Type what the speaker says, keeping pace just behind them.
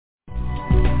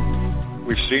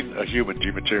We've seen a human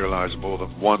dematerialize more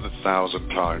than 1,000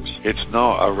 times. It's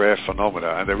not a rare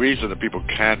phenomenon, and the reason that people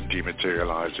can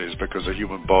dematerialize is because the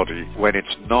human body, when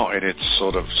it's not in its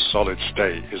sort of solid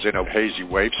state, is in a hazy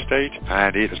wave state,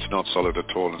 and it's not solid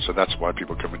at all, and so that's why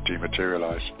people come and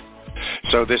dematerialize.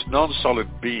 So this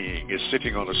non-solid being is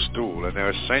sitting on a stool, and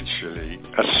they're essentially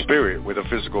a spirit with a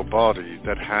physical body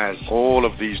that has all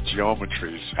of these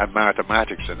geometries and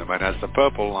mathematics in them. And as the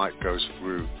purple light goes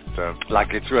through,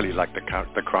 it's really like the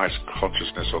Christ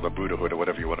consciousness or the Buddhahood or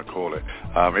whatever you want to call it.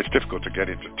 It's difficult to get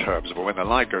into terms, but when the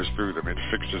light goes through them, it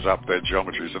fixes up their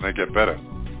geometries and they get better.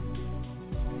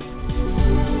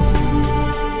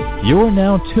 You're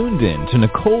now tuned in to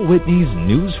Nicole Whitney's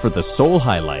News for the Soul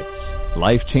highlights.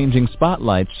 Life-changing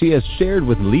spotlights she has shared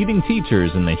with leading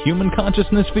teachers in the human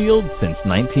consciousness field since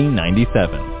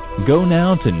 1997. Go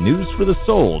now to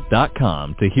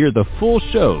newsforthesoul.com to hear the full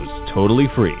shows totally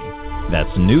free. That's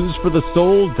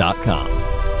newsforthesoul.com.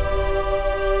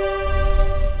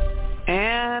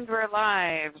 And we're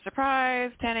live.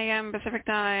 Surprise, 10 a.m. Pacific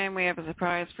time. We have a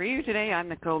surprise for you today. I'm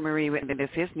Nicole Marie Whitney. This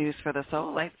is News for the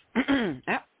Soul.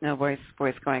 No voice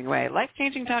going away.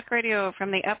 Life-changing talk radio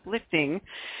from the uplifting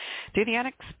to the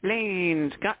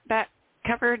unexplained. Got that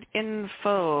covered in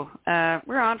full.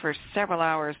 We're on for several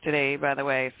hours today, by the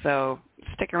way, so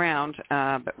stick around.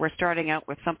 But we're starting out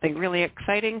with something really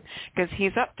exciting because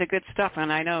he's up to good stuff,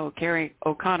 and I know Carrie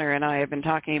O'Connor and I have been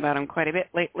talking about him quite a bit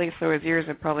lately, so his ears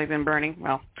have probably been burning.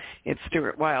 Well, it's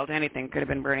Stuart Wilde. Anything could have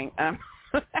been burning.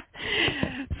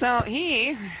 So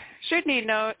he should need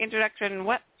no introduction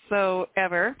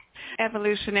whatsoever.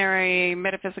 Evolutionary,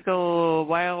 metaphysical,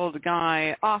 wild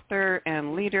guy, author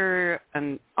and leader,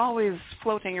 and always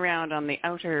floating around on the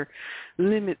outer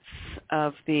limits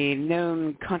of the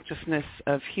known consciousness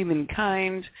of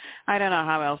humankind. I don't know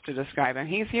how else to describe him.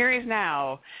 He's here, he's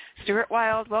now. Stuart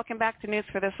Wilde, welcome back to News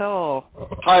for the Soul.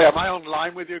 Hi, am I on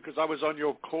line with you? Because I was on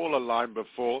your caller line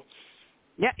before.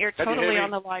 Yeah, you're totally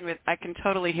on the line with, I can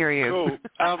totally hear you.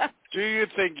 Cool. Do you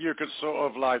think you could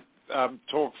sort of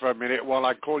talk for a minute while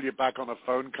I call you back on a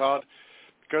phone card?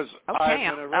 Because I'm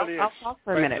in a really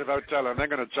expensive hotel and they're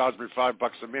going to charge me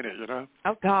 $5 a minute, you know?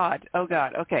 Oh, God.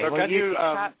 Okay. So can you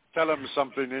tell them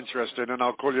something interesting and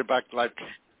I'll call you back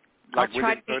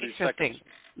within 30 seconds?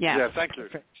 Yeah, thank you.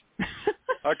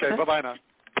 Okay, bye-bye now.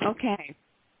 Okay.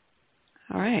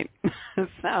 All right.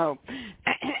 So,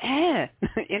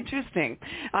 interesting.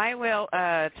 I will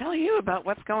tell you about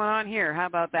what's going on here. How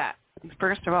about that?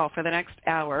 First of all, for the next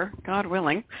hour, God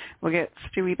willing, we'll get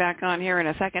Stewie back on here in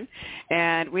a second,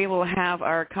 and we will have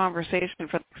our conversation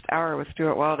for the next hour with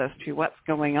Stuart Wilde as to what's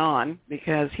going on,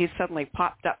 because he's suddenly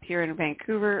popped up here in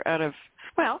Vancouver out of,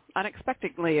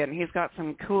 unexpectedly, and he's got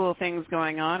some cool things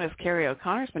going on, as Carrie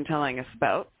O'Connor's been telling us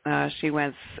about. She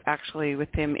went actually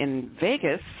with him in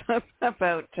Vegas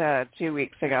about 2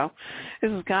 weeks ago.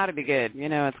 This has got to be good. You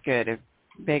know, it's good if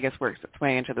Vegas works its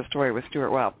way into the story with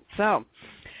Stuart Wilde. So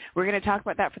we're going to talk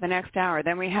about that for the next hour.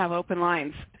 Then we have open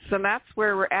lines. So that's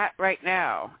where we're at right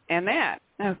now. And then,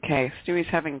 okay, Stewie's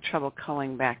having trouble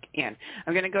calling back in.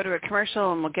 I'm going to go to a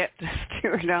commercial, and we'll get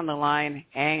Stuart on the line.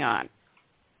 Hang on.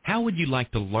 How would you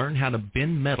like to learn how to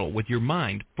bend metal with your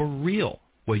mind for real?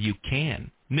 Well, you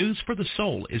can. News for the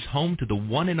Soul is home to the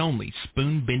one and only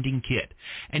Spoon Bending Kit,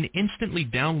 an instantly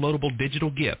downloadable digital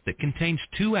gift that contains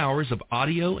 2 hours of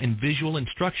audio and visual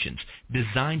instructions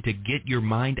designed to get your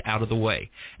mind out of the way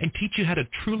and teach you how to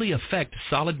truly affect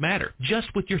solid matter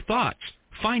just with your thoughts.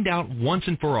 Find out once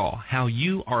and for all how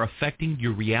you are affecting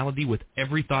your reality with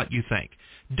every thought you think.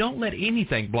 Don't let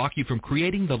anything block you from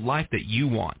creating the life that you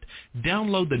want.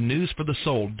 Download the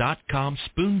newsforthesoul.com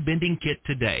Spoon Bending Kit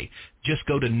today. Just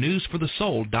go to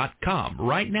newsforthesoul.com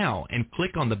right now and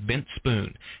click on the bent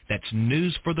spoon. That's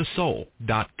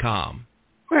newsforthesoul.com.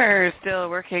 We're still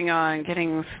working on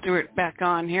getting Stuart back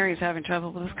on here. He's having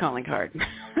trouble with his calling card.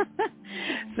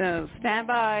 So stand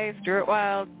by. Stuart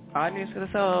Wilde on News for the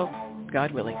Soul.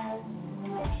 God willing.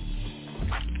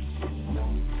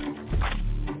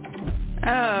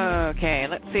 Okay,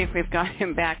 let's see if we've got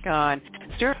him back on.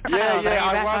 Stuart Wilde,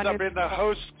 I wound up in the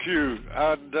host queue,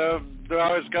 and I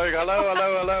was going,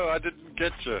 hello, I didn't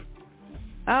get you.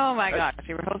 Oh, my gosh,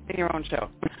 you were hosting your own show.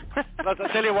 I'll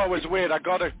tell you what was weird. I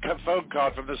got a phone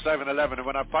card from the 7-Eleven, and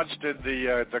when I punched in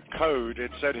the code, it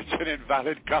said it's an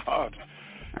invalid card.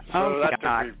 So that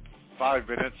took me 5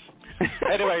 minutes.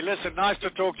 Anyway, listen, nice to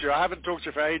talk to you. I haven't talked to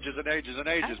you for ages and ages and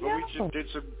ages, but we did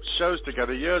some shows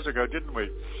together years ago, didn't we?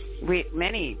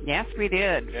 Yes, we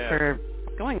did. Yeah. For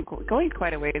going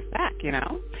quite a ways back, you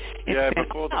know.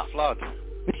 Before the flood.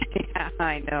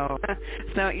 I know.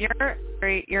 So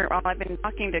I've been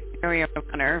talking to Carrie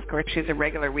O'Connor. Of course, she's a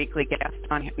regular weekly guest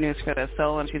on News for the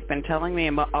Soul, and she's been telling me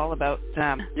all about...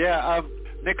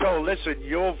 Nicole, listen,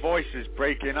 your voice is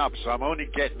breaking up, so I'm only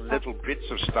getting little bits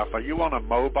of stuff. Are you on a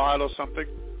mobile or something?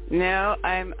 No,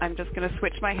 I'm just going to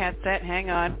switch my headset. Hang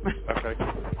on. Okay.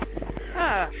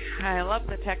 I love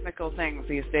the technical things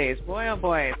these days. Boy, oh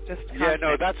boy, it's just constant. Yeah,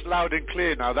 no, that's loud and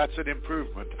clear now. That's an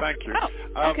improvement. Thank you.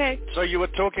 Oh, okay. So you were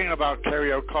talking about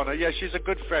Carrie O'Connor. Yeah, she's a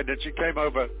good friend, and she came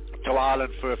over to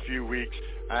Ireland for a few weeks,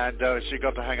 and she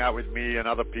got to hang out with me and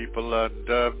other people,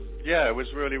 and yeah, it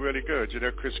was really, really good. You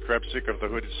know, Chris Krebsick of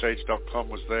thehoodidsage.com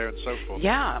was there and so forth.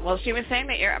 Yeah, well, she was saying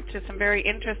that you're up to some very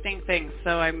interesting things,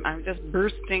 so I'm just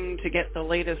bursting to get the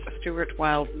latest Stuart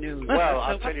Wilde news. Well, so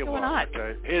I'll tell you what.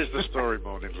 Okay, here's the story,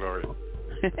 Morning Glory.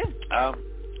 I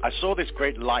saw this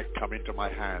great light come into my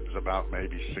hands about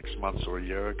maybe 6 months or a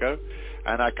year ago,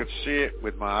 and I could see it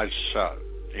with my eyes shut,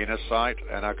 inner sight,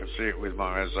 and I could see it with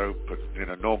my eyes open,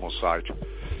 normal sight.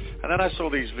 And then I saw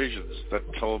these visions that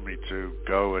told me to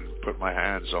go and put my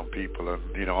hands on people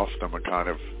and, offer them a kind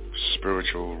of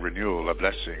spiritual renewal, a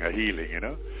blessing, a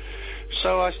healing,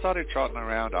 So I started trotting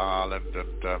around Ireland,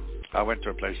 and I went to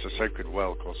a place, a sacred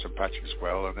well called St. Patrick's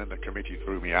Well, and then the committee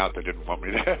threw me out. They didn't want me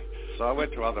there. So I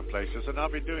went to other places, and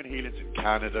I've been doing healings in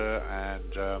Canada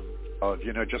and,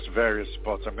 just various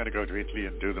spots. I'm going to go to Italy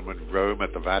and do them in Rome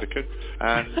at the Vatican.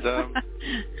 And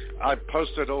I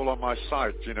posted all on my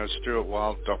site,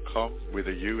 stuartwilde.com with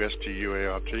a U,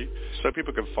 S-T-U-A-R-T, so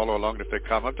people can follow along if they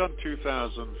come. I've done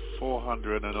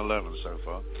 2,411 so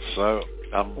far. So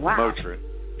I'm motoring.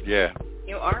 Yeah.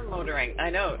 You are motoring, I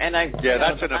know. Yeah,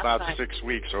 that's in about 6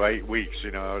 weeks or 8 weeks,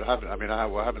 I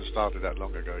haven't started that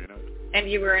long ago, And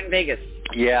you were in Vegas.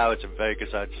 Yeah, I was in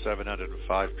Vegas. I had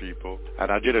 705 people, and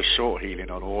I did a short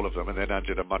healing on all of them, and then I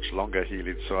did a much longer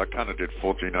healing, so I kind of did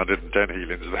 1,410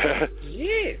 healings there.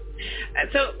 Jeez.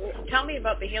 So tell me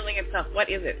about the healing itself. What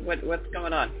is it? What's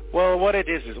going on? Well, what it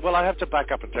is, I have to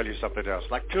back up and tell you something else.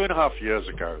 Like 2.5 years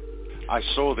ago, I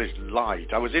saw this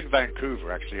light. I was in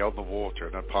Vancouver, actually, on the water,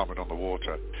 an apartment on the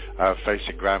water,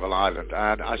 facing Granville Island,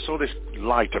 and I saw this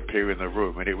light appear in the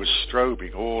room, and it was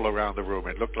strobing all around the room.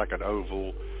 It looked like an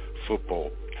oval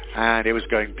football, and it was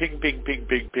going ping, ping, ping,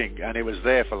 ping, ping, and it was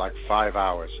there for like 5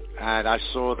 hours. And I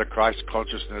saw the Christ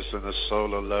consciousness and the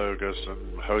solar logos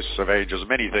and hosts of angels,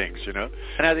 many things,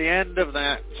 And at the end of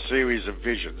that series of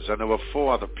visions, and there were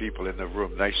 4 other people in the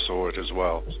room, they saw it as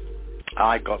well.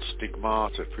 I got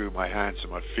stigmata through my hands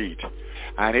and my feet,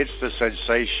 and it's the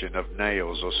sensation of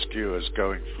nails or skewers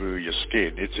going through your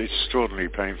skin. It's extraordinarily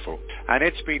painful, and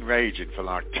it's been raging for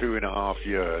like 2.5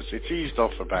 years. It's eased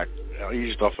off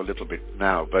a little bit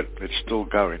now, but it's still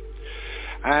going.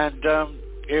 And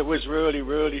it was really,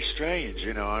 really strange.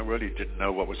 I really didn't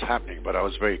know what was happening, but I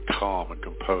was very calm and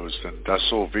composed, and I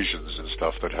saw visions and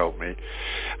stuff that helped me.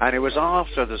 And it was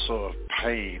after the sort of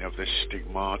pain of this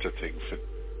stigmata thing for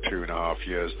 2.5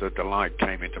 years that the light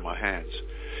came into my hands.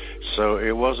 So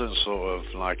it wasn't sort of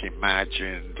like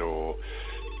imagined or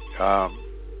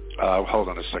hold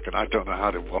on a second, I don't know how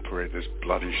to operate this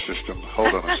bloody system.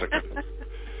 Hold on a second.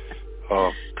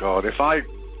 Oh God, if I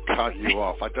cut you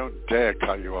off, I don't dare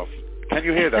cut you off. Can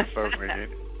you hear that phone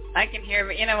ringing? I can hear,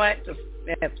 but you know what?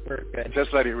 That's very good.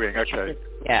 Just let it ring, okay.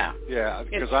 Yeah. Yeah,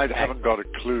 because I haven't got a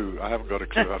clue. how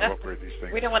to operate these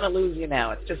things. We don't want to lose you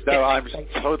now. It's just... No, I'm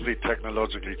totally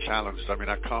technologically challenged. I mean,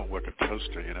 I can't work a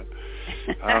toaster,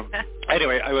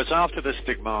 Anyway, it was after the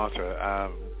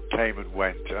stigmata came and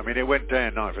went. I mean, it went day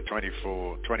and night for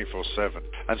 24/7.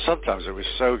 And sometimes it was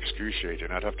so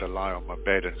excruciating, I'd have to lie on my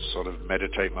bed and sort of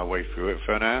meditate my way through it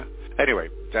for an hour. Anyway,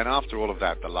 then after all of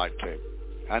that, the light came.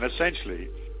 And essentially,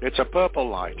 it's a purple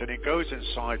light, and it goes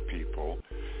inside people,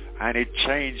 and it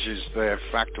changes their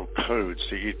fractal codes.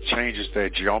 It changes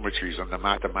their geometries and the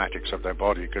mathematics of their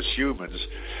body, because humans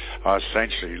are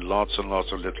essentially lots and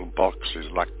lots of little boxes,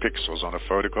 like pixels on a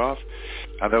photograph,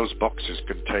 and those boxes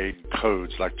contain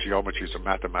codes like geometries and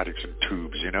mathematics and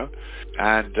tubes,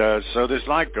 And so this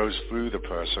light goes through the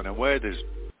person, and where there's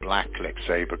black, let's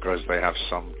say, because they have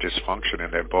some dysfunction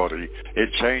in their body,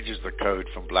 it changes the code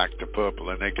from black to purple,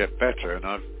 and they get better. And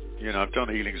I've done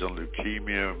healings on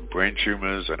leukemia and brain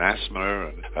tumors and asthma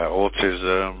and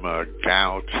autism,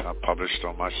 gout. I published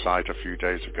on my site a few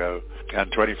days ago,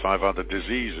 and 25 other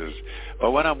diseases. But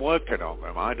when I'm working on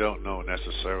them, I don't know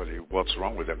necessarily what's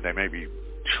wrong with them. They may be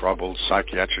troubled,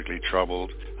 psychiatrically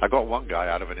troubled. I got one guy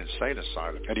out of an insane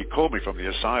asylum, and he called me from the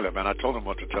asylum, and I told him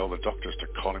what to tell the doctors to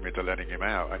call him into letting him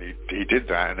out, and he did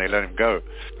that, and they let him go.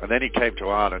 And then he came to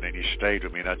Ireland, and he stayed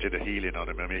with me, and I did a healing on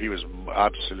him. I mean, he was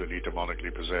absolutely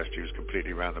demonically possessed. He was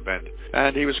completely round the bend.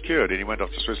 And he was cured, and he went off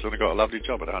to Switzerland and got a lovely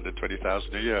job at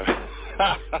 $120,000 a year.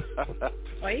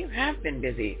 Well, you have been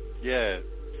busy. Yeah.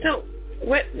 So,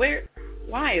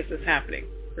 why is this happening,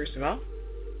 first of all?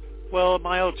 Well,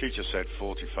 my old teacher said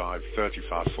 40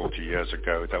 years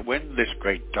ago that when this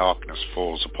great darkness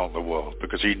falls upon the world,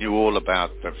 because he knew all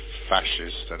about the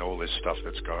fascists and all this stuff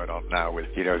that's going on now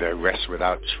with, their arrests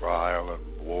without trial and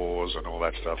wars and all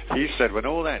that stuff. He said when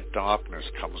all that darkness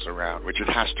comes around, which it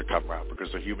has to come around because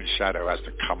the human shadow has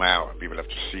to come out and people have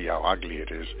to see how ugly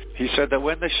it is. He said that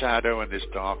when the shadow and this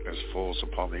darkness falls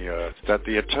upon the earth, that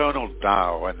the eternal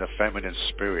Tao and the feminine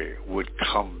spirit would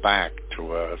come back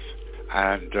to earth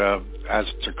and as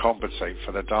to compensate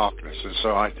for the darkness. And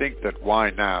so I think that why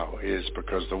now is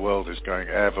because the world is going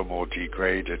ever more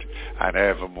degraded and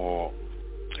ever more,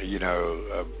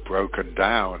 broken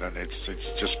down, and it's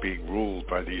just being ruled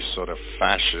by these sort of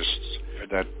fascists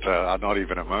that are not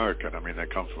even American. I mean, they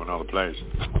come from another place.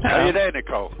 Are you there,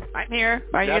 Nicole? I'm here.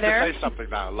 Are you there? You have to say something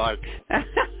now, like,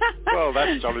 well,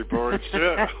 that's jolly boring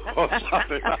shit, or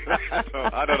something like that.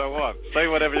 I don't know what. Say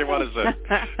whatever you want to say.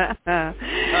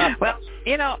 Well,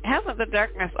 hasn't the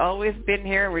darkness always been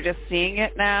here? We're just seeing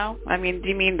it now? I mean, do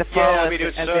you mean the fall? Yeah, I mean,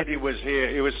 it certainly was here.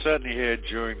 It was certainly here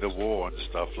during the war and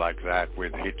stuff like that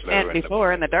with Hitler. And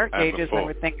before, in the Dark Ages, before. I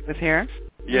would think it was here.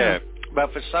 Yeah.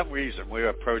 But for some reason, we're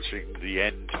approaching the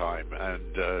end time,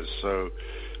 and so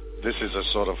this is a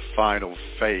sort of final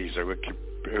phase, a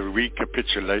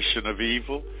recapitulation of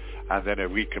evil, and then a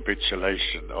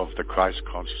recapitulation of the Christ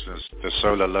consciousness, the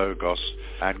solar logos,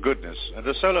 and goodness. And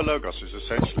the solar logos is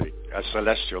essentially a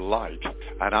celestial light,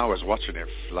 and I was watching it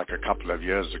like a couple of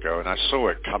years ago, and I saw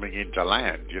it coming into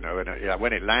land, and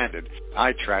when it landed,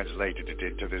 I translated it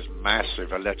into this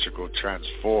massive electrical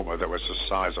transformer that was the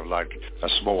size of like a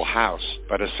small house.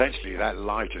 But essentially that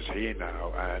light is here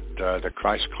now, and the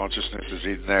Christ consciousness is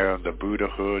in there, and the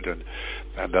Buddhahood, and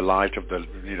the light of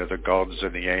the gods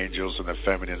and the angels and the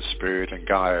feminine spirit and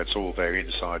Gaia, it's all there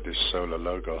inside this solar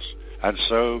logos. And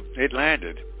so it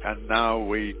landed, and now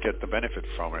we get the benefit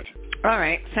from it. All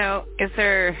right. So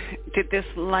did this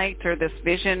light or this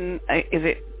vision,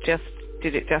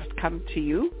 did it just come to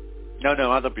you?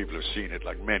 No, other people have seen it,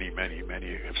 like many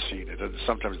have seen it, and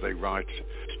sometimes they write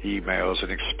emails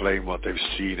and explain what they've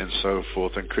seen and so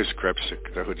forth. And Chris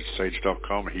Krebsick,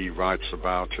 thehoodedsage.com, he writes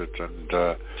about it, and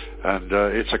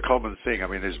it's a common thing. I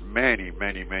mean, there's many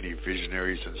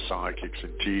visionaries and psychics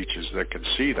and teachers that can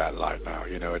see that light now.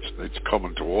 It's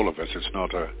common to all of us. It's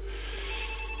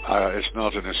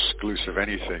not an exclusive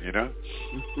anything,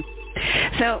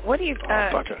 So what do you,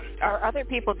 are other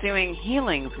people doing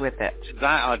healings with it?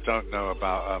 That I don't know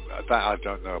about. I've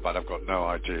got no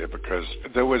idea, because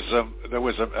there was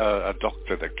a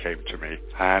doctor that came to me,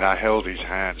 and I held his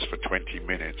hands for 20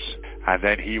 minutes, and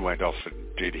then he went off and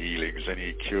did healings, and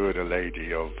he cured a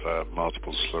lady of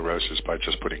multiple sclerosis by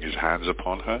just putting his hands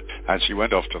upon her. And she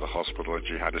went off to the hospital, and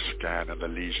she had a scan, and the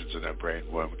lesions in her brain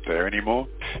weren't there anymore.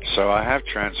 So I have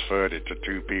transferred it to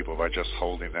two people by just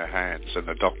holding their hands, and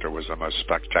the doctor was the most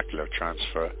spectacular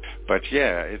transfer. But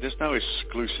yeah, there's no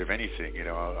exclusive anything,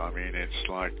 I mean,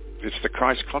 it's the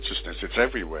Christ consciousness. It's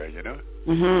everywhere,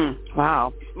 Mm-hmm.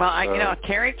 Wow. Well,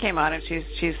 Carrie came on and she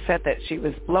said that she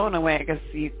was blown away because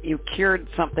you cured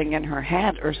something in her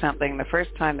head or something the first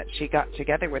time that she got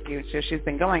together with you. So she's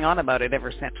been going on about it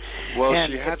ever since. Well,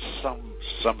 she had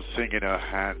something in her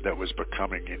hand that was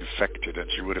becoming infected, and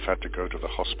she would have had to go to the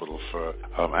hospital for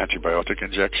antibiotic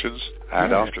injections.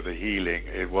 And after the healing,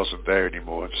 it wasn't there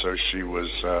anymore, and so she was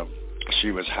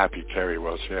happy. Carrie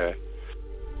was, yeah.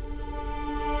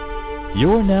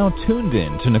 You're now tuned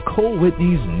in to Nicole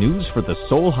Whitney's News for the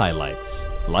Soul highlights,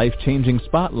 life-changing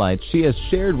spotlights she has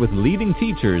shared with leading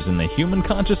teachers in the human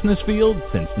consciousness field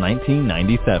since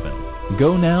 1997.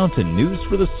 Go now to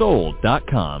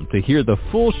newsforthesoul.com to hear the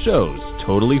full shows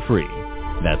totally free.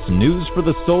 That's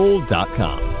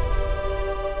newsforthesoul.com.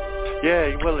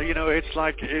 Yeah, well,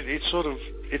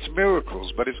 it's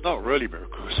miracles, but it's not really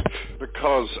miracles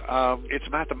because it's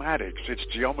mathematics, it's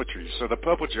geometry. So the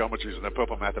purple geometries and the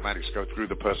purple mathematics go through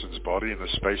the person's body in the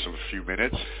space of a few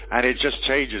minutes, and it just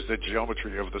changes the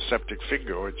geometry of the septic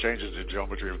finger, or it changes the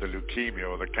geometry of the leukemia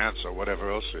or the cancer or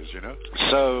whatever else is,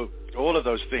 So all of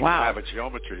those things have a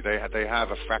geometry. They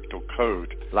have a fractal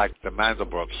code, like the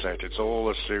Mandelbrot set. It's all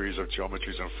a series of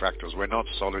geometries and fractals. We're not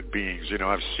solid beings.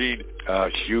 I've seen a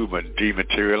human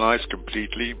dematerialize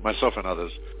completely, myself and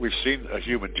others. We've seen a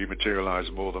human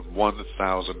dematerialize more than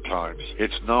 1,000 times.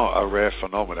 It's not a rare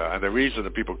phenomena, and the reason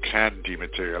that people can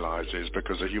dematerialize is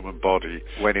because the human body,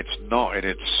 when it's not in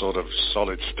its sort of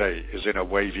solid state, is in a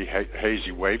wavy,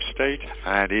 hazy wave state,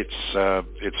 and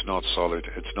it's not solid.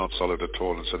 It's not solid at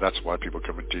all, and so that's why people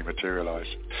can dematerialize.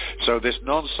 So this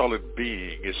non-solid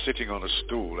being is sitting on a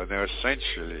stool, and they're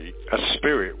essentially a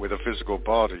spirit with a physical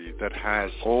body that has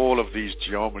all of these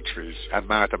geometries and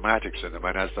mathematics in them,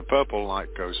 and as the purple light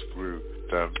goes through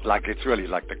them, like it's really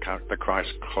like the Christ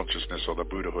consciousness or the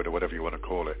Buddhahood or whatever you want to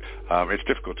call it. It's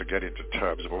difficult to get into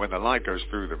terms, but when the light goes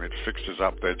through them, it fixes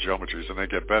up their geometries and they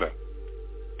get better.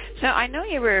 So I know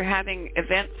you were having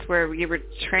events where you were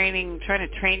trying to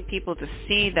train people to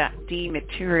see that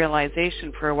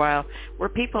dematerialization for a while. Were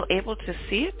people able to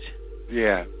see it?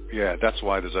 Yeah. That's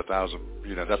why there's 1,000.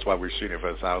 That's why we've seen it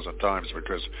for 1,000 times,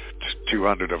 because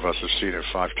 200 of us have seen it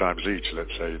 5 times each. Let's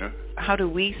say, How do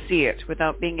we see it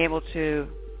without being able to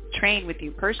train with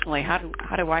you personally? How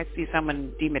do I see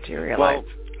someone dematerialize? Well,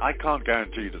 I can't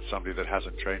guarantee that somebody that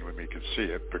hasn't trained with me can see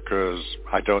it, because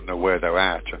I don't know where they're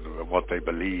at and what they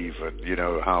believe and,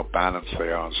 how balanced they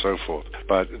are and so forth.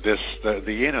 But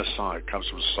the inner side comes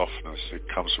from softness. It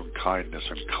comes from kindness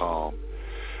and calm.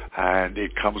 And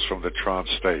it comes from the trance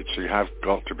state. So you have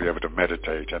got to be able to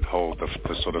meditate and hold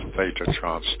the sort of theta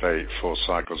trance state 4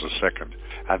 cycles a second.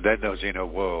 And then those inner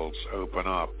worlds open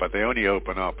up. But they only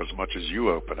open up as much as you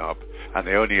open up. And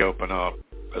they only open up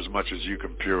as much as you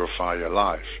can purify your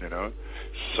life,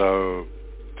 So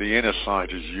the inner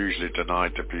side is usually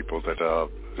denied to people that are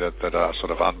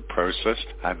sort of unprocessed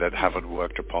and that haven't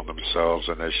worked upon themselves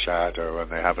and their shadow,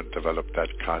 and they haven't developed that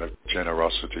kind of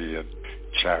generosity and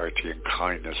charity and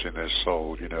kindness in their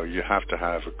soul. You have to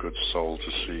have a good soul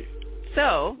to see.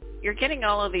 So you're getting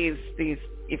all of these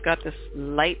you've got this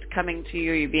light coming to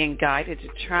you, you're being guided to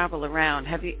travel around.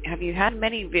 Have you had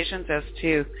many visions as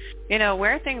to,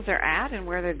 where things are at and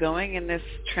where they're going in this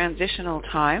transitional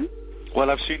time?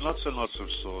 Well, I've seen lots and lots of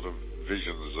sort of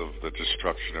visions of the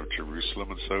destruction of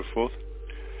Jerusalem and so forth.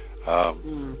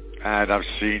 And I've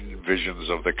seen visions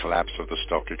of the collapse of the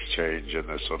stock exchange and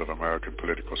the sort of American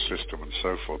political system and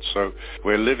so forth. So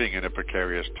we're living in a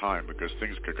precarious time because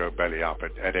things could go belly up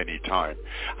at any time.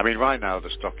 I mean, right now the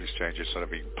stock exchange is sort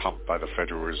of being pumped by the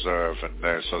Federal Reserve, and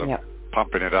they're sort of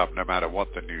pumping it up no matter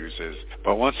what the news is.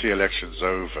 But once the election's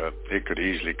over, it could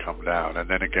easily come down. And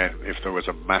then again, if there was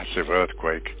a massive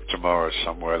earthquake tomorrow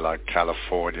somewhere like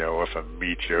California, or if a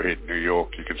meteor hit New York,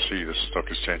 you could see the stock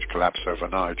exchange collapse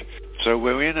overnight. So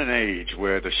we're in an age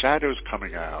where the shadow's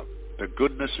coming out, the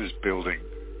goodness is building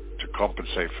to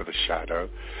compensate for the shadow,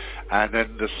 and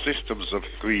then the systems of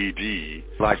 3D,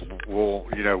 like Wall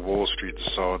Street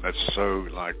and so on, that's so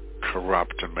like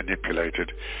corrupt and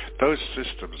manipulated, those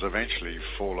systems eventually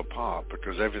fall apart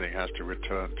because everything has to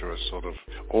return to a sort of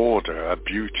order, a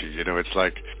beauty. It's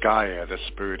like Gaia, the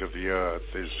spirit of the earth,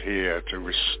 is here to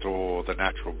restore the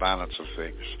natural balance of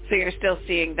things. So you're still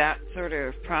seeing that sort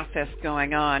of process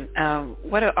going on.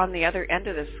 What on the other end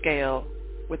of the scale,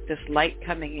 with this light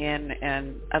coming in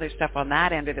and other stuff on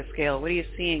that end of the scale, what are you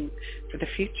seeing for the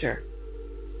future?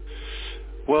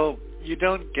 Well, you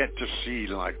don't get to see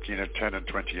 10 and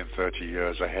 20 and 30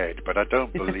 years ahead, but I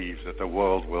don't believe that the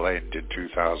world will end in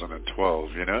 2012,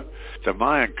 The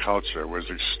Mayan culture was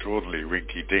extraordinarily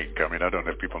rinky-dink. I mean, I don't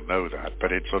know if people know that,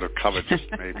 but it sort of covered just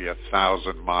maybe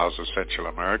 1,000 miles of Central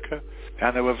America.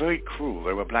 And they were very cruel.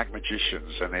 They were black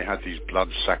magicians, and they had these blood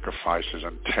sacrifices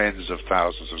and tens of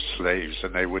thousands of slaves,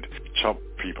 and they would chop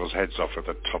people's heads off at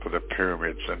the top of the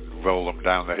pyramids and roll them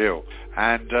down the hill.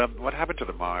 And what happened to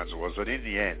the Mayans was that in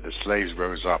the end, the slaves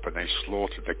rose up and they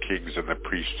slaughtered the kings and the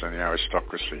priests and the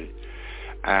aristocracy.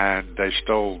 And they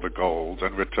stole the gold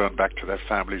and returned back to their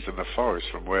families in the forest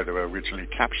from where they were originally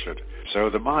captured.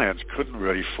 So the Mayans couldn't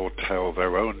really foretell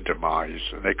their own demise,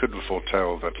 and they couldn't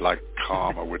foretell that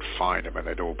karma would find them and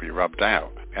they'd all be rubbed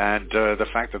out. And the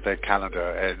fact that their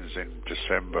calendar ends in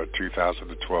December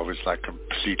 2012 is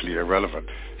completely irrelevant.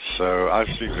 So I've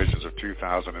seen visions of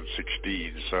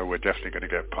 2016, so we're definitely going to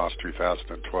get past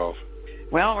 2012.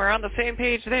 Well, we're on the same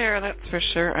page there, that's for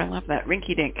sure. I love that.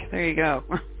 Rinky-dink. There you go.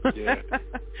 Yeah.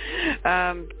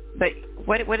 But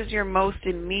what is your most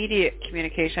immediate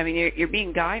communication? I mean, you're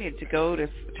being guided to go to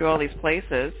all these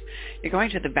places. You're going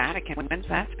to the Vatican. When's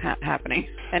that happening?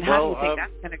 And how do you think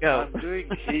that's going to go? I'm doing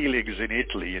healings in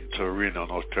Italy, in Turin, on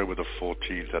October the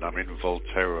 14th, and I'm in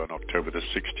Volterra on October the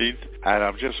 16th. And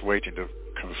I'm just waiting to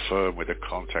confirm with a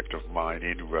contact of mine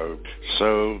in Rome.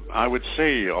 So I would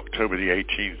say October the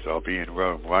 18th I'll be in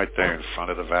Rome, right there in front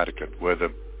of the Vatican, where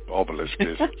the obelisk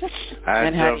is.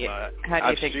 And how do you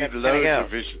think that's going to go?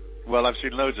 Well, I've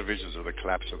seen loads of visions of the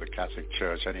collapse of the Catholic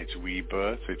Church and its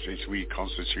rebirth, its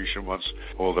reconstitution. Once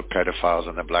all the pedophiles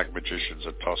and the black magicians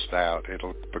are tossed out,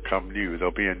 it'll become new.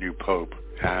 There'll be a new pope,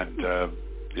 and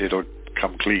it'll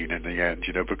come clean in the end,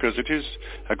 because it is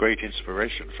a great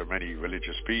inspiration for many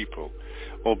religious people,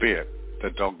 albeit the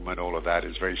dogma and all of that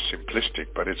is very simplistic,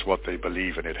 but it's what they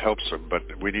believe and it helps them. But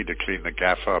we need to clean the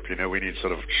gaff up. We need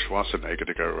sort of Schwarzenegger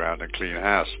to go around and clean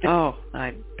house. Oh,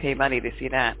 I'd pay money to see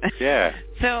that. Yeah.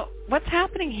 So what's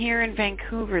happening here in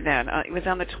Vancouver then? It was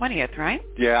on the 20th, right?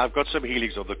 Yeah, I've got some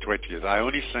healings on the 20th. I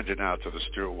only sent it out to the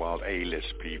Stuart Wilde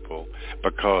A-list people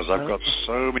because I've got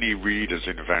so many readers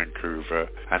in Vancouver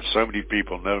and so many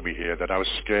people know me here that I was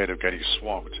scared of getting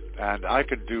swamped. And I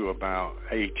could do about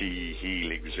 80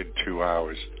 healings in 2 hours.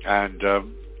 And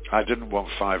I didn't want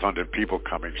 500 people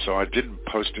coming, so I didn't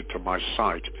post it to my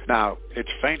site. Now, it's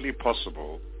faintly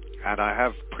possible, and I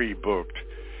have pre-booked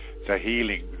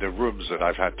the rooms that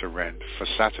I've had to rent for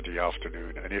Saturday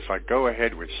afternoon. And if I go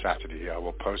ahead with Saturday, I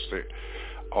will post it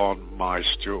on my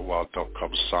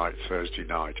stuartwilde.com site Thursday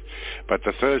night. But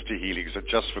the Thursday healings are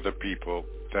just for the people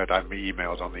that I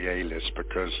emailed on the A-list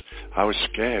because I was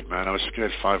scared, man. I was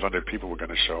scared 500 people were going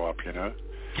to show up,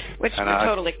 Which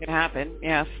totally could happen,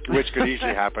 yes. Which could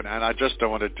easily happen, and I just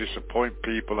don't want to disappoint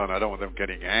people, and I don't want them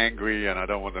getting angry, and I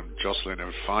don't want them jostling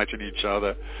and fighting each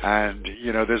other. And,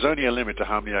 there's only a limit to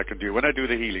how many I can do. When I do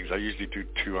the healings, I usually do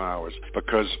 2 hours,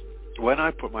 because when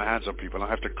I put my hands on people, I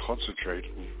have to concentrate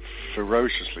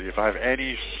ferociously. If I have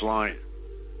any slight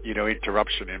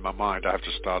interruption in my mind, I have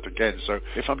to start again. So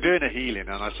if I'm doing a healing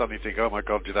and I suddenly think, oh my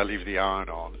God, did I leave the iron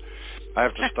on? I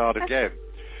have to start again.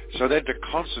 So then to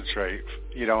concentrate,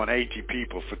 on 80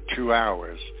 people for 2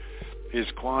 hours is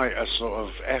quite a sort of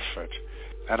effort.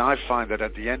 And I find that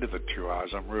at the end of the 2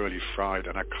 hours, I'm really fried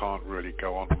and I can't really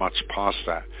go on much past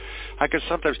that. I can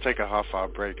sometimes take a half-hour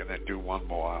break and then do 1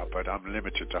 more hour, but I'm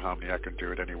limited to how many I can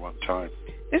do at any one time.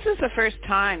 This is the first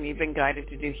time you've been guided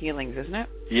to do healings, isn't it?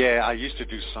 Yeah, I used to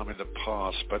do some in the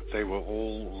past, but they were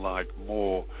all like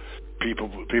more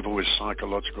people with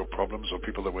psychological problems or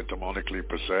people that were demonically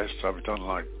possessed. I've done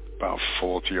like about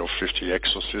 40 or 50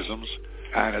 exorcisms.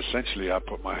 And essentially I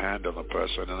put my hand on the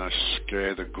person and I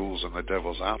scare the ghouls and the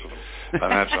devils out of them. And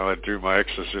that's how I do my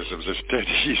exorcisms. It's dead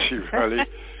easy, really.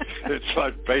 It's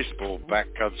like baseball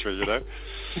backcountry,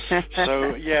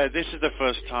 So, yeah, this is the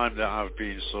first time that I've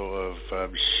been sort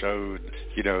of shown,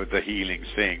 the healing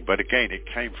thing. But again, it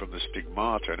came from the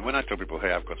stigmata. And when I tell people,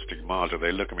 hey, I've got stigmata,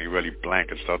 they look at me really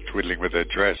blank and start twiddling with their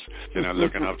dress,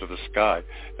 looking up to the sky.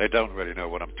 They don't really know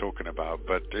what I'm talking about.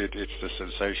 But it's the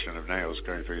sensation of nails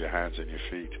going through your hands and your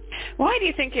feet. Why do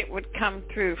you think it would come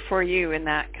through for you in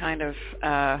that kind of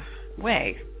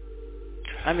way?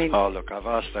 I mean, oh, look, I've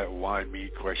asked that why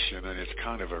me question, and it's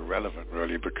kind of irrelevant,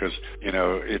 really, because,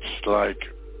 it's like,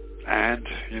 and,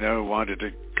 why did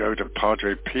it go to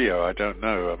Padre Pio? I don't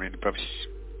know. I mean, perhaps,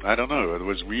 I don't know. There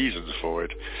was reasons for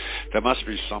it. There must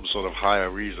be some sort of higher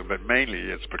reason, but mainly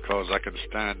it's because I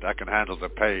can handle the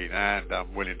pain, and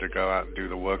I'm willing to go out and do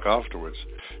the work afterwards.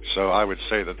 So I would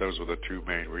say that those were the 2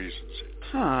 main reasons.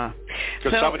 Huh.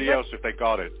 Because somebody else, if they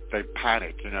got it, they'd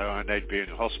panic, and they'd be in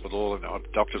hospital, and the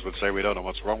doctors would say, we don't know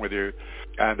what's wrong with you,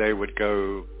 and they would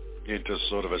go into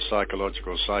sort of a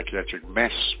psychological, psychiatric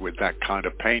mess with that kind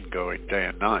of pain going day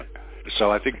and night.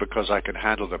 So I think because I can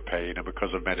handle the pain and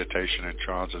because of meditation and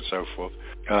trance and so forth,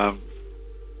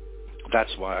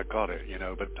 that's why I got it,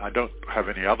 but I don't have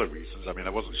any other reasons. I mean, I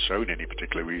wasn't shown any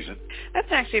particular reason.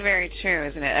 That's actually very true,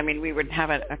 isn't it? I mean, we would have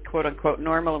a quote-unquote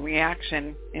normal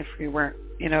reaction if we weren't,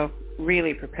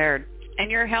 really prepared.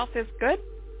 And your health is good?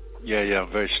 Yeah,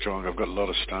 I'm very strong. I've got a lot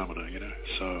of stamina,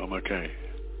 so I'm okay.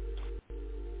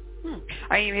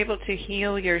 Are you able to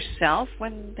heal yourself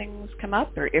when things come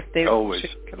up, or if they always,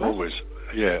 come up?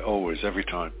 Yeah, always, every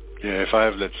time. Yeah, if I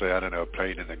have, let's say, I don't know, a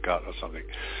pain in the gut or something,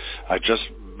 I just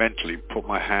mentally put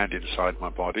my hand inside my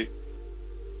body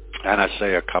and I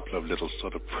say a couple of little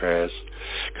sort of prayers.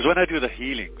 Because when I do the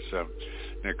healings,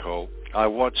 Nicole, I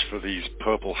watch for these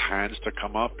purple hands to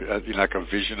come up, like a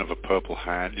vision of a purple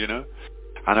hand, and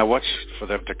I watch for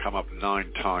them to come up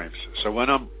 9 times. So when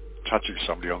I'm touching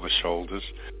somebody on the shoulders,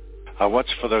 I watch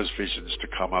for those visions to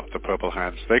come up, the purple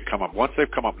hands. They come up. Once they've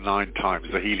come up 9 times,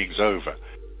 the healing's over.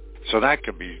 So that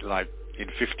can be like in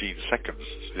 15 seconds,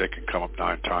 they can come up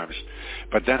 9 times.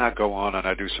 But then I go on and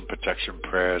I do some protection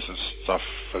prayers and stuff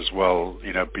as well,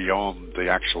 beyond the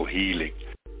actual healing.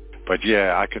 But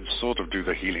yeah, I can sort of do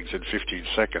the healings in 15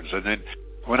 seconds. And then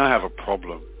when I have a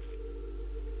problem,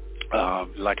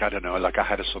 like I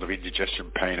had a sort of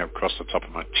indigestion pain across the top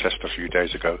of my chest a few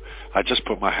days ago, I just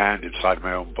put my hand inside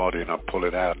my own body and I pull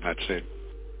it out and that's it.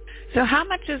 So how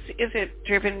much is it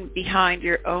driven behind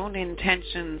your own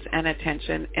intentions and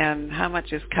attention, and how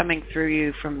much is coming through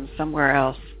you from somewhere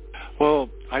else? Well,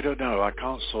 I don't know. I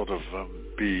can't sort of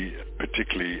be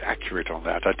particularly accurate on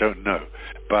that. I don't know.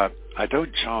 But I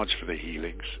don't charge for the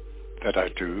healings that I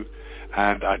do,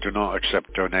 and I do not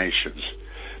accept donations.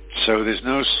 So there's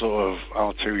no sort of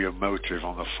ulterior motive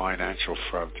on the financial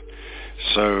front.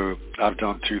 So I've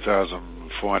done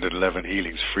 2,411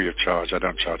 healings free of charge. I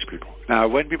don't charge people. Now,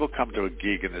 when people come to a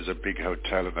gig and there's a big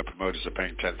hotel and the promoters are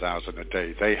paying $10,000 a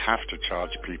day, they have to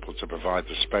charge people to provide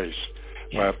the space.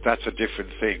 Well, that's a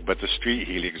different thing. But the street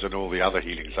healings and all the other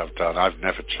healings I've done, I've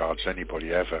never charged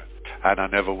anybody ever. And I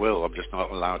never will. I'm just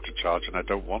not allowed to charge, and I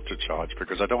don't want to charge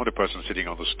because I don't want a person sitting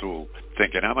on the stool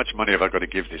thinking, how much money have I got to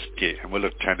give this git? And will a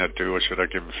tenner do, or should I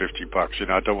give them $50? You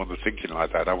know, I don't want them thinking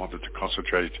like that. I want them to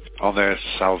concentrate on their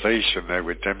salvation, their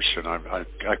redemption.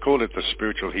 I call it the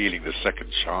spiritual healing, the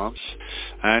second chance.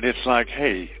 And it's like,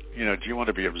 hey, you know, do you want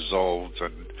to be absolved,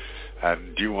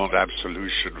 and do you want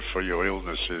absolution for your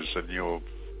illnesses and your,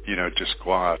 you know,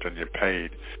 disquiet and your pain?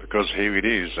 Because here it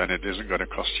is, and it isn't going to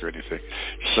cost you anything.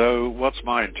 So what's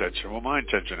my intention? Well, my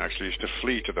intention actually is to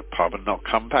flee to the pub and not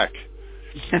come back.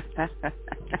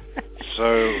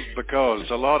 So, because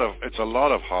it's a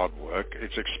lot of hard work.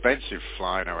 It's expensive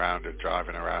flying around and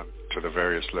driving around to the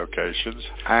various locations,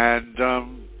 and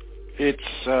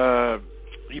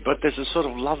but there's a sort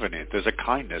of love in it. There's a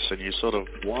kindness, and you sort of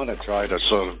want to try to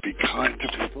sort of be kind to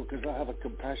people because I have a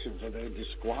compassion for their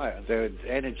disquiet, their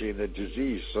energy and their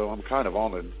disease. So I'm kind of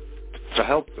honored to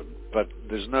help them. But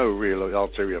there's no real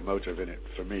ulterior motive in it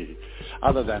for me,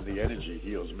 other than the energy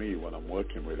heals me when I'm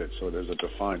working with it. So there's a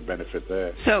defined benefit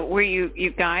there. So were you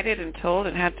guided and told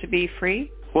it had to be free?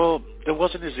 Well, there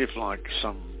wasn't as if like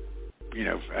some, you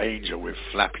know, angel with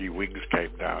flappy wings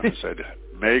came down and said,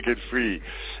 make it free.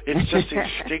 It's just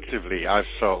instinctively I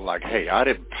felt like, hey, I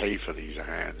didn't pay for these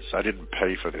hands. I didn't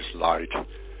pay for this light.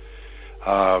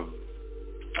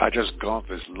 I just got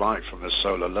this light from the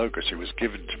solar locus. It was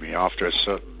given to me after a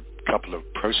certain couple of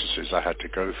processes I had to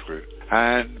go through.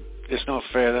 And it's not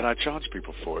fair that I charge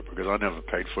people for it because I never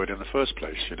paid for it in the first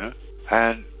place, you know.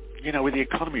 And, you know, with the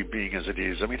economy being as it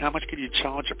is, I mean, how much can you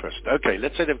charge a person? Okay,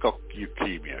 let's say they've got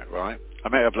leukemia, right? I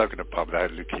met a bloke in a pub that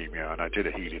had leukemia, and I did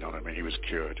a healing on him, and he was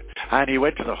cured. And he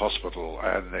went to the hospital,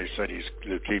 and they said his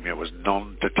leukemia was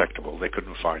non-detectable. They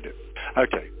couldn't find it.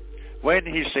 Okay. When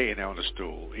he's sitting there on the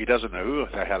stool, he doesn't know who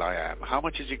the hell I am. How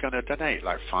much is he going to donate?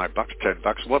 Like $5,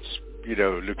 $10? What's, you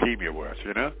know, leukemia worth,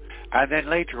 you know? And then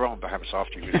later on, perhaps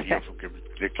after he was healed from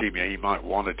leukemia, he might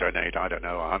want to donate, I don't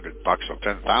know, $100 or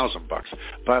 $10,000.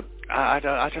 But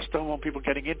I just don't want people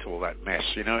getting into all that mess.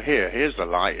 You know, here's the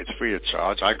light. It's free of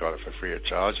charge. I got it for free of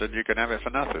charge, and you can have it for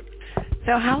nothing.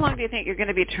 So how long do you think you're going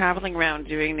to be traveling around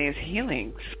doing these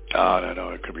healings? I don't know.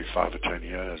 It could be 5 or 10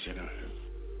 years, you know.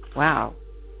 Wow.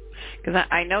 Because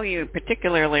I know you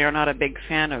particularly are not a big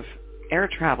fan of air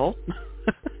travel.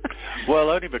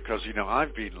 Well, only because, you know,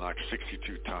 I've been like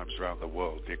 62 times around the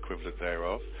world, the equivalent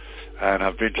thereof, and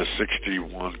I've been to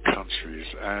 61 countries.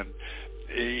 And,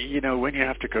 you know, when you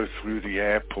have to go through the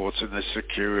airports and the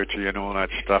security and all that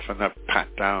stuff and the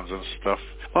pat-downs and stuff,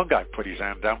 one guy put his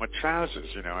hand down with trousers,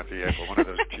 you know, at the airport, one of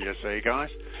those TSA guys.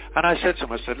 And I said to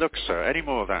him, I said, look, sir, any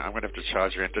more of that, I'm going to have to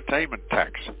charge you entertainment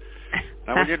tax.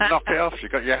 Now, will you knock it off? You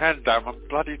got your hand down on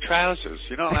bloody trousers.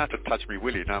 You're not allowed to touch me,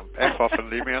 will you? Now, F off and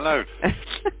leave me alone.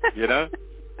 You know?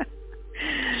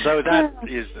 So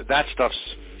that stuff's,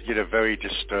 you know, very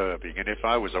disturbing. And if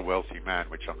I was a wealthy man,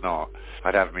 which I'm not,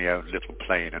 I'd have my own little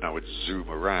plane and I would zoom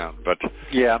around. But,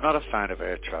 yeah, I'm not a fan of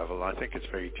air travel. I think it's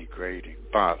very degrading.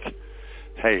 But,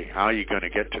 hey, how are you going to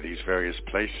get to these various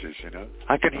places, you know?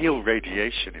 I can heal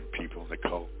radiation in people,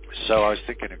 Nicole. So I was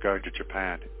thinking of going to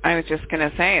Japan. I was just going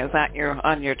to say, is that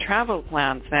on your travel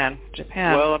plans then,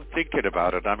 Japan? Well, I'm thinking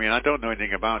about it. I mean, I don't know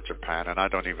anything about Japan, and I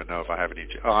don't even know if I have any...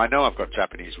 Oh, I know I've got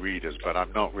Japanese readers, but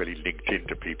I'm not really linked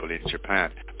into people in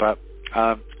Japan. But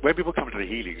when people come to the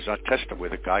healings, I test them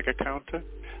with a Geiger counter,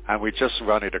 and we just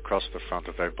run it across the front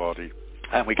of their body.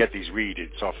 And we get these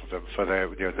readings off of them for their,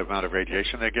 you know, the amount of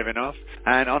radiation they're giving off.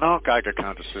 And on our Geiger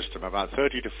counter system, about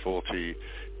 30 to 40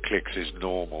 clicks is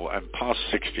normal, and past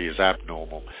 60 is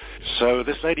abnormal. So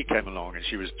this lady came along, and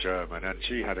she was German, and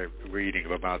she had a reading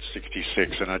of about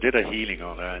 66, and I did a healing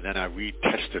on her, and then I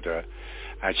retested her,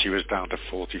 and she was down to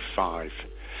 45.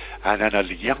 And then a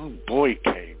young boy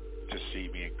came to see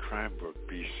me in Cranbrook,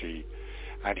 BC,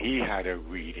 and he had a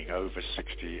reading over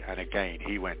 60, and again,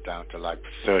 he went down to like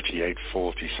 38,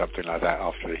 40, something like that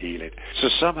after the healing. So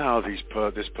somehow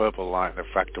this purple light and the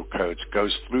fractal codes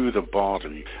goes through the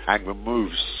body and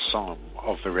removes some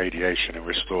of the radiation and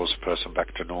restores the person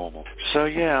back to normal. So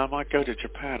yeah, I might go to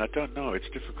Japan. I don't know. It's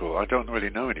difficult. I don't really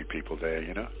know any people there,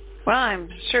 you know. Well, I'm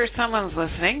sure someone's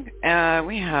listening.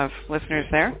 We have listeners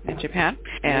there in Japan,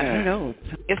 and who knows?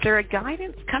 Is there a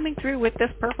guidance coming through with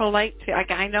this purple light?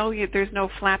 I know there's no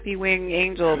flappy wing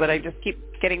angel, but I just keep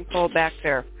getting pulled back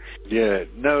there. Yeah,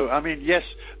 no, I mean, yes,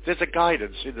 there's a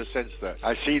guidance in the sense that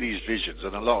I see these visions,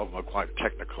 and a lot of them are quite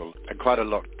technical, and quite a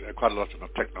lot of them are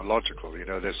technological. You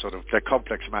know, they're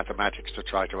complex mathematics to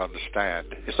try to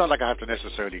understand. It's not like I have to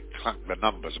necessarily clunk the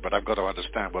numbers, but I've got to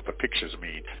understand what the pictures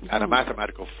mean. And a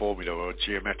mathematical formula or a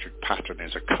geometric pattern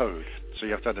is a code, so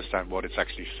you have to understand what it's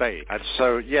actually saying. And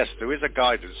so, yes, there is a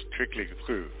guidance trickling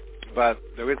through. But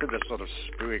there isn't a sort of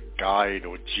spirit guide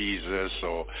or Jesus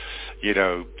or, you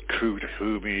know,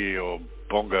 Kudhumi or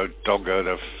Bongo Dongo,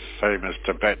 the famous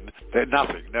Tibetan. They're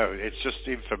nothing. No, it's just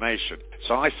information.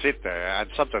 So I sit there, and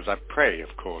sometimes I pray,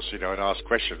 of course, you know, and ask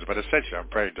questions. But essentially I'm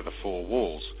praying to the four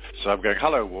walls. So I'm going,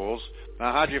 hello, walls.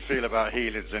 Now, how do you feel about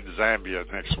healings in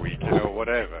Zambia next week, you know,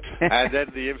 whatever? And then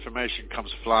the information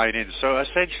comes flying in. So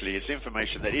essentially, it's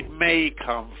information that it may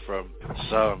come from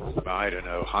some, I don't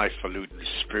know, highfalutin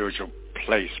spiritual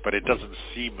place, but it doesn't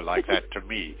seem like that to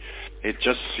me. It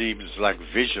just seems like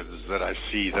visions that I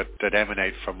see that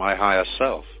emanate from my higher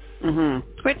self. Mm-hmm.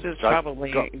 Which is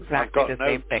probably exactly the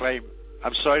same thing.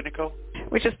 I'm sorry, Nicole?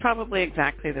 Which is probably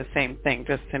exactly the same thing,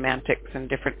 just semantics and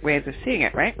different ways of seeing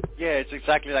it, right? Yeah, it's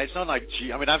exactly that. It's not like,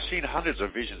 I mean, I've seen hundreds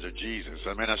of visions of Jesus.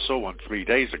 I mean, I saw one 3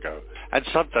 days ago. And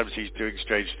sometimes he's doing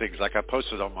strange things. Like I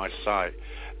posted on my site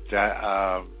that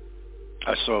I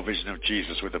saw a vision of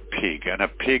Jesus with a pig. And a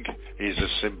pig is a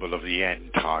symbol of the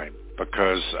end time.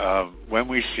 Because when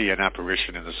we see an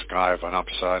apparition in the sky of an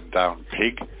upside-down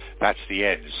pig, that's the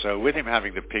end. So with him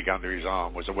having the pig under his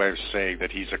arm was a way of saying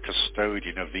that he's a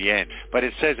custodian of the end. But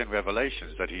it says in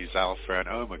Revelations that he's Alpha and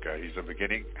Omega. He's the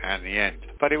beginning and the end.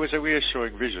 But it was a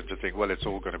reassuring vision to think, well, it's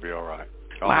all going to be all right.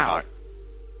 Wow.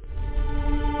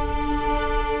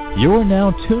 You're now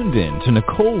tuned in to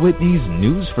Nicole Whitney's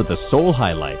News for the Soul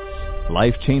highlights.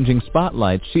 Life-changing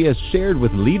spotlights she has shared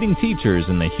with leading teachers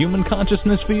in the human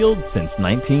consciousness field since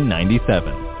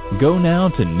 1997. Go now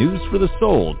to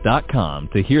newsforthesoul.com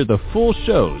to hear the full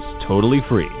shows totally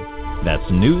free. That's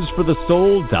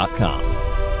newsforthesoul.com.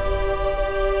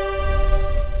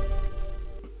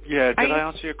 Yeah, did I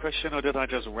answer your question or did I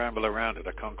just ramble around it?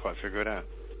 I can't quite figure it out.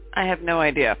 I have no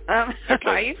idea.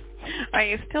 Okay. Are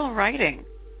you still writing?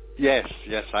 Yes,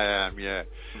 I am, yeah.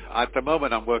 At the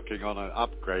moment I'm working on an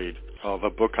upgrade of a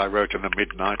book I wrote in the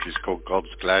mid-90s called God's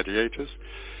Gladiators.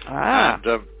 And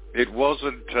it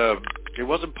wasn't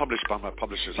published by my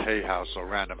publishers Hay House or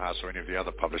Random House or any of the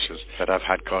other publishers that I've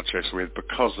had contracts with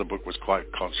because the book was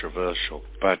quite controversial.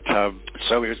 But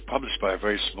so it was published by a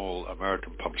very small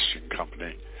American publishing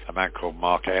company. A man called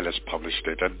Mark Ellis published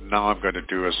it, and now I'm going to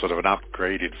do a sort of an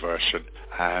upgraded version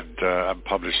and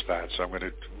publish that. So I'm going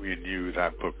to renew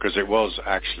that book because it was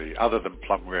actually, other than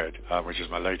Plum Red, which is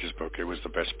my latest book, it was the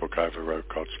best book I ever wrote,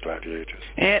 God's Gladiators.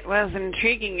 It was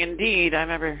intriguing indeed. I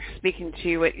remember speaking to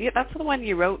you. That's the one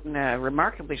you wrote in a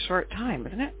remarkably short time,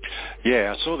 isn't it?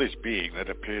 Yeah, I saw this being that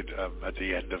appeared at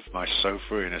the end of my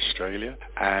sofa in Australia,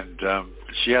 and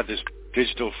she had this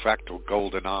digital fractal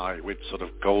golden eye with sort of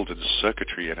golden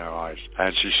circuitry in her eyes.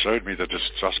 And she showed me the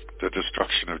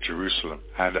destruction of Jerusalem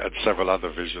and several other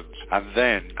visions. And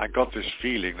then I got this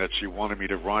feeling that she wanted me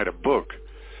to write a book.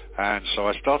 And so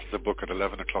I started the book at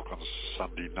 11 o'clock on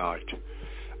Sunday night.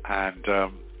 And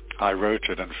I wrote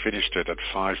it and finished it at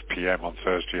 5 p.m. on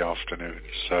Thursday afternoon.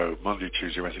 So Monday,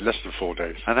 Tuesday, Wednesday, less than 4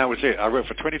 days. And that was it. I wrote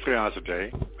for 23 hours a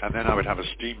day, and then I would have a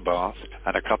steam bath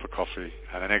and a cup of coffee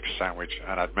and an egg sandwich,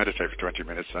 and I'd meditate for 20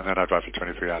 minutes, and then I'd write for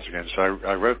 23 hours again. So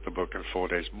I wrote the book in 4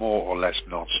 days, more or less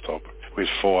non-stop, with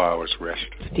 4 hours rest.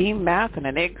 Steam bath and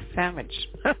an egg sandwich.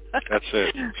 That's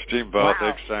it. Steam bath,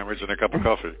 egg sandwich, and a cup of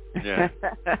coffee. Yeah.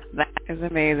 That is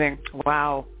amazing.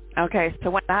 Wow. Okay, so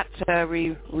when that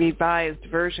revised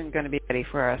version going to be ready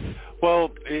for us? Well,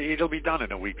 it'll be done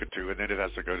in a week or two, and then it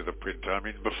has to go to the printer. I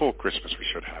mean, before Christmas we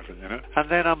should have it, you know.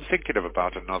 And then I'm thinking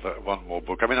about one more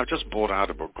book. I mean, I've just bought out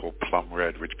a book called Plum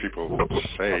Red, which people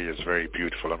say is very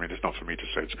beautiful. I mean, it's not for me to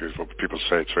say it's beautiful, but people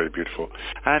say it's very beautiful.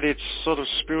 And it's sort of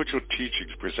spiritual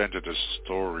teachings presented as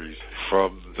stories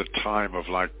from the time of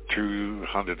like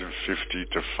 250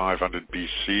 to 500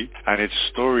 BC. And it's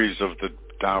stories of the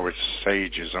Taoist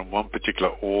sages and one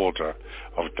particular order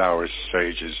of Taoist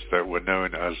sages that were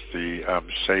known as the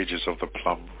sages of the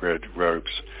plum red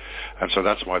robes. And so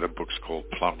that's why the book's called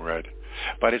Plum Red.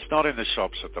 But it's not in the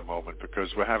shops at the moment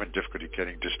because we're having difficulty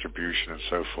getting distribution and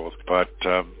so forth. But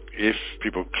if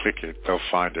people click it, they'll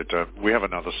find it. We have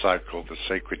another site called the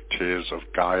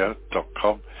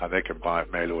sacredtearsofgaia.com, and they can buy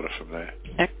it mail order from there.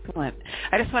 Excellent.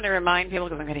 I just want to remind people,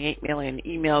 because I'm getting 8 million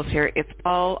emails here, it's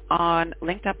all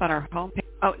linked up on our homepage.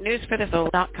 Oh,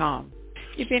 newsforthesoul.com.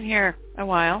 You've been here a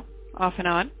while, off and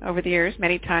on, over the years.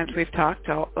 Many times we've talked,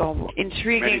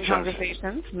 intriguing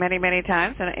conversations, many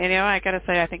times. And, I got to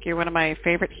say, I think you're one of my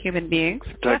favorite human beings.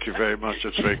 Thank you very much.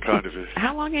 That's very kind of you.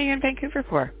 How long are you in Vancouver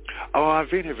for? Oh,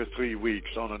 I've been here for 3 weeks,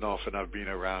 on and off, and I've been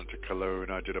around to Cologne.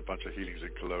 I did a bunch of healings in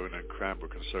Cologne and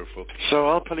Cranbrook and so forth. So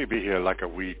I'll probably be here like a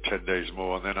week, 10 days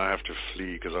more, and then I have to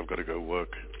flee because I've got to go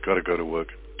work. Got to go to work.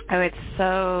 I would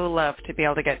so love to be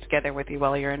able to get together with you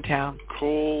while you're in town.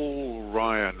 Call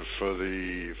Ryan for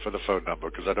the phone number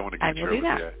because I don't want to get you over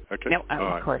there. Okay? No,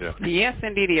 of course. Yeah. Yes,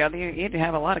 indeed. You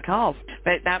have a lot of calls.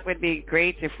 But that would be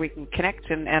great if we can connect,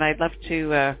 and I'd love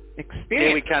to experience.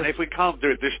 Yeah, we can. If we can't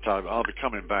do it this time, I'll be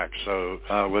coming back. So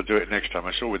we'll do it next time.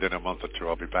 I'm sure within a month or two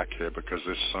I'll be back here because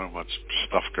there's so much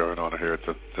stuff going on here at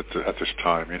this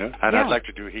time, And I'd like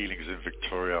to do healings in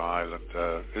Victoria Island.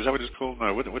 Is that what it's called?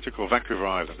 No, what's it called? Vancouver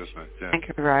Island, isn't it? Yeah.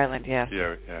 Vancouver Island, yes.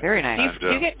 Yeah. Very nice.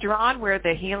 Do you get drawn where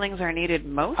the healings are needed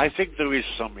most? I think there is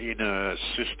some inner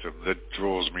system that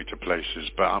draws me to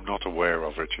places, but I'm not aware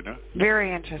of it,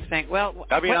 Very interesting. Well,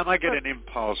 I might get an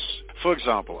impulse. For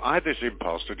example, I had this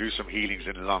impulse to do some healings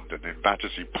in London, in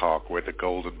Battersea Park, where the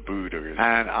Golden Buddha is.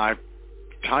 And I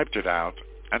typed it out,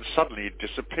 and suddenly it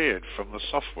disappeared from the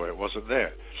software. It wasn't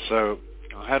there. So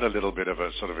I had a little bit of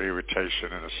a sort of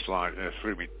irritation and a slight,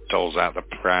 threw me dolls out the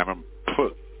pram and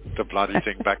put the bloody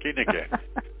thing back in again.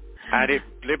 And it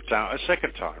blipped out a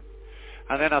second time.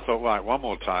 And then I thought, right, one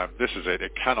more time, this is it.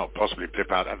 It cannot possibly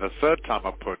blip out. And the third time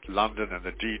I put London and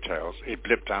the details, it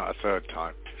blipped out a third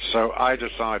time. So I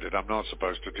decided I'm not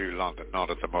supposed to do London, not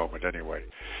at the moment anyway.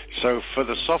 So for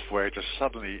the software to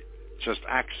suddenly just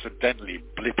accidentally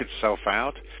blip itself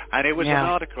out. And it was an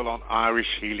article on Irish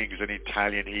healings and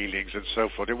Italian healings and so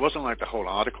forth. It wasn't like the whole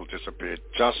article disappeared,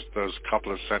 just those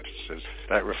couple of sentences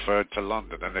that referred to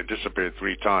London, and they disappeared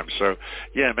 3 times. So,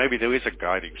 maybe there is a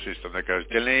guiding system that goes,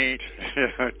 delete,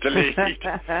 delete.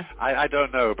 I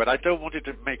don't know, but I don't want it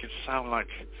to make it sound like,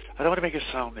 I don't want to make it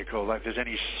sound, Nicole, like there's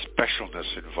any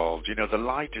specialness involved. The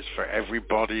light is for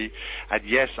everybody, and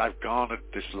yes, I've garnered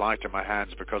this light in my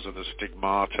hands because of the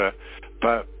stigmata,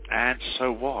 and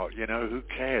so what? Who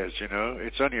cares?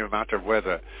 It's only a matter of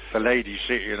whether the lady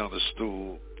sitting on the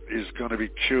stool is going to be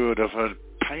cured of her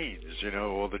pains,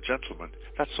 or the gentleman.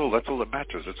 That's all that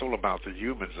matters. It's all about the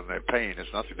humans and their pain.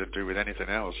 It's nothing to do with anything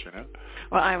else,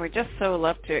 Well, I would just so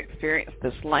love to experience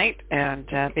this light and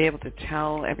be able to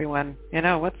tell everyone,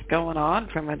 what's going on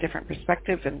from a different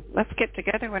perspective. And let's get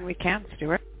together when we can,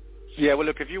 Stuart. Yeah, well,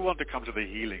 look, if you want to come to the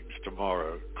healings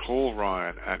tomorrow, call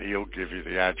Ryan and he'll give you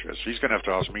the address. He's going to have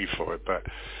to ask me for it, but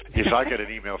if I get an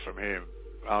email from him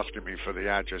asking me for the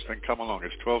address, then come along.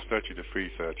 It's 12:30 to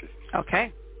 3:30.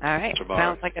 Okay. All right. Tomorrow.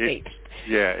 Sounds like a date.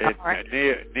 Yeah, right.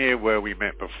 near where we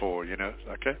met before,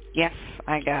 okay? Yes,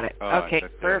 I got it. Okay,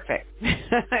 perfect.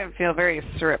 I feel very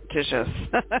surreptitious.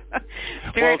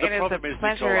 Stuart, it is a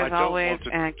pleasure as always,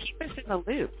 and keep us in the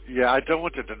loop. Yeah, I don't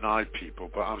want to deny people,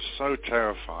 but I'm so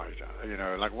terrified.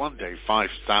 Like one day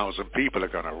 5,000 people are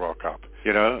going to rock up.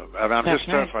 I'm just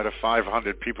terrified of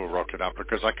 500 people rocking up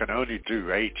because I can only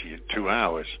do 80 in 2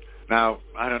 hours. Now,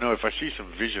 I don't know, if I see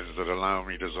some visions that allow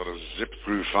me to sort of zip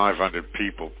through 500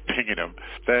 people, pinging them,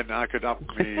 then I could up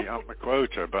my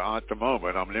quota. But at the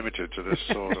moment, I'm limited to this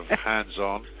sort of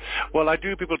hands-on. Well, I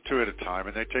do people 2 at a time,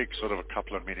 and they take sort of a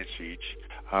couple of minutes each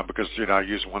because, I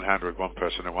use one hand with one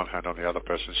person and one hand on the other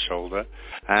person's shoulder.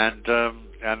 And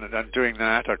doing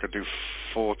that, I could do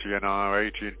 40 an hour,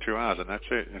 80 in 2 hours, and that's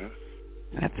it,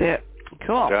 That's it.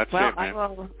 Cool. That's it,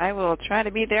 I will try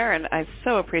to be there, and I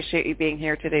so appreciate you being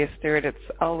here today, Stuart. It's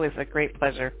always a great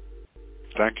pleasure.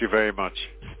 Thank you very much.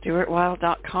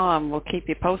 StuartWild.com. We'll keep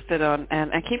you posted on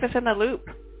and keep us in the loop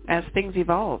as things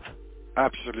evolve.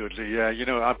 Absolutely, yeah.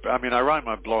 I write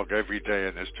my blog every day,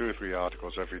 and there's 2 or 3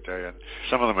 articles every day, and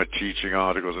some of them are teaching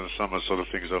articles, and some are sort of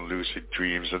things on lucid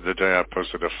dreams. And today I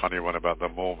posted a funny one about the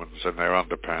Mormons and their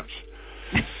underpants.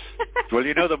 Well,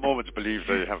 the Mormons believe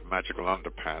they have magical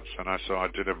underpants, and so I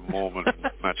did a Mormon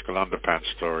magical underpants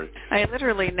story. I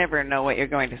literally never know what you're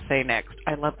going to say next.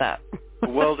 I love that.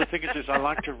 Well, the thing is I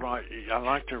like to write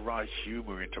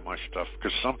humor into my stuff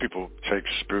because some people take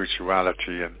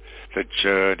spirituality and the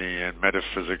journey and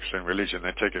metaphysics and religion,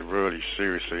 they take it really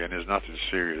seriously, and there's nothing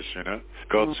serious,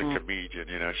 God's a comedian,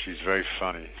 she's very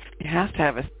funny. You have to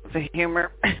have a sense of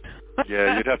humor.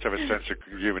 Yeah, you'd have to have a sense of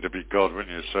humor to be God,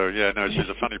 wouldn't you? So, yeah, no, she's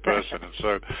a funny person. And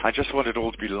so I just want it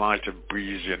all to be light and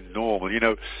breezy and normal. You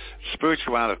know,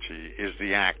 spirituality is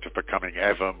the act of becoming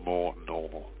ever more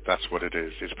normal. That's what it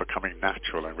is. It's becoming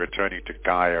natural and returning to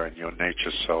Gaia and your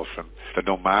nature self and the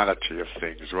normality of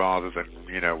things rather than,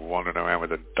 you know, wandering around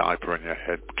with a diaper on your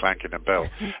head clanking a bell.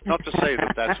 Not to say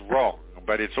that that's wrong,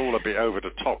 but it's all a bit over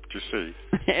the top, do you see?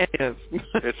 It is.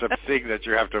 It's a thing that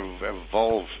you have to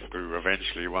evolve through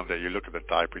eventually. One day you look at the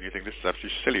diaper and you think, this is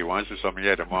absolutely silly. Why is this on my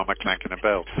head and why am I clanking a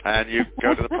bell? And you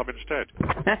go to the pub instead.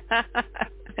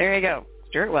 There you go.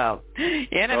 Stuart Wells.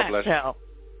 In a nutshell.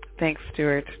 Thanks,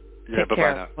 Stuart. Yeah,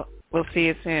 bye-bye now. We'll see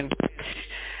you soon.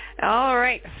 All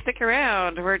right, stick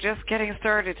around. We're just getting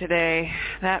started today.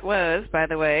 That was, by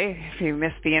the way, if you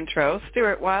missed the intro,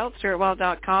 Stuart Wild,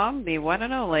 stuartwild.com, the one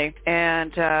and only,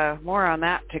 and more on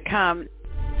that to come.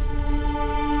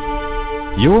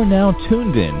 You're now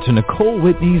tuned in to Nicole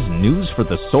Whitney's News for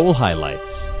the Soul highlights.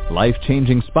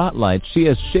 Life-changing spotlights she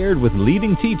has shared with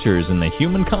leading teachers in the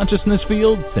human consciousness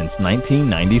field since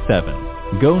 1997.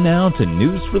 Go now to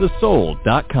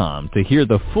newsforthesoul.com to hear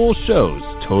the full shows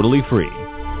totally free.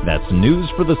 That's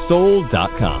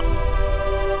newsforthesoul.com.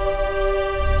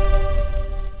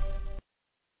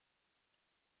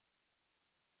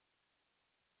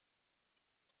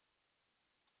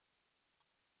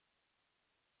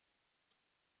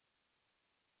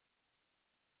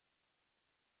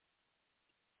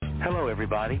 Hello,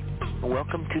 everybody.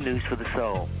 Welcome to News for the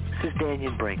Soul. This is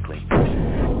Daniel Brinkley.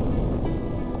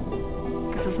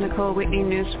 This is Nicole Whitney,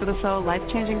 News for the Soul,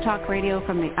 life-changing talk radio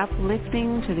from the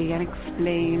uplifting to the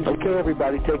unexplained. Okay,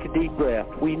 everybody, take a deep breath.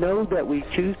 We know that we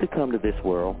choose to come to this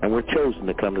world, and we're chosen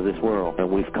to come to this world, and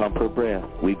we've come per breath.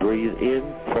 We breathe in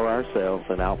for ourselves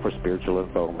and out for spiritual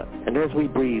unfoldment. And as we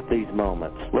breathe these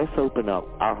moments, let's open up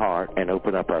our heart and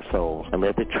open up our souls, and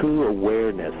let the true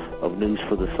awareness of News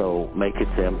for the Soul make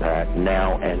its impact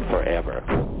now and forever.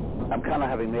 I'm kind of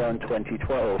having my own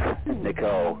 2012,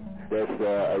 Nicole. There's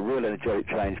a real energetic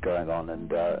change going on,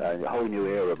 and a whole new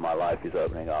era of my life is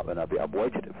opening up, and I've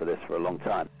waited for this for a long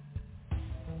time.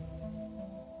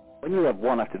 When you have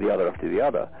one after the other,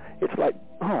 it's like,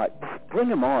 all right, bring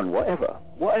them on, whatever,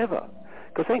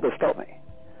 because they ain't going to stop me.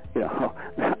 You know,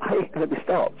 I ain't going to be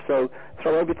stopped, so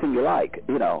throw everything you like,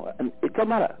 you know, and it doesn't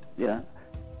matter, you know.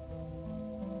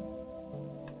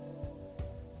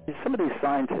 Some of these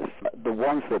scientists, the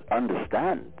ones that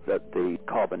understand that the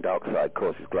carbon dioxide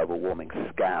causes global warming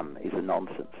scam is a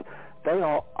nonsense, they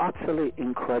are utterly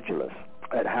incredulous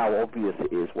at how obvious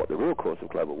it is what the real cause of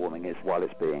global warming is while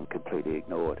it's being completely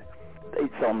ignored.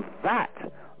 It's on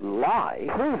that lie,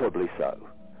 provably so,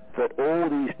 that all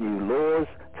these new laws,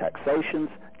 taxations,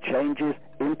 changes,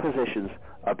 impositions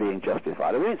are being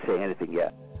justified. We ain't seeing anything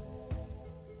yet.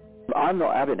 I'm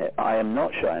not having it. I am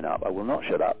not showing up. I will not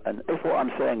shut up. And if what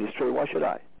I'm saying is true, why should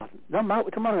I? No matter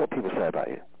what people say about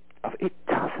you. It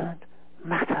doesn't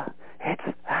matter. It's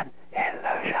an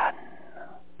illusion.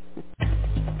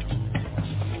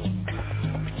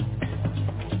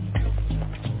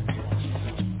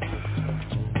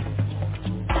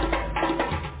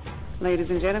 Ladies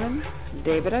and gentlemen,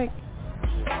 David Icke.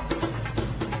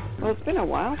 Well, it's been a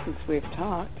while since we've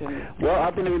talked. Well,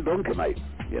 I've been in bunker, mate.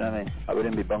 You know what I mean? I've been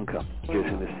in my bunker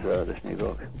using this new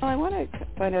book. Well, I want to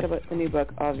find out about the new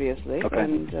book, obviously, okay,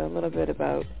 and a little bit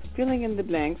about filling in the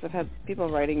blanks. I've had people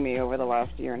writing me over the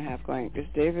last year and a half going, is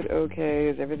David okay?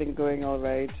 Is everything going all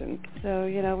right? And so,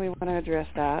 you know, we want to address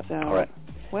that. So all right.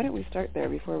 Why don't we start there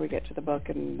before we get to the book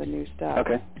and the new stuff?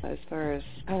 Okay. As far as,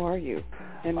 how are you?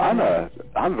 And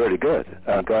I'm very good.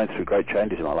 I'm going through great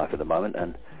changes in my life at the moment,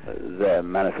 and they're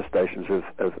manifestations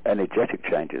of energetic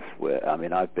changes. Where, I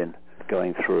mean, I've been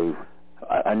going through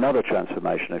another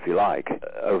transformation, if you like,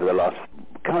 over the last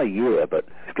kind of year, but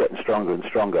it's getting stronger and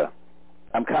stronger.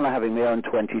 I'm kind of having my own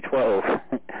 2012,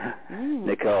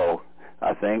 Nicole,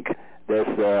 I think. There's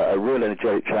a real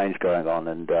energetic change going on,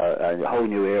 and a whole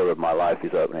new era of my life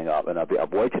is opening up, and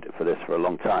I've waited for this for a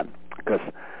long time, because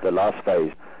the last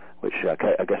phase, which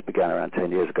I guess began around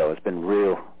 10 years ago, has been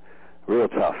real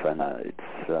tough, and it's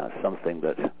something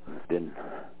that's been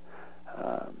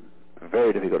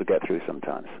very difficult to get through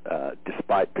sometimes,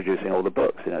 despite producing all the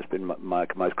books. You know, it's been my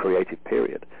most creative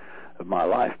period of my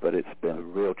life, but it's been a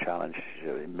real challenge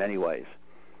in many ways,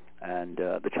 and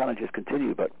the challenges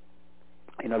continue. But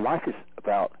you know, life is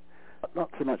about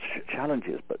not so much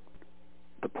challenges, but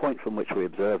the point from which we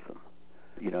observe them.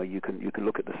 You know, you can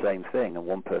look at the same thing, and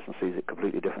one person sees it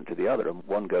completely different to the other, and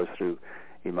one goes through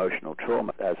emotional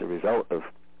trauma as a result of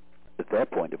their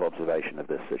point of observation of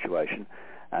this situation,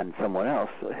 and someone else,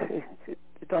 it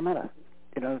doesn't matter.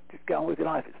 You know, just get on with your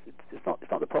life. It's not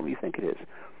the problem you think it is.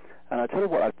 And I tell you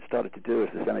what I've started to do as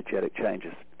this energetic change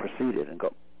has proceeded and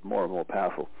got more and more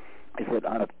powerful, is that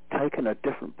I've taken a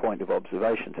different point of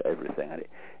observation to everything, and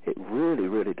it really,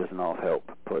 really does not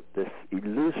help put this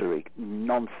illusory,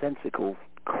 nonsensical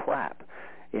crap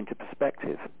into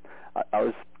perspective. I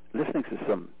was listening to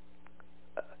some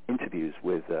interviews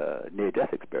with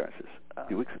near-death experiences a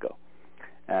few weeks ago,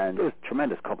 and there was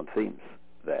tremendous common themes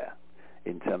there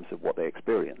in terms of what they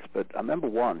experienced. But I remember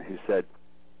one who said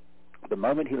the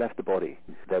moment he left the body,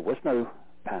 there was no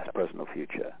past, present, or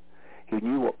future. He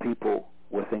knew what people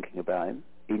were thinking about him.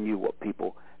 He knew what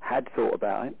people had thought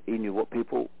about him. He knew what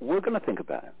people were going to think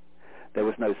about him. There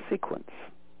was no sequence.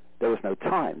 There was no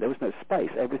time. There was no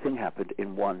space. Everything happened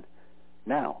in one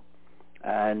now.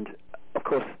 And, of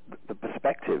course, the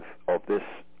perspective of this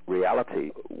reality,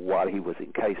 while he was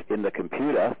encased in the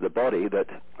computer, the body that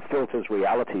filters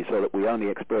reality so that we only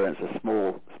experience a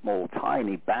small,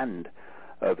 tiny band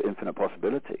of infinite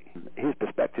possibility. His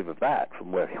perspective of that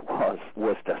from where he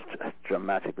was just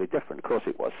dramatically different. Of course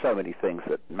it was. So many things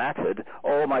that mattered.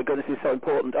 Oh my goodness, it's so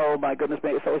important. Oh my goodness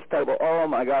me, it's so stable. Oh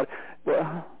my God.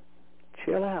 Well,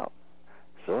 chill out.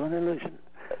 It's all an illusion.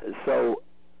 So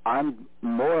I'm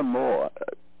more and more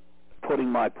putting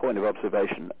my point of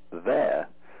observation there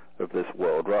of this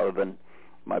world rather than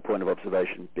my point of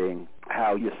observation being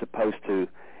how you're supposed to,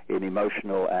 in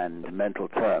emotional and mental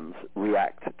terms,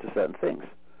 react to certain things.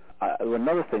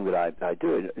 Another thing that I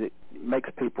do, it makes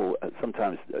people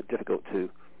sometimes difficult to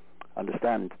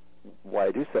understand why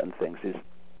I do certain things, is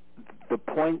the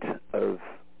point of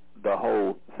the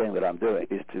whole thing that I'm doing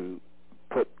is to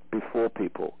put before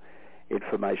people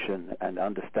information and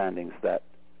understandings that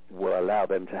will allow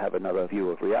them to have another view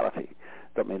of reality.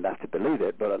 Don't mean they have to believe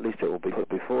it, but at least it will be put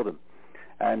before them.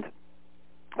 And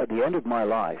at the end of my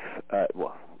life,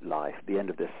 the end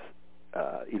of this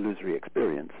illusory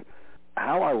experience,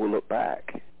 how I will look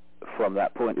back from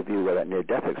that point of view where that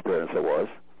near-death experience was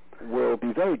will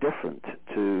be very different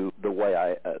to the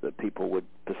way that people would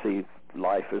perceive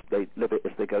life as they live it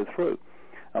as they go through.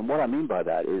 And what I mean by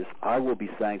that is I will be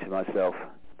saying to myself,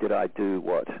 did I do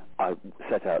what I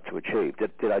set out to achieve?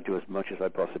 Did I do as much as I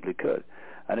possibly could?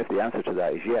 And if the answer to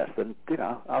that is yes, then,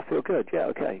 I'll feel good. Yeah,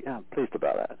 okay, yeah, I'm pleased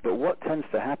about that. But what tends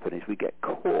to happen is we get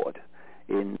caught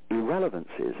in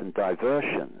irrelevancies and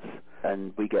diversions,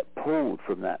 and we get pulled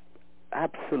from that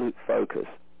absolute focus.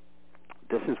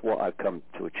 This is what I've come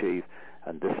to achieve,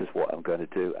 and this is what I'm going to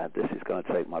do, and this is going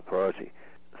to take my priority.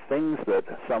 Things that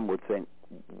some would think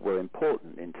were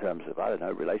important in terms of,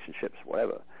 relationships,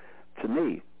 whatever, to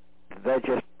me, they're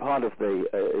just part of the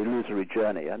illusory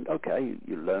journey. And okay,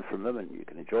 you learn from them, and you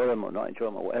can enjoy them or not enjoy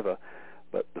them or whatever,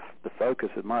 but the focus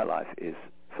of my life is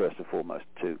first and foremost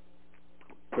to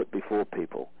put before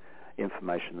people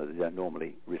information that they don't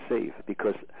normally receive.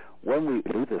 Because when we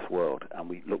leave this world and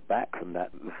we look back from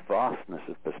that vastness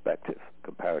of perspective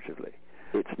comparatively,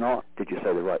 it's not, did you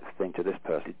say the right thing to this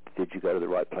person? Did you go to the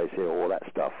right place here? All that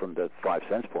stuff from the 5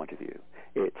 sense point of view.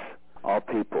 It's, are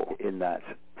people in that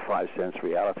 5 sense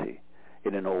reality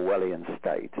in an Orwellian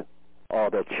state? Are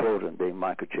their children being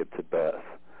microchipped at birth?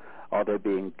 Are they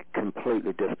being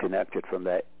completely disconnected from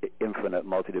their infinite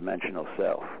multidimensional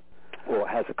self? Or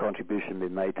has a contribution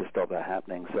been made to stop that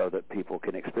happening so that people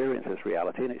can experience this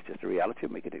reality, and it's just a reality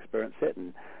and we can experience it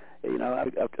and have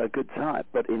a good time,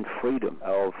 but in freedom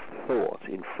of thought,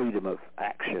 in freedom of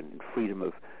action, in freedom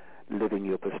of living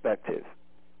your perspective,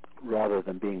 rather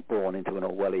than being born into an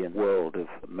Orwellian world of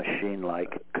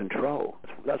machine-like control.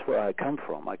 That's where I come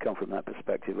from. I come from that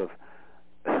perspective of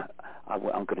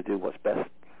I'm going to do what's best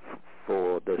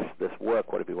for this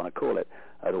work, whatever you want to call it,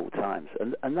 at all times.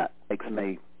 And that makes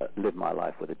me live my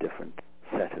life with a different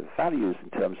set of values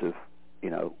in terms of,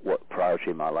 what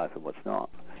priority in my life and what's not.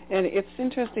 And it's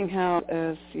interesting how,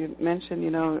 as you mentioned,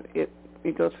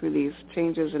 we go through these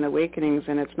changes and awakenings,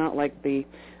 and it's not like the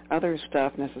other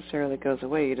stuff necessarily goes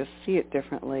away. You just see it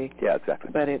differently. Yeah,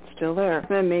 exactly. But it's still there.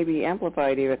 Then maybe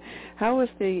amplified even. How is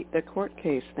the court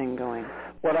case thing going?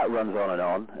 Well, that runs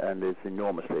on, and it's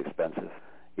enormously expensive.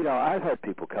 I've had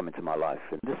people come into my life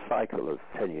in this cycle of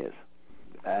 10 years,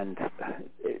 and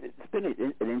it's been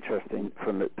an interesting,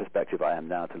 from the perspective I am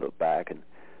now, to look back and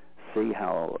see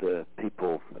how the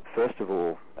people, first of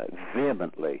all,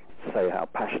 vehemently say how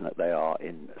passionate they are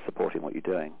in supporting what you're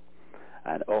doing.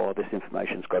 And, this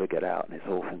information's got to get out, and it's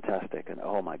all fantastic, and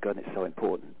oh my goodness, it's so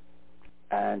important.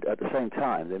 And at the same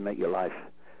time, they make your life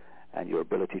and your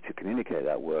ability to communicate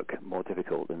that work more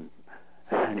difficult than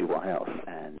anyone else.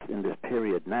 And in this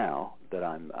period now that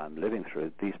I'm living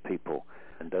through, these people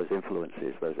and those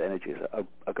influences, those energies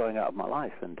are going out of my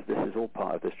life, and this is all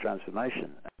part of this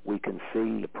transformation. We can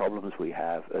see the problems we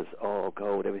have as, oh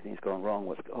God, everything's gone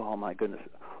wrong, oh my goodness.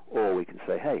 Or we can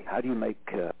say, hey, how do you make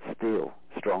steel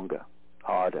stronger,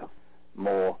 harder,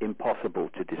 more impossible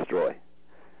to destroy?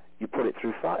 You put it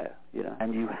through fire,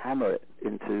 and you hammer it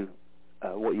into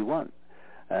what you want.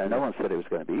 No one said it was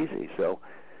going to be easy. So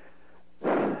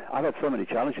I've had so many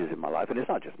challenges in my life, and it's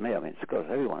not just me. I mean, it's because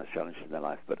everyone has challenges in their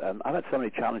life. But I've had so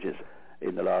many challenges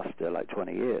in the last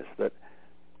 20 years that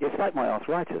it's like my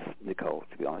arthritis, Nicole,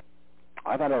 to be honest.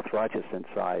 I've had arthritis since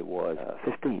I was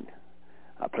 15.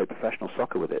 I played professional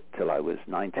soccer with it till I was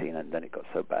 19, and then it got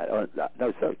so bad. Oh,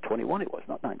 no, sorry, 21 it was,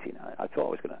 not 19. I thought I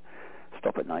was going to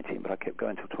stop at 19, but I kept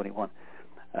going till 21.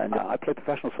 And I played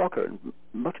professional soccer, and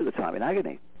much of the time in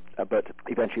agony. But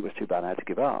eventually it was too bad I had to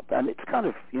give up. And it's kind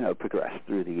of, progressed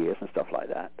through the years and stuff like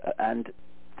that. And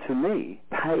to me,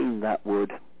 pain that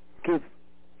would give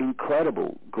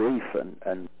incredible grief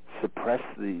and suppress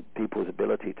the people's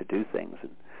ability to do things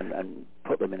and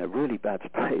put them in a really bad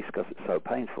space because it's so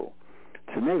painful.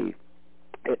 To me,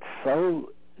 it's so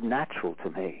natural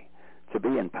to me to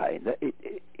be in pain that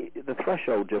the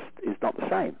threshold just is not the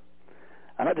same.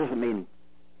 And that doesn't mean,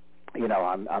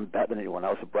 I'm better than anyone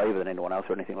else or braver than anyone else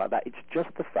or anything like that. It's just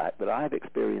the fact that I have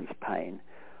experienced pain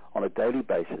on a daily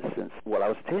basis since, I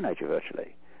was a teenager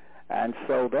virtually. And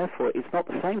so, therefore, it's not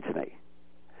the same to me.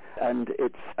 And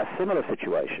it's a similar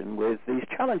situation with these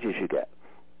challenges you get.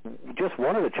 Just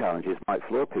one of the challenges might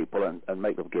floor people and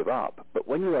make them give up. But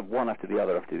when you have one after the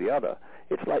other,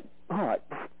 it's like, all right,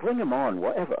 bring them on,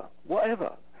 whatever.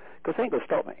 Because they ain't going to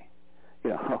stop me.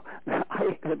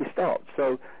 Let me stop.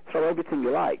 So throw everything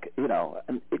you like,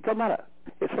 and it doesn't matter.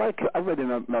 It's like, I really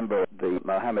remember the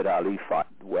Muhammad Ali fight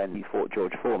when he fought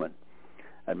George Foreman.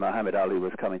 And Muhammad Ali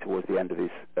was coming towards the end of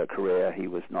his career. He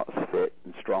was not as fit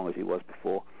and strong as he was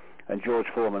before. And George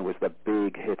Foreman was the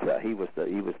big hitter. He was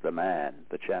the man,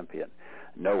 the champion.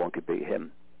 No one could beat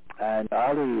him. And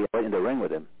Ali went in the ring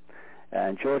with him.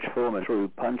 And George Foreman threw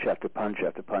punch after punch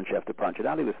after punch after punch. And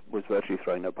Ali was virtually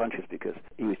throwing no punches because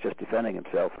he was just defending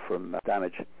himself from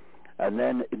damage. And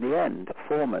then in the end,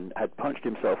 Foreman had punched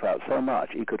himself out so much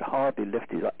he could hardly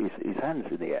lift his hands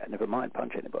in the air, never mind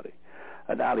punch anybody.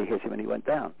 And Ali hit him and he went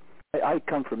down. I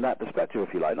come from that perspective,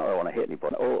 if you like. Not that I want to hit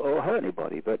anybody or hurt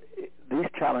anybody, but these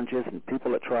challenges and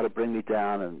people that try to bring me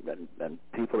down and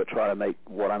people that try to make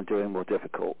what I'm doing more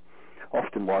difficult,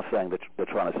 often while saying that they're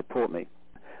trying to support me,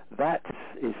 that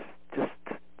is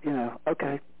just,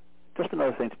 okay, just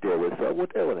another thing to deal with, so we'll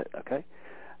deal with it, okay?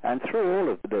 And through all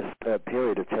of this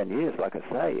period of 10 years, like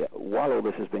I say, while all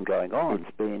this has been going on,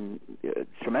 it's been a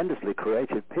tremendously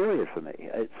creative period for me.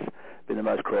 It's been the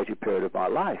most creative period of my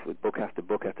life, with book after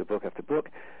book after book after book.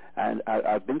 And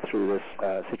I've been through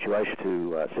this situation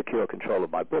to secure control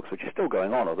of my books, which is still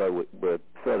going on, although we're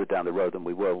further down the road than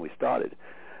we were when we started.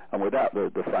 And without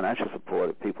the financial support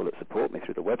of people that support me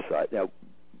through the website,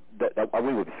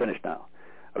 we would be finished now.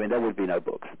 I mean, there would be no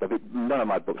books. None of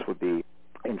my books would be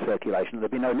in circulation.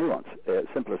 There'd be no new ones.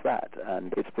 Simple as that.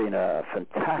 And it's been a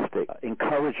fantastic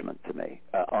encouragement to me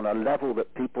on a level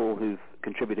that people who've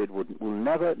contributed will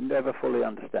never fully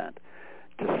understand.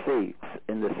 To see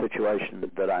in the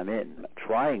situation that I'm in,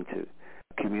 trying to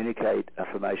communicate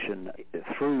information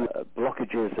through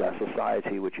blockages in our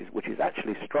society, which is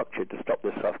actually structured to stop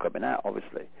this stuff coming out,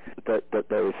 obviously, that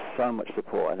there is so much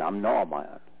support, and I'm not on my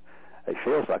own. It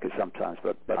feels like it sometimes,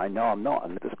 but I know I'm not,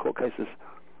 and this court case has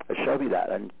shown me that,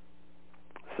 and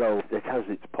so it has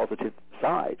its positive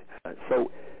side.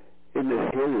 So in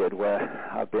this period where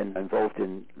I've been involved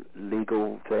in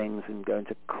legal things and going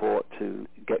to court to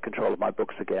get control of my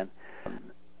books again,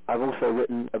 I've also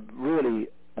written a really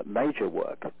major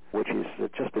work, which is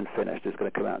just been finished. It's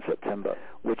going to come out in September,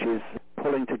 which is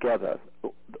pulling together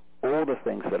all the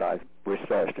things that I've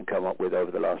researched and come up with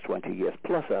over the last 20 years,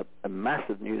 plus a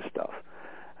massive new stuff.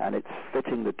 And it's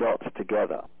fitting the dots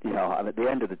together, and at the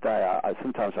end of the day,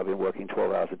 sometimes I've been working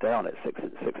 12 hours a day on it, 6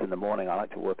 in the morning. I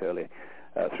like to work early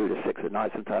through to 6 at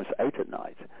night, sometimes 8 at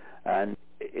night. And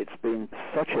it's been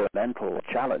such a mental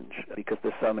challenge because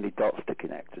there's so many dots to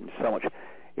connect and so much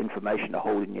information to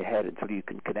hold in your head until you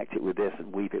can connect it with this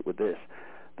and weave it with this.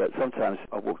 But sometimes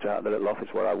I walked out of the little office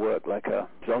where I work like a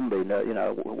zombie,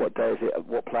 what day is it,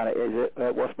 what planet is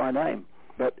it, what's my name?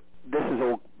 But this has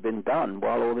all been done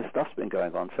while all this stuff's been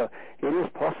going on. So it is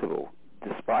possible,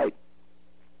 despite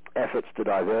efforts to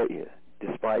divert you,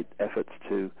 despite efforts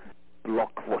to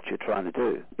block what you're trying to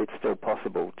do, it's still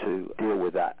possible to deal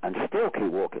with that and still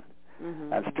keep walking.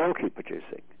 and still keep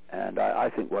producing. And I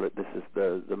think this is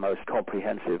the most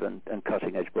comprehensive and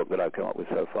cutting-edge book that I've come up with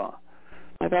so far.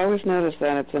 I've always noticed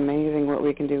that it's amazing what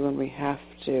we can do when we have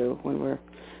to, when we're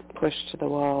pushed to the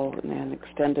wall and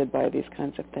extended by these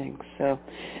kinds of things. So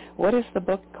what is the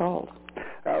book called?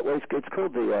 Well, it's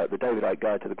called the David Icke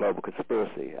Guide to the Global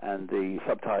Conspiracy, and the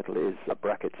subtitle is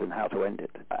Brackets and How to End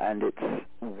It. And it's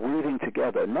weaving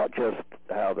together not just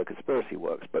how the conspiracy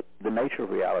works, but the nature of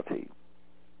reality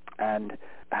and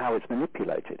how it's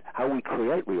manipulated, how we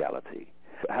create reality,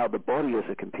 how the body is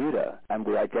a computer, and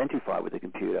we identify with the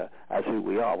computer as who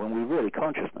we are when we're really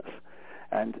consciousness.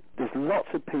 And there's lots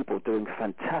of people doing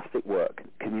fantastic work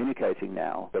communicating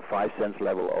now the 5 sense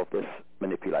level of this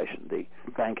manipulation, the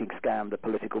banking scam, the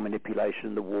political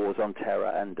manipulation, the wars on terror,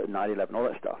 and 9/11, all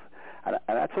that stuff. And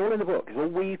that's all in the book. It's all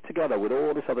weaved together with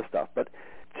all this other stuff. But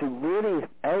to really,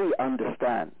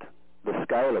 understand the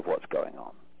scale of what's going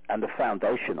on and the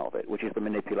foundation of it, which is the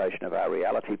manipulation of our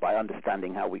reality by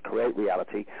understanding how we create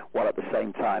reality, while at the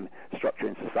same time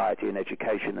structuring society and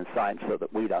education and science so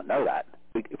that we don't know that.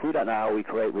 If we don't know how we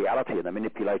create reality, and the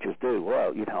manipulators do,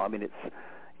 well,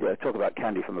 it's, talk about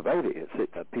candy from a baby.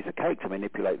 It's a piece of cake to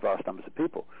manipulate vast numbers of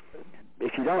people.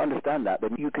 If you don't understand that,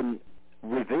 then you can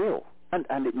reveal, and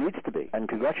it needs to be, and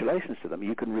congratulations to them,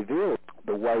 you can reveal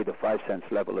the way the 5 sense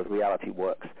level of reality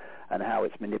works and how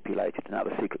it's manipulated and how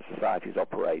the secret societies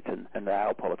operate and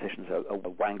how politicians are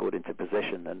wangled into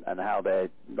position and how they're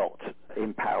not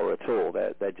in power at all.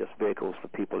 They're just vehicles for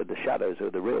people in the shadows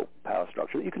of the real power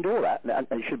structure. You can do all that, and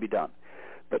it should be done.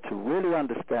 But to really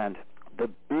understand the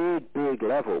big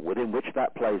level within which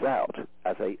that plays out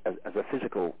as a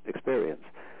physical experience,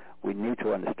 we need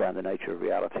to understand the nature of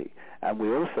reality. And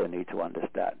we also need to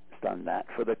understand that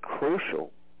for the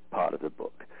crucial part of the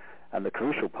book and the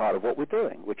crucial part of what we're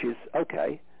doing, which is,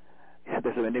 okay,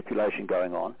 there's a manipulation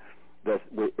going on.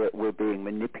 We're being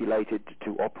manipulated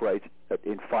to operate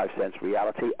in 5 sense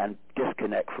reality and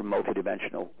disconnect from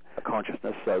multidimensional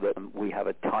consciousness so that we have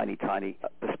a tiny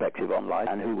perspective on life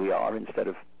and who we are instead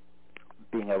of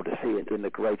being able to see it in the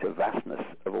greater vastness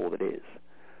of all that is.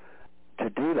 To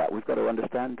do that, we've got to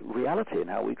understand reality and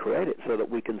how we create it so that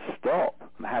we can stop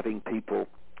having people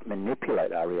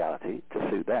manipulate our reality to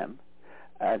suit them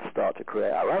and start to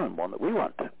create our own one that we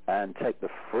want and take the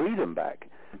freedom back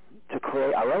to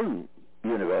create our own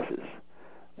universes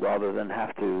rather than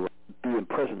have to be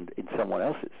imprisoned in someone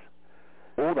else's.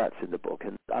 All that's in the book,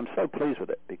 and I'm so pleased with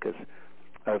it because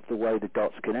of the way the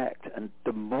dots connect. And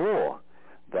the more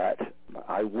that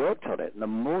I worked on it, and the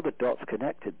more the dots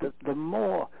connected, the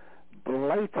more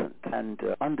blatant and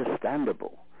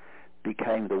understandable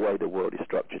became the way the world is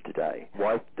structured today.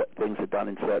 Why things are done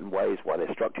in certain ways, why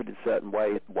they're structured in certain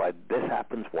ways, why this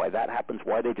happens, why that happens,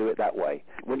 why they do it that way.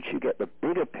 Once you get the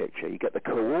bigger picture, you get the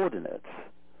coordinates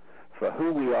for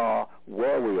who we are,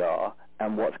 where we are,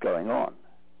 and what's going on,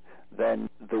 then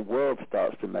the world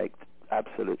starts to make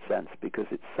absolute sense, because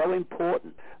it's so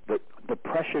important that the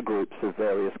pressure groups of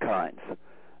various kinds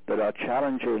that are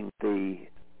challenging the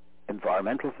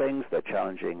environmental things, they're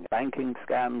challenging banking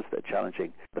scams, they're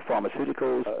challenging the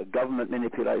pharmaceuticals, government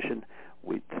manipulation,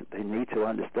 they need to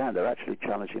understand they're actually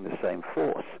challenging the same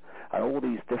force. And all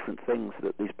these different things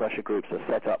that these pressure groups are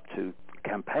set up to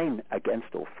campaign against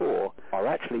or for are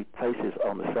actually faces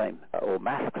on the same, or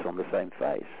masks on the same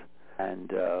face.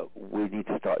 And we need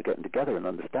to start getting together and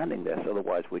understanding this,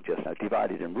 otherwise we're just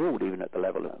divided and ruled, even at the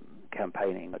level of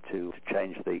campaigning to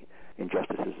change the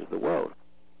injustices of the world.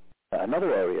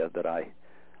 Another area that I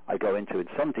go into in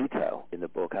some detail in the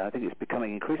book, and I think it's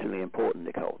becoming increasingly important,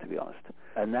 Nicole, to be honest,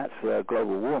 and that's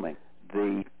global warming.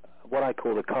 What I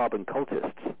call the carbon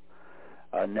cultists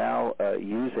are now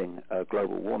using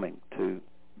global warming to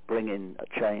bring in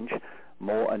a change,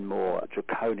 more and more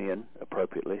draconian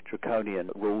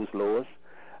rules, laws,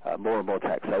 more and more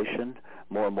taxation,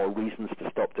 more and more reasons to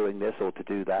stop doing this or to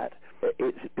do that.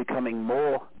 It's becoming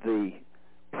more the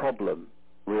problem,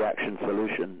 reaction,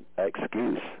 solution,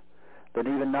 excuse than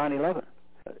even 9/11.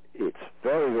 It's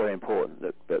very, very important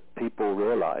that people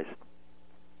realize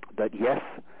that, yes,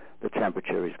 the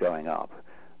temperature is going up,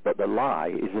 but the lie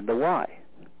is in the why.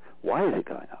 Why is it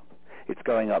going up? It's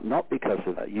going up not because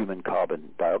of human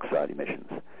carbon dioxide emissions.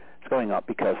 It's going up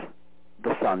because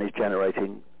the sun is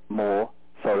generating more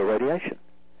solar radiation.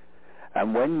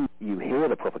 And when you hear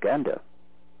the propaganda,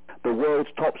 the world's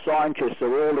top scientists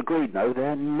are all agreed. No,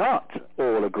 they're not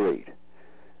all agreed.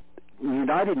 The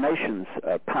United Nations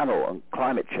panel on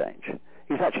climate change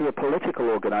is actually a political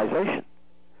organization.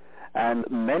 And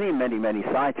many, many, many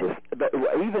scientists that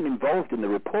were even involved in the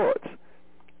reports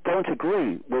don't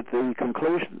agree with the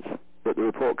conclusions that the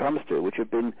report comes to, which have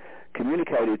been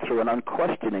communicated through an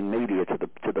unquestioning media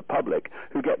to the public,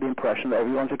 who get the impression that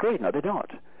everyone's agreed. No, they're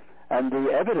not. And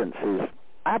the evidence is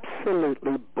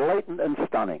absolutely blatant and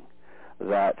stunning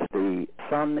that the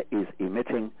sun is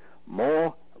emitting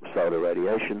more solar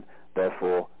radiation,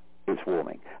 therefore it's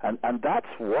warming. And that's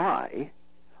why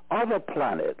other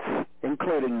planets,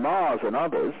 including Mars and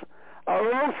others,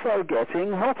 are also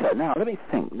getting hotter. Now, let me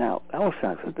think. Now,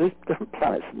 also, these different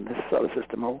planets in this solar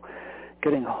system are all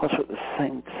getting hotter at the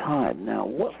same time. Now,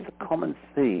 what's the common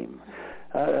theme?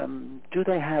 Do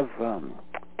they have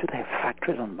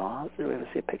factories on Mars? Do we ever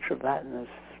see a picture of that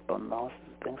on Mars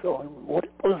and things? Or what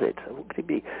was it? What could it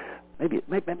be? Maybe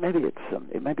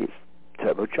it's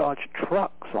turbocharged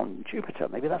trucks on Jupiter.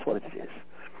 Maybe that's what it is.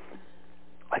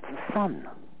 It's the sun.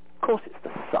 Of course it's the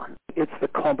sun. It's the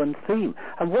common theme.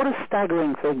 And what a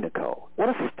staggering thing, Nicole. What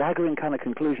a staggering kind of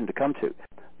conclusion to come to,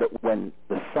 that when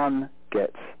the sun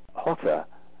gets hotter,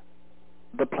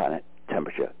 the planet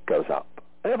temperature goes up.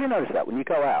 Have you noticed that? When you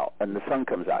go out and the sun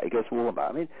comes out, it gets warmer.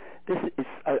 I mean, this is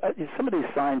some of these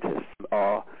scientists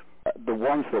are the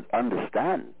ones that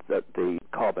understand that the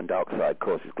carbon dioxide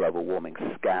causes global warming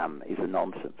scam is a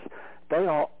nonsense. They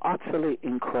are utterly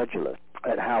incredulous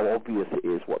at how obvious it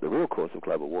is what the real cause of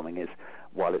global warming is,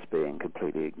 while it's being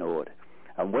completely ignored.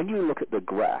 And when you look at the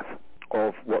graph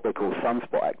of what they call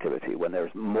sunspot activity, when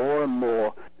there's more and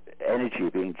more energy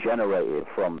being generated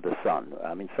from the sun,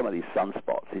 I mean, some of these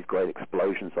sunspots, these great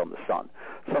explosions on the sun,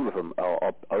 some of them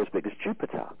are as big as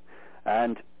Jupiter.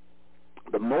 And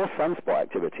the more sunspot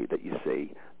activity that you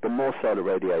see, the more solar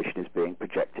radiation is being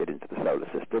projected into the solar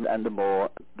system, and the more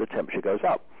the temperature goes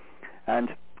up. And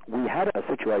we had a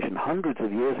situation hundreds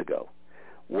of years ago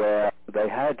where they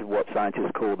had what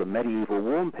scientists call the medieval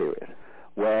warm period,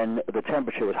 when the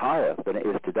temperature was higher than it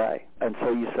is today. And so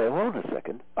you say, hold on a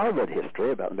second, I read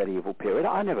history about the medieval period.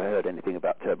 I never heard anything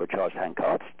about turbocharged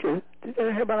handcarts. Did you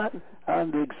ever hear about that?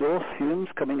 And the exhaust fumes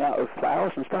coming out of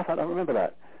flowers and stuff, I don't remember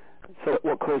that. So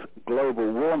what caused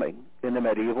global warming in the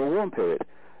medieval warm period?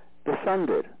 The sun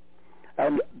did.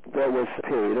 And there was a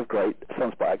period of great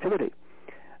sunspot activity.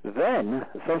 Then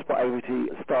sunspot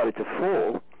activity started to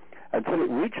fall until it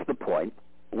reached the point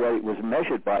where it was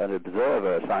measured by an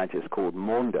observer, a scientist called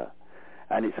Maunder,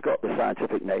 and it's got the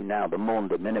scientific name now, the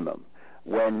Maunder minimum,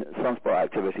 when sunspot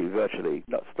activity virtually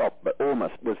not stopped, but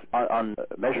almost was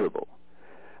unmeasurable.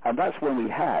 And that's when we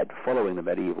had, following the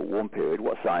medieval warm period,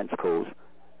 what science calls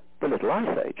the Little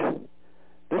Ice Age.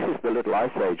 This is the Little Ice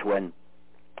Age when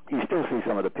you still see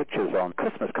some of the pictures on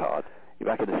Christmas cards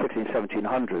back in the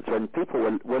 1700s, when people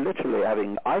were literally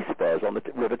having ice fairs on the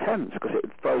River Thames because it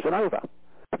had frozen over.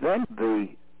 Then the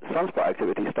sunspot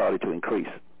activity started to increase,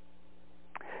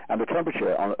 and the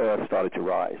temperature on Earth started to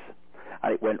rise.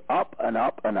 And it went up and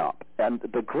up and up. And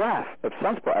the graph of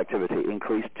sunspot activity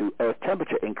increase to Earth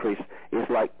temperature increase is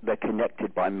like they're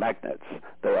connected by magnets.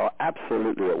 They are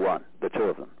absolutely at one, the two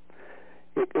of them.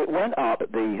 It went up,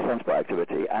 the sunspot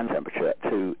activity and temperature,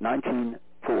 to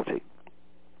 1940,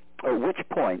 at which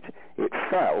point it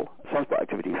fell, sunspot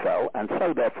activity fell, and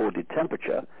so therefore did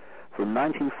temperature, from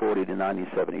 1940 to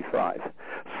 1975.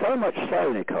 So much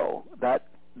so, Nicole, that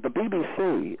the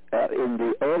BBC in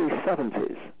the early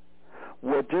 70s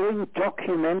were doing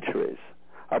documentaries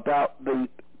about the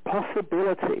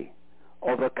possibility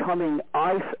of a coming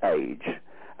ice age,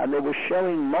 and they were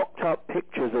showing mocked-up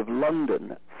pictures of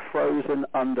London frozen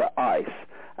under ice,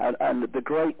 and the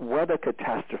great weather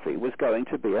catastrophe was going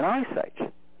to be an ice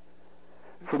age.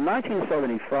 From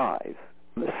 1975,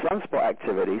 sunspot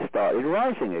activity started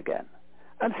rising again,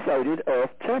 and so did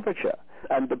Earth temperature.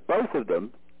 And both of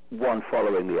them, one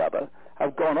following the other,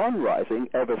 have gone on rising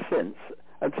ever since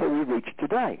until we reach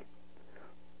today.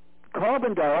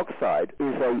 Carbon dioxide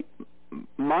is a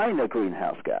minor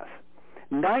greenhouse gas.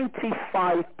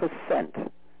 95%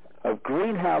 of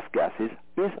greenhouse gases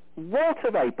is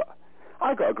water vapor.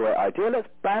 I've got a great idea. Let's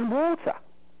ban water.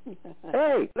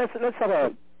 Hey, let's have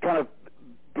a kind of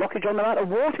blockage on the amount of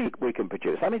water we can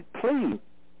produce. I mean, please.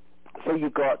 So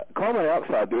you've got carbon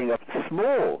dioxide being a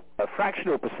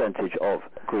fractional percentage of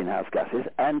greenhouse gases,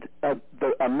 and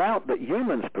the amount that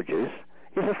humans produce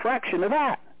is a fraction of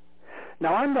that.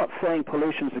 Now, I'm not saying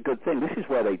pollution's a good thing. This is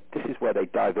where they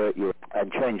divert you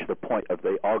and change the point of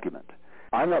the argument.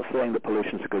 I'm not saying that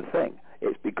pollution's a good thing.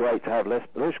 It'd be great to have less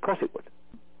pollution. Of course it would.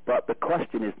 But the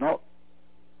question is not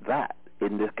that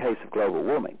in this case of global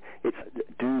warming. It's,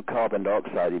 do carbon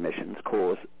dioxide emissions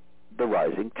cause the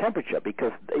rising temperature?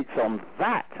 Because it's on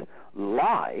that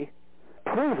lie,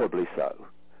 provably so,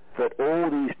 that all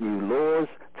these new laws,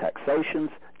 taxations,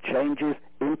 changes,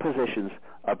 impositions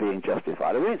are being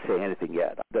justified. And we ain't seeing anything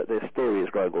yet. This theory is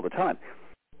growing all the time.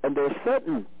 And there are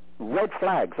certain red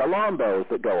flags, alarm bells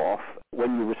that go off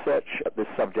when you research this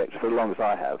subject for as long as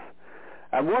I have.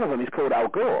 And one of them is called Al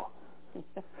Gore.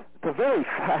 The very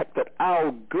fact that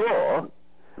Al Gore,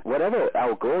 whatever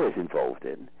Al Gore is involved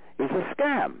in, is a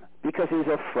scam because he's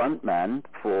a front man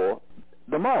for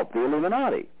the mob, the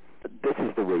Illuminati. This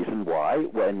is the reason why,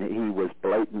 when he was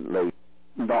blatantly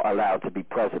not allowed to be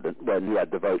president, when he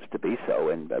had the votes to be so,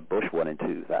 and Bush won in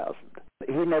 2000,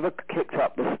 he never kicked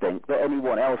up the stink that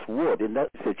anyone else would in that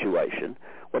situation,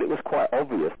 when it was quite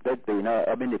obvious there'd been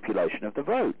a manipulation of the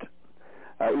vote.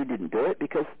 He didn't do it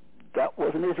because that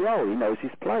wasn't his role. He knows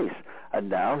his place. And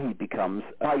now he becomes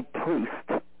a priest,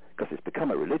 because it's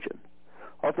become a religion,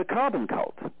 of the carbon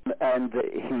cult. And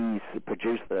he's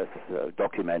produced this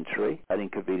documentary, An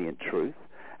Inconvenient Truth,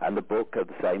 and the book of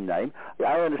the same name.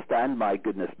 I understand, my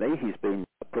goodness me, he's been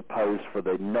proposed for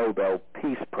the Nobel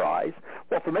Peace Prize.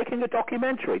 Well, for making a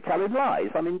documentary, telling lies.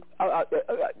 I mean,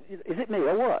 is it me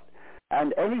or what?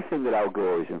 And anything that Al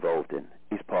Gore is involved in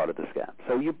is part of the scam.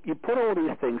 So you put all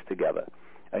these things together,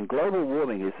 and global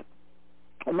warming is,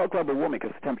 well, not global warming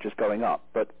because the temperature's going up,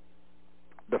 but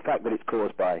the fact that it's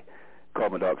caused by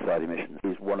carbon dioxide emissions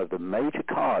is one of the major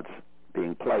cards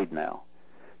being played now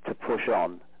to push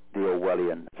on the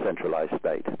Orwellian centralized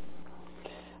state.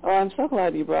 Oh, I'm so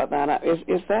glad you brought that up.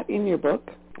 Is that in your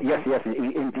book? Yes,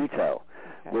 in detail,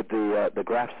 okay, with the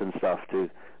graphs and stuff to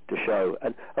show.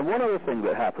 And one other thing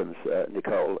that happens,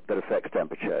 Nicole, that affects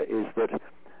temperature is that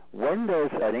when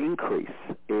there's an increase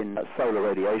in solar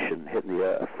radiation hitting the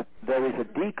Earth, there is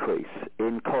a decrease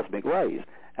in cosmic rays.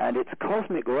 And it's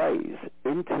cosmic rays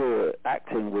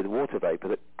interacting with water vapor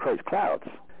that creates clouds.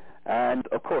 And,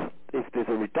 of course, if there's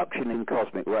a reduction in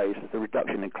cosmic rays, there's a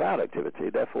reduction in cloud activity.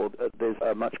 Therefore, there's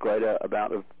a much greater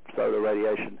amount of solar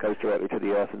radiation goes directly to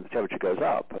the Earth and the temperature goes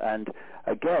up. And,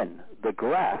 again, the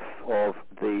graph of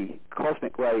the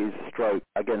cosmic rays stroke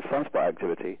against sunspot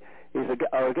activity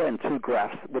are, again, two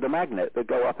graphs with a magnet that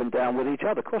go up and down with each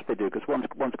other. Of course they do, because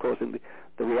one's causing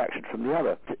the reaction from the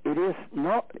other. It is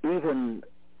not even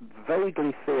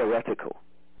vaguely theoretical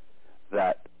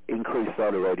that increased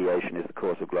solar radiation is the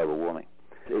cause of global warming.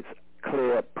 It's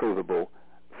clear, provable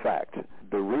fact.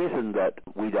 The reason that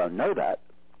we don't know that,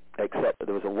 except that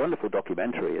there was a wonderful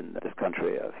documentary in this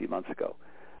country a few months ago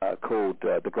called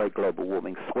The Great Global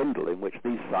Warming Swindle, in which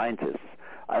these scientists,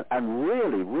 and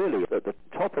really at the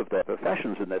top of their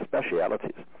professions and their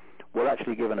specialities, were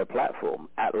actually given a platform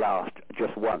at last,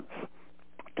 just once,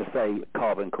 to say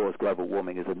carbon-caused global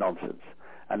warming is a nonsense,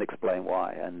 and explain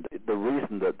why. And the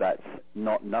reason that that's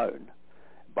not known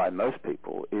by most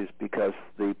people is because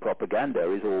the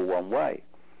propaganda is all one way.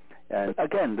 And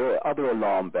again, there are other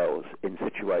alarm bells in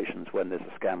situations when there's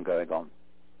a scam going on.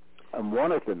 And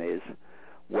one of them is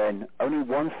when only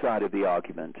one side of the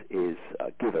argument is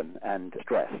given and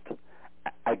stressed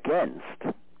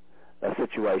against a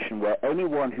situation where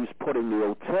anyone who's putting the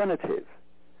alternative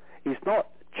is not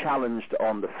challenged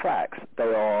on the facts, they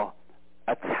are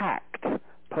attacked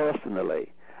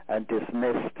personally and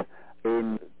dismissed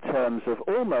in terms of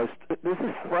almost, there's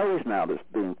this phrase now that's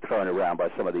being thrown around by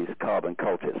some of these carbon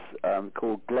cultists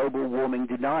called global warming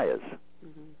deniers.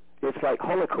 Mm-hmm. It's like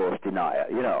Holocaust denier,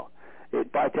 you know.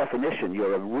 By definition,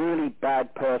 you're a really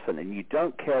bad person and you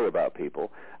don't care about people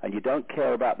and you don't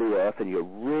care about the Earth, and you're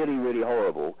really, really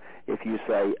horrible if you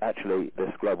say, actually,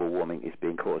 this global warming is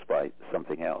being caused by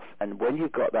something else. And when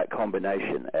you've got that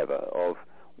combination ever of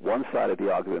one side of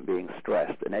the argument being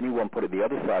stressed and anyone putting the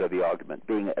other side of the argument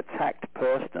being attacked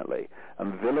personally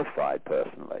and vilified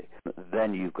personally,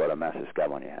 then you've got a massive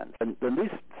scam on your hands. And these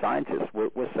scientists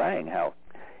were saying how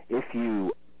if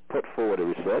you put forward a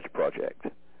research project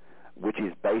which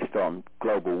is based on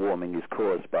global warming is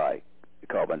caused by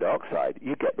carbon dioxide,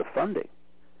 you get the funding.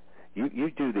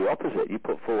 You do the opposite. You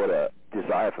put forward a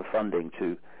desire for funding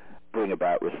to bring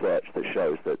about research that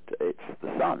shows that it's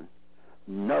the sun.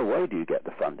 No way do you get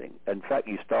the funding. In fact,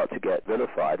 you start to get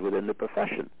vilified within the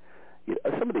profession.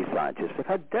 Some of these scientists have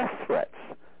had death threats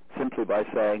simply by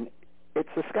saying, it's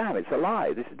a scam, it's a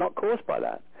lie, this is not caused by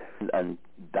that. And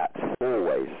that's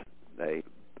always an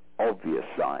obvious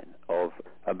sign of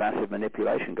a massive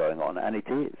manipulation going on, and it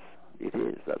is.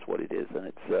 That's what it is.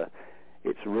 And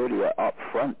it's really up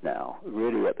front now,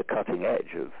 really at the cutting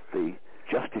edge of the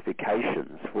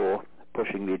justifications for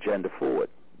pushing the agenda forward.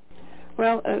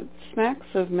 Well, it smacks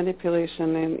of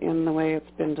manipulation in the way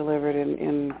it's been delivered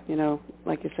in, you know,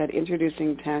 like you said,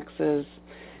 introducing taxes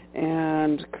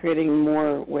and creating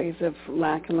more ways of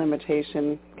lack and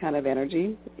limitation kind of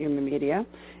energy in the media.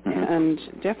 Mm-hmm. And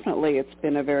definitely it's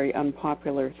been a very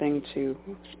unpopular thing to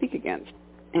speak against.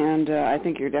 And I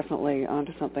think you're definitely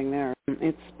onto something there.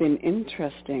 It's been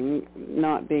interesting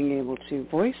not being able to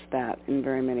voice that in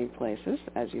very many places,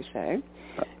 as you say.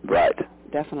 Right.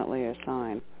 Definitely a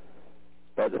sign.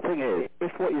 But the thing is,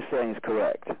 if what you're saying is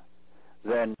correct,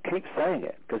 then keep saying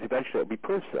it, because eventually it'll be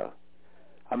proved so.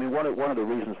 I mean, one of the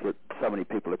reasons that so many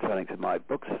people are turning to my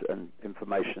books and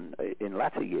information in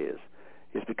latter years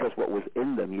is because what was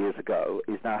in them years ago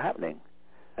is now happening.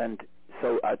 And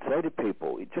so I'd say to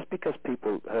people, just because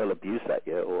people hurl abuse at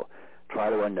you or try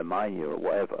to undermine you or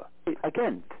whatever,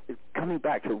 again, coming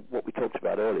back to what we talked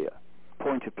about earlier,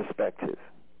 point of perspective.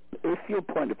 If your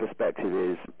point of perspective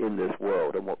is in this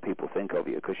world and what people think of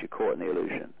you because you're caught in the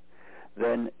illusion,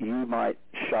 then you might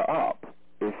shut up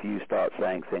if you start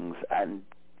saying things and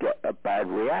get a bad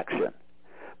reaction.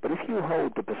 But if you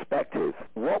hold the perspective,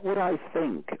 what would I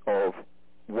think of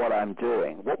what I'm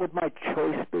doing? What would my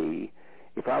choice be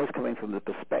if I was coming from the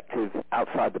perspective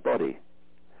outside the body?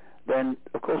 Then,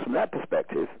 of course, from that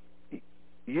perspective,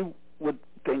 you would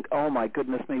think, oh my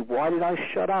goodness me, why did I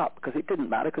shut up? Because it didn't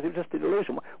matter, because it was just an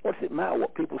illusion. What does it matter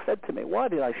what people said to me? Why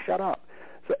did I shut up?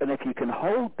 So, and if you can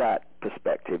hold that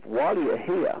perspective while you're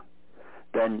here,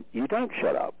 then you don't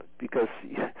shut up, because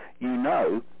you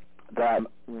know that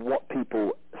what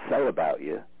people say about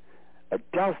you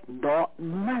does not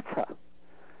matter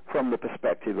from the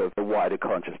perspective of the wider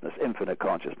consciousness, infinite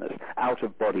consciousness,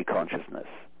 out-of-body consciousness.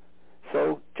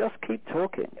 So just keep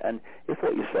talking, and if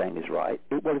what you're saying is right,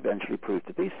 it will eventually prove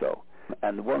to be so.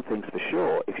 And one thing's for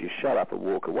sure, if you shut up and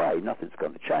walk away, nothing's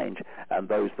going to change, and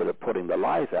those that are putting the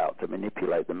lies out to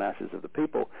manipulate the masses of the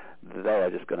people, they are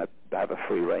just going to have a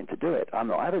free rein to do it. I'm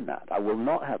not having that. I will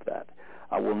not have that.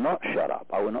 I will not shut up.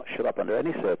 I will not shut up under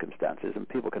any circumstances, and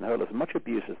people can hurl as much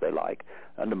abuse as they like,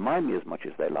 undermine me as much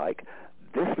as they like.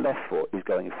 This left foot is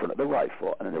going in front of the right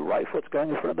foot, and then the right foot's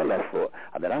going in front of the left foot,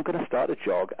 and then I'm going to start a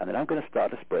jog, and then I'm going to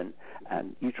start a sprint,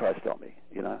 and you try to stop me,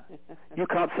 you know. You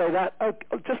can't say that. Oh,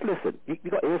 just listen. You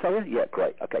got ears, are you? Yeah,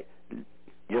 great. Okay.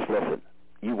 Just listen.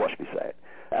 You watch me say it.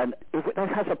 And if that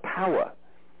has a power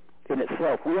in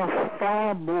itself, we are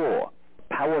far more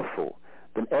powerful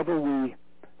than ever we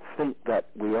think that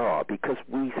we are, because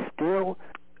we still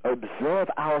observe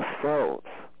ourselves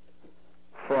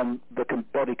from the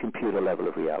body-computer level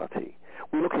of reality.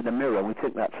 We look in the mirror and we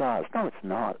think that's ours. No, it's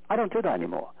not. I don't do that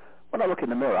anymore. When I look in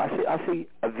the mirror, I see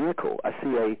a vehicle. I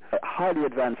see a highly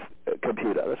advanced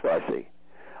computer. That's what I see.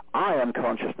 I am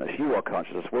consciousness. You are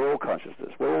consciousness. We're all consciousness.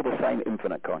 We're all the same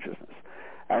infinite consciousness.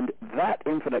 And that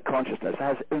infinite consciousness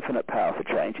has infinite power for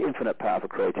change, infinite power for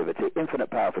creativity, infinite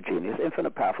power for genius,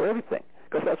 infinite power for everything.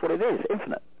 Because that's what it is,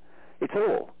 infinite. It's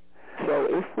all. So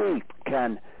if we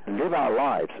can live our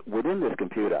lives within this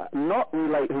computer, not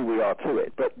relate who we are to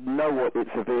it, but know what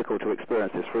it's a vehicle to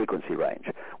experience this frequency range,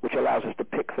 which allows us to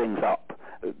pick things up,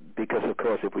 because, of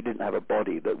course, if we didn't have a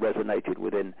body that resonated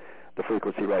within the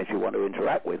frequency range you want to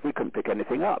interact with, we couldn't pick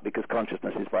anything up, because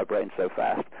consciousness is vibrating so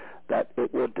fast that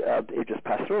it would just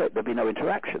pass through it. There'd be no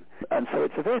interaction. And so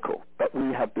it's a vehicle. But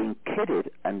we have been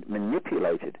kidded and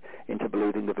manipulated into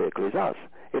believing the vehicle is us.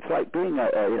 It's like being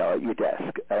at your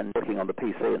desk and working on the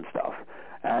PC and stuff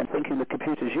and thinking the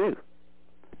computer's you.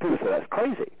 People say that's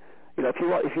crazy. You know,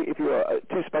 if you were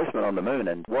two spacemen on the moon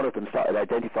and one of them started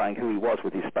identifying who he was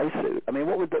with his spacesuit, I mean,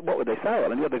 what would they say? I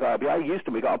mean, the other guy would be, "Hey,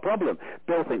 Houston, we got a problem.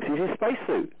 Bill thinks he's his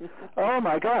spacesuit." Oh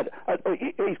my God,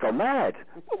 he's gone mad.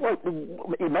 Well,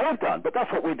 he may have done, but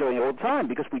that's what we're doing all the time,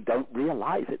 because we don't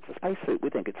realize it's a spacesuit. We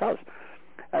think it's us.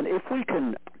 And if we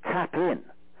can tap in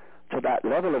to that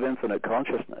level of infinite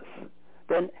consciousness,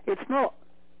 then it's not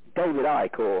David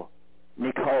Icke or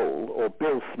Nicole or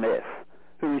Bill Smith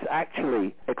who is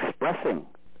actually expressing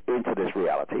into this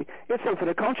reality. It's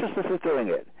infinite consciousness is doing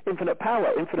it. Infinite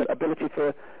power, infinite ability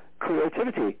for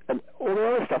creativity, and all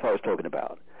the other stuff I was talking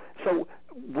about. So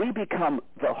we become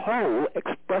the whole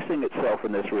expressing itself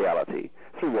in this reality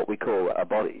through what we call a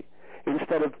body,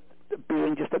 instead of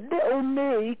being just a little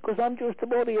me, because I'm just a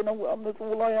body and that's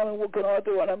all I am, and what can I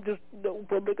do, and I'm just little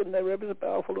public and they're ever so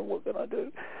powerful, and what can I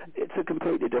do? It's a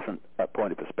completely different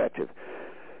point of perspective.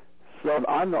 So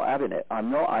I'm not having it. I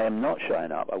am not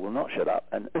shutting up. I will not shut up.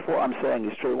 And if what I'm saying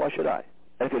is true, why should I?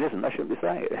 And if it isn't, I shouldn't be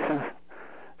saying it.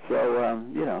 So,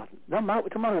 no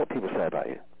matter what people say about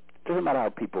you. It doesn't matter how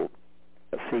people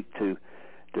seek to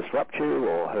disrupt you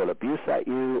or hurl abuse at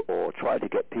you or try to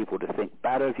get people to think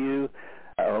bad of you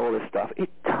and all this stuff. It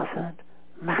doesn't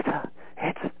matter.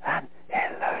 It's an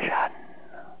illusion.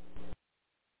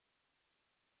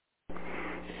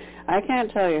 I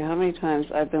can't tell you how many times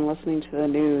I've been listening to the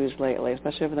news lately,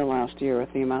 especially over the last year,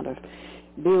 with the amount of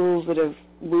bills that have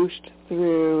whooshed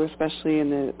through, especially in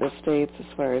the States, as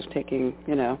far as taking,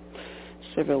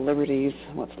 civil liberties,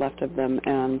 what's left of them,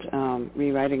 and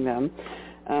rewriting them.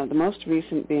 The most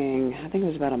recent being, I think it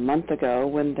was about a month ago,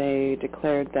 when they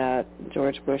declared that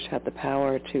George Bush had the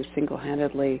power to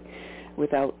single-handedly,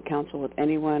 without counsel with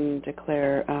anyone,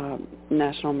 declare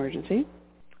national emergency.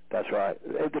 That's right.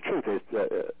 The truth is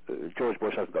George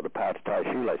Bush hasn't got the power to tie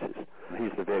shoelaces.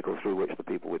 He's the vehicle through which the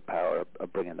people with power are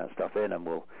bringing that stuff in and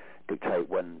will dictate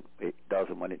when it does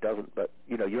and when it doesn't. But,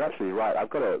 you're absolutely right. I've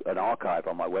got an archive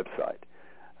on my website,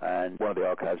 and one of the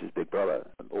archives is Big Brother,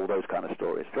 all those kind of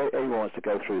stories. If anyone wants to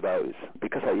go through those,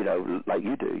 because, like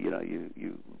you do,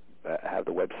 you have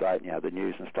the website and you have the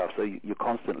news and stuff, so you're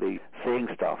constantly seeing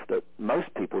stuff that most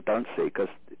people don't see because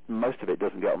most of it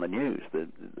doesn't get on the news. The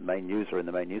main news are in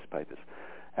the main newspapers.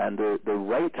 And the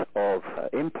rate of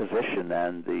imposition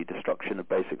and the destruction of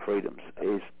basic freedoms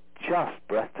is just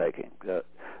breathtaking.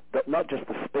 But not just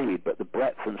the speed, but the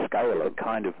breadth and scale of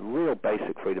kind of real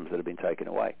basic freedoms that have been taken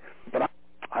away. But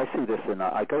I see this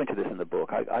I go into this in the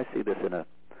book, I see this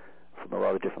from a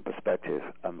rather different perspective.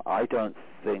 I don't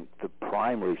think the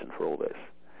prime reason for all this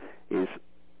is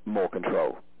more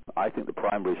control. I think the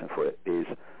prime reason for it is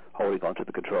holding on to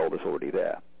the control that's already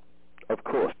there. Of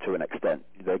course, to an extent,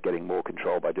 they're getting more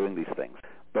control by doing these things.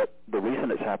 But the reason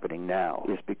it's happening now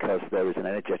is because there is an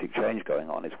energetic change going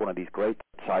on. It's one of these great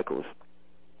cycles.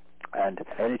 And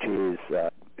energy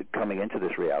is coming into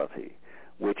this reality,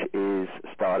 which is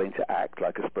starting to act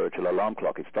like a spiritual alarm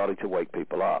clock. It's starting to wake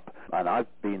people up. And I've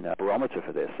been a barometer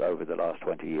for this over the last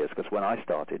 20 years, because when I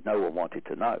started, no one wanted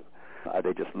to know.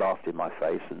 They just laughed in my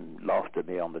face and laughed at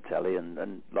me on the telly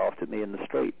and laughed at me in the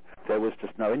street. There was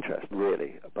just no interest,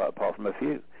 really, apart from a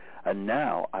few. And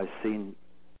now I've seen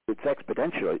it's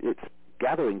exponential. It's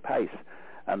gathering pace,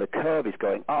 and the curve is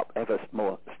going up ever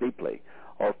more steeply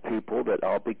of people that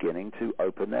are beginning to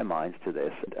open their minds to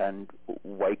this and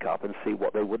wake up and see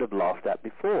what they would have laughed at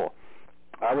before.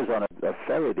 I was on a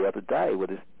ferry the other day where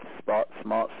this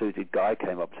smart-suited guy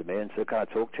came up to me and said, "Can I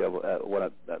talk to you? I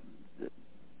want to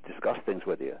discuss things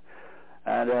with you."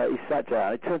 And he sat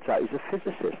down. It turns out he's a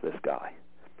physicist, this guy.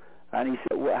 And he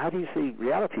said, "Well, how do you see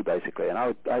reality, basically?" And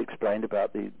I explained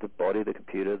about the body, the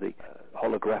computer, the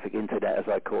holographic internet, as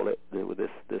I call it, with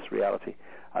this reality,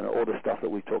 and all the stuff that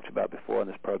we've talked about before in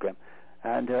this program.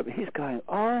 And he's going,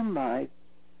 "Oh, my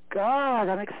God,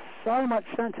 that makes so much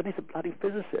sense." And he's a bloody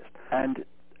physicist. And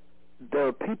there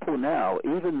are people now,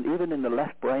 even in the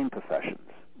left brain professions,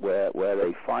 where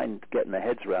they find getting their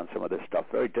heads around some of this stuff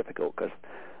very difficult because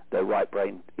their right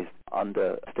brain is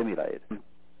understimulated.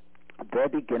 They're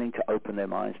beginning to open their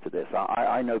minds to this.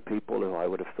 I know people who I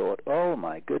would have thought, "Oh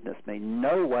my goodness me,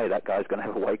 no way that guy's going to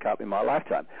have a wake up in my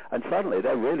lifetime." And suddenly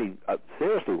they're really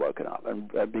seriously woken up,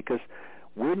 and because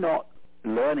we're not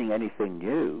learning anything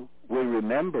new, we're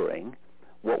remembering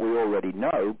what we already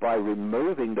know by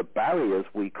removing the barriers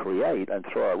we create and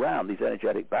throw around, these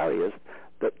energetic barriers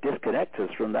that disconnect us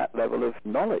from that level of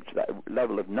knowledge, that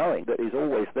level of knowing that is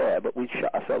always there, but we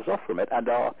shut ourselves off from it and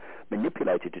are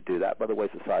manipulated to do that by the way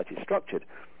society is structured.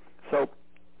 So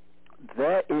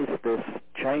there is this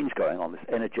change going on, this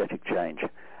energetic change,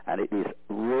 and it is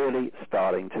really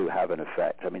starting to have an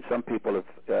effect. I mean, some people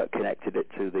have connected it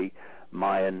to the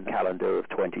Mayan calendar of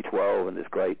 2012 and this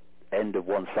great end of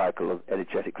one cycle of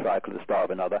energetic cycle, the start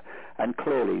of another, and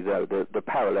clearly the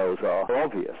parallels are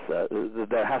obvious.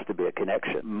 There has to be a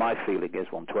connection. My feeling is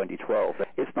on 2012,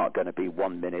 it's not going to be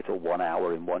 1 minute or 1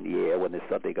 hour in 1 year when there's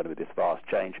suddenly going to be this vast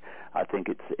change. I think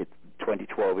it's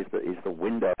 2012 is the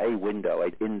window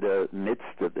in the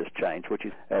midst of this change, which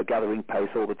is gathering pace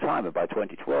all the time, and by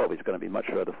 2012 it's going to be much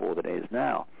further forward than it is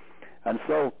now. And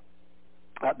so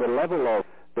at the level of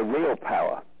the real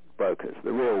power brokers,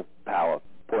 the real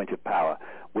point of power,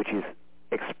 which is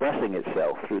expressing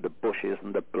itself through the Bushes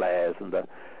and the Blairs and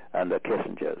the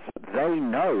Kissingers, they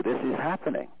know this is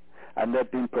happening, and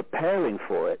they've been preparing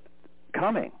for it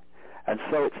coming. And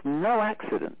so it's no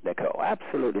accident, Nicole,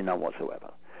 absolutely none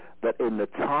whatsoever, that in the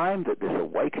time that this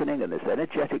awakening and this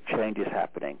energetic change is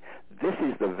happening, this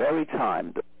is the very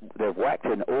time that they've whacked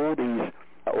in all these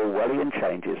Orwellian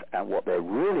changes, and what they're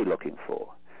really looking for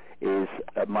is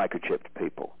microchipped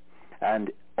people.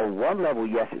 And on one level,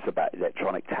 yes, it's about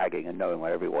electronic tagging and knowing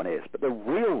where everyone is, but the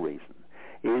real reason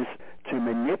is to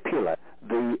manipulate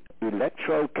the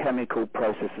electrochemical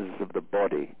processes of the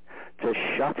body to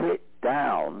shut it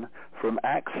down from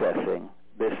accessing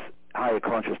this higher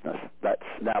consciousness that's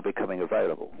now becoming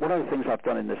available. One of the things I've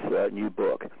done in this new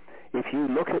book, if you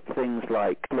look at things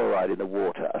like fluoride in the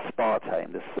water,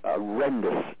 aspartame, this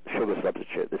horrendous sugar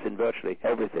substitute that's in virtually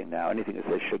everything now, anything that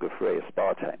says sugar-free,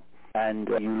 aspartame, and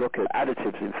you look at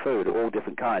additives in food, all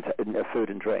different kinds, in food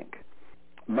and drink,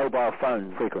 mobile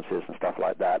phone frequencies and stuff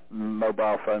like that,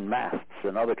 mobile phone masts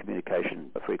and other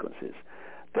communication frequencies,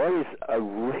 there is a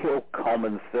real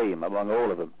common theme among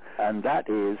all of them, and that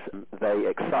is they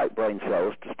excite brain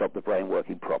cells to stop the brain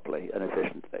working properly and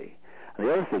efficiently. And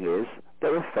the other thing is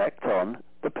their effect on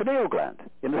the pineal gland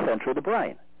in the center of the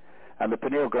brain. And the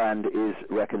pineal gland is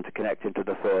reckoned to connect into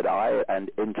the third eye and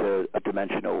into a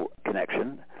dimensional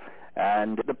connection.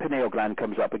 And the pineal gland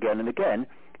comes up again and again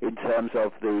in terms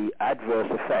of the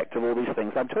adverse effect of all these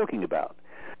things I'm talking about.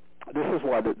 This is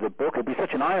why the book will be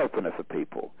such an eye-opener for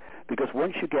people, because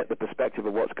once you get the perspective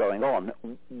of what's going on,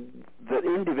 the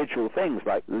individual things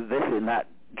like this in that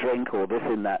drink or this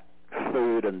in that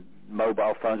food and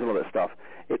mobile phones and all that stuff,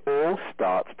 it all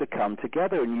starts to come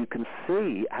together, and you can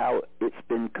see how it's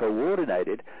been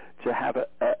coordinated to have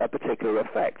a particular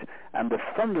effect. And the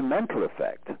fundamental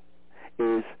effect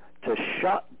is to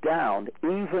shut down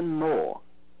even more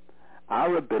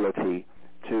our ability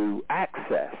to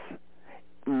access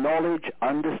knowledge,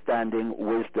 understanding,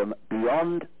 wisdom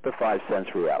beyond the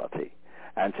five-sense reality,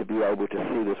 and to be able to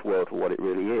see this world for what it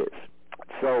really is.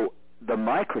 So the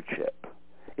microchip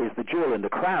is the jewel in the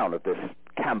crown of this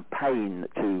campaign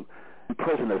to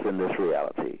imprison us in this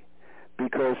reality,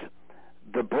 because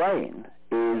the brain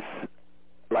is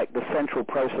like the central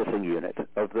processing unit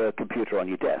of the computer on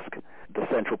your desk. The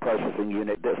central processing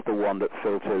unit, that's the one that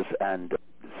filters and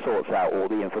sorts out all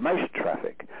the information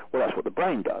traffic. Well, that's what the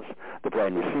brain does. The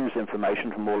brain receives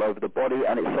information from all over the body,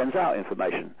 and it sends out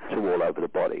information to all over the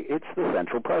body. It's the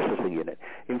central processing unit.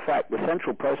 In fact, the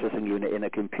central processing unit in a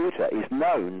computer is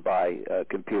known by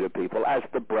computer people as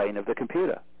the brain of the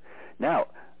computer. Now,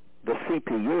 the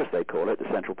CPU, as they call it, the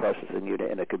central processing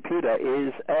unit in a computer,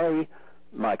 is a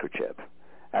microchip.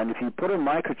 And if you put a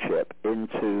microchip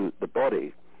into the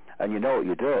body and you know what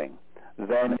you're doing,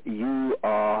 then you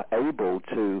are able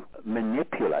to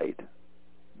manipulate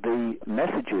the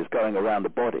messages going around the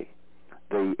body,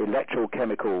 the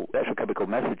electrochemical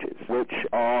messages, which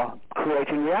are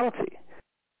creating reality.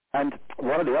 And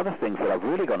one of the other things that I've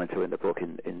really gone into in the book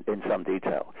in some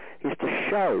detail is to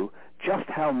show just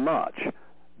how much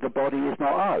the body is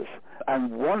not us.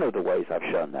 And one of the ways I've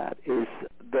shown that is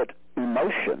that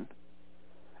emotion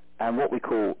and what we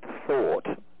call thought,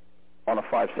 on a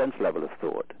five-sense level of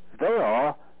thought, they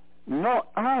are not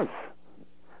us.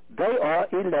 They are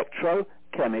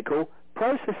electrochemical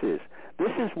processes. This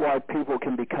is why people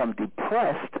can become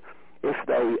depressed if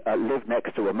they live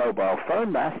next to a mobile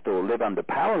phone mast or live under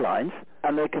power lines,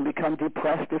 and they can become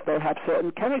depressed if they have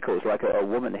certain chemicals, like a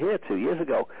woman here 2 years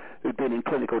ago who'd been in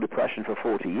clinical depression for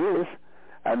 40 years,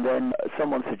 and then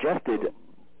someone suggested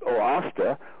or asked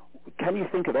her, can you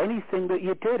think of anything that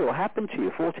you did or happened to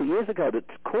you 40 years ago that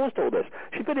caused all this?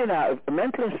 She'd been in and out of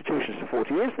mental institutions for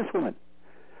 40 years, this woman.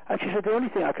 And she said, the only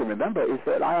thing I can remember is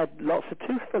that I had lots of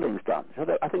tooth fillings done. So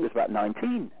I think it was about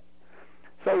 19.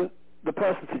 So the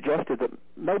person suggested that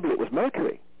maybe it was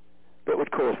mercury that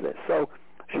would cause this. So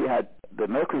she had the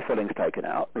mercury fillings taken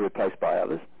out and replaced by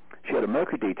others. She had a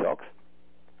mercury detox.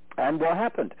 And what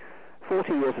happened?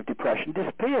 40 years of depression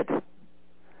disappeared.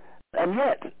 And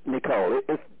yet, Nicole,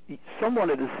 if someone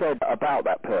had said about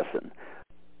that person,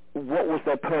 what was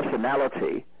their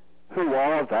personality, who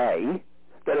are they,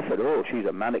 they'd have said, oh, she's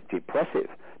a manic depressive.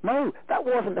 No, that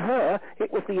wasn't her.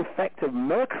 It was the effect of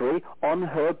mercury on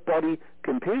her body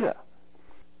computer.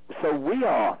 So we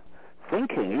are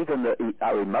thinking even that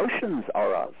our emotions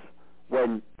are us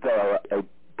when they are a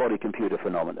body-computer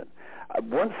phenomenon.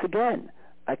 Once again,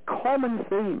 a common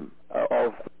theme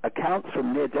of accounts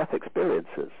from near-death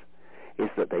experiences is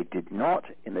that they did not,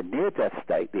 in the near-death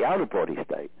state, the out-of-body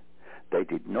state, they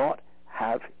did not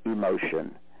have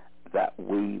emotion that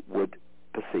we would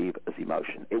perceive as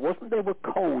emotion. It wasn't they were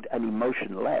cold and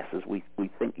emotionless, as we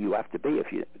think you have to be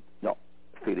if you're not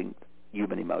feeling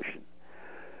human emotion.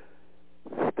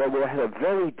 They were at a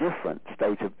very different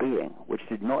state of being, which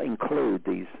did not include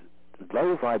these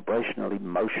low vibrational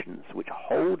emotions which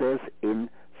hold us in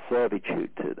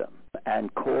servitude to them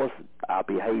and cause our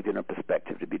behavior and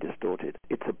perspective to be distorted.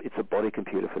 It's a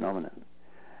body-computer phenomenon.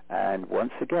 And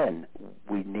once again,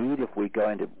 we need, if we're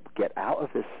going to get out of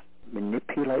this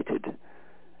manipulated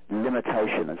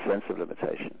limitation and sense of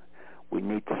limitation, we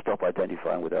need to stop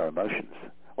identifying with our emotions.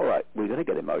 All right, we're going to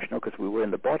get emotional because we were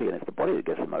in the body, and it's the body that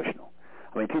gets emotional.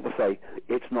 I mean, people say,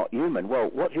 it's not human. Well,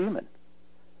 what's human?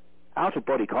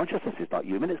 Out-of-body consciousness is not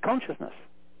human, it's consciousness.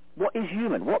 What is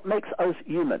human? What makes us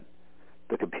human?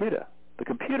 The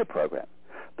computer program,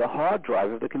 the hard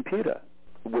drive of the computer,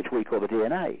 which we call the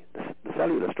DNA, the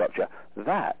cellular structure.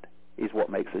 That is what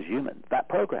makes us human, that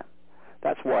program.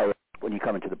 That's why When you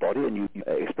come into the body and you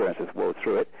experience this world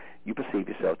through it, you perceive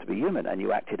yourself to be human, and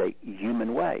you act in a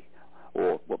human way,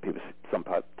 or what people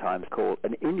sometimes call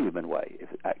an inhuman way,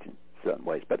 if you act in certain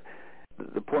ways. But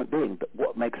the point being that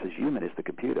what makes us human is the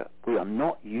computer. We are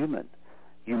not human.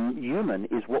 Human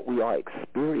is what we are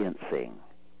experiencing.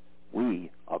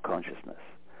 We are consciousness.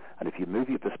 And if you move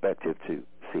your perspective to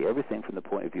see everything from the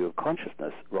point of view of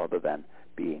consciousness rather than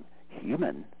being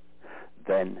human,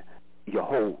 then your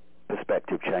whole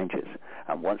perspective changes.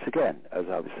 And once again, as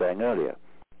I was saying earlier,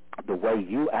 the way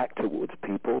you act towards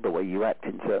people, the way you act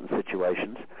in certain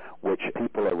situations, which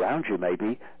people around you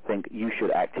maybe think you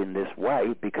should act in this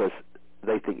way because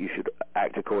they think you should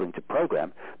act according to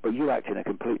program, but you act in a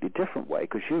completely different way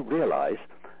because you realize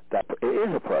that it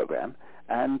is a program,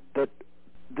 and that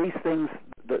these things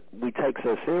that we take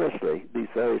so seriously, these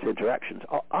various interactions,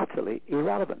 are utterly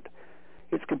irrelevant.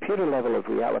 It's computer level of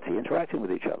reality interacting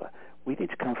with each other. We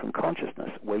need to come from consciousness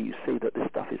where you see that this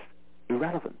stuff is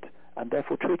irrelevant, and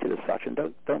therefore treat it as such, and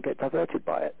don't get diverted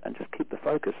by it, and just keep the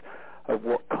focus of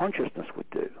what consciousness would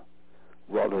do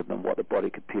rather than what the body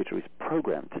computer is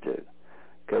programmed to do.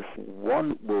 Because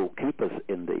one will keep us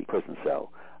in the prison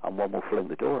cell, and one will fling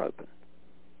the door open.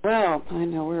 Well, I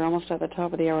know we're almost at the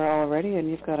top of the hour already, and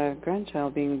you've got a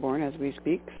grandchild being born as we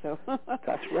speak. So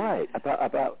that's right.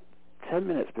 About 10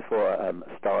 minutes before I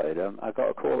started, I got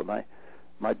a call that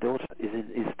my daughter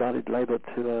is started labour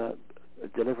to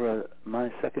deliver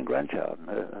my second grandchild.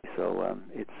 There's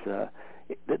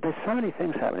so many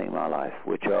things happening in my life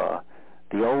which are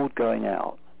the old going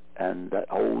out, and that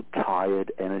old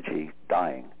tired energy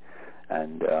dying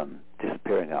and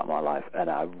disappearing out of my life, and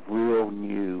a real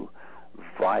new,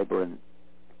 vibrant,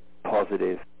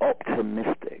 positive,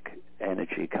 optimistic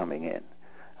energy coming in.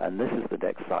 And this is the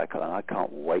next cycle, and I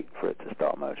can't wait for it to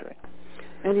start motoring.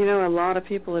 And you know, a lot of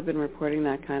people have been reporting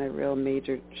that kind of real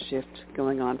major shift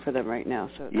going on for them right now.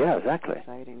 So yeah, exactly.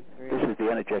 Exciting. This is the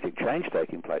energetic change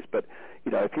taking place. But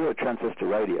you know, if you're a transistor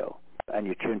radio and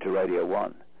you tune to Radio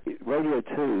 1, Radio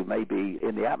 2 may be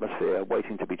in the atmosphere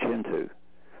waiting to be tuned to.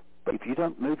 But if you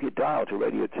don't move your dial to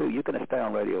Radio 2, you're going to stay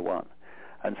on Radio 1.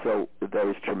 And so there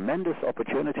is tremendous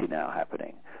opportunity now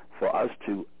happening for us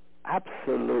to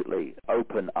absolutely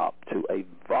open up to a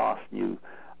vast new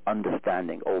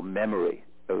understanding or memory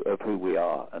of who we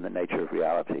are and the nature of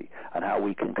reality, and how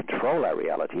we can control our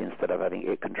reality instead of having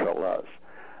it control us.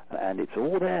 And it's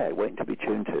all there waiting to be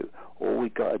tuned to. All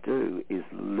we've got to do is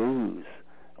lose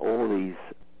all these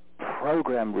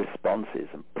programmed responses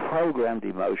and programmed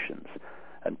emotions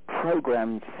and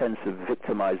programmed sense of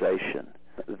victimization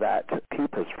that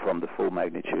keep us from the full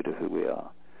magnitude of who we are.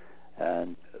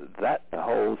 And that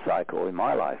whole cycle in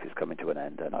my life is coming to an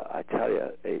end. And I tell you,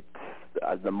 it's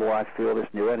the more I feel this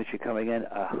new energy coming in,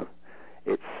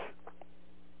 it's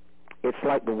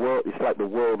like the world. It's like the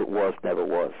world that was never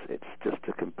was. It's just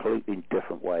a completely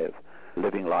different way of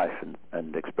living life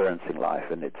and experiencing life.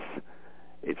 And it's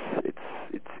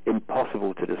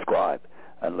impossible to describe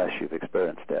unless you've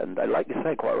experienced it. And like you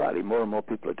say quite rightly, more and more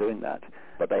people are doing that.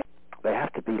 But they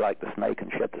have to be like the snake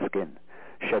and shed the skin,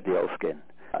 shed the old skin,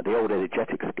 the old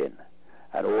energetic skin,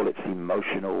 and all its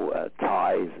emotional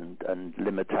ties and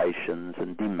limitations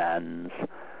and demands.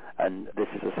 And this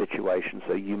is a situation,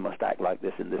 so you must act like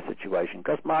this in this situation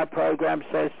because my program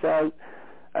says so.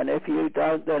 And if you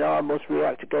don't, then I must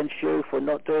react against you for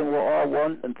not doing what I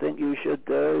want and think you should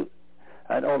do,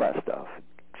 and all that stuff.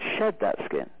 Shed that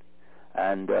skin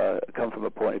and come from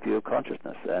a point of view of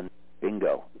consciousness, and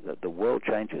bingo, the world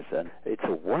changes. And it's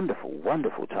a wonderful,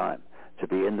 wonderful time to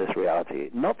be in this reality.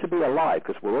 Not to be alive,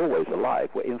 because we're always alive.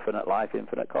 We're infinite life,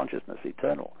 infinite consciousness,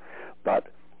 eternal. But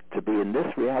to be in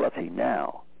this reality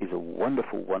now is a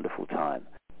wonderful, wonderful time.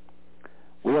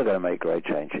 We are going to make great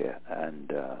change here.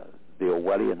 And the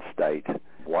Orwellian state,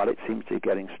 while it seems to be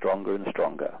getting stronger and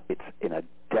stronger, it's in a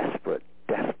desperate,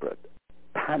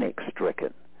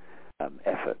 panic-stricken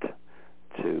effort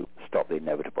to stop the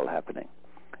inevitable happening.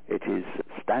 It is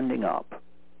standing up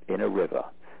in a river,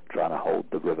 trying to hold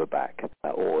the river back,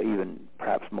 or even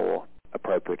perhaps more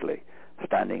appropriately,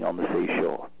 standing on the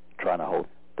seashore, trying to hold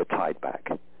the tide back.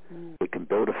 It can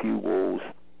build a few walls,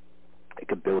 it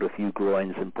can build a few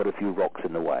groins and put a few rocks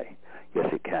in the way. Yes,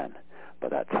 it can.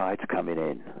 But that tide's coming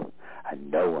in,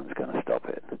 and no one's going to stop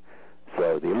it.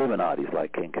 So the Illuminati's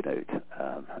like King Canute,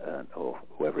 or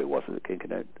whoever it was at King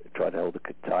Canute, tried to hold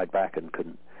the tide back and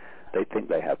couldn't. They think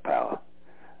they have power.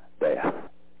 They are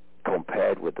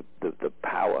compared with the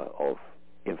power of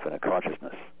infinite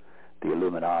consciousness. The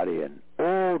Illuminati and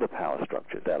all the power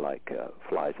structures, they're like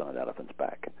flies on an elephant's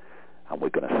back. And we're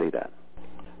going to see that.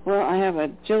 Well, I have a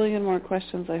jillion more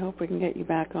questions. I hope we can get you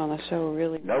back on the show,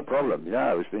 really. No problem.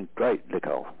 Yeah, it's been great,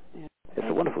 Nicole. Yeah. It's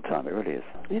a wonderful time. It really is.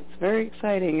 It's very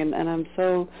exciting, and I'm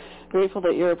so grateful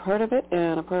that you're a part of it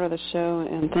and a part of the show,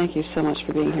 and thank you so much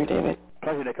for being here, David.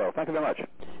 Pleasure, Nicole. Thank you very much.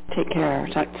 Take care.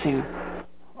 Talk soon.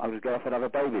 I'm just going off and have a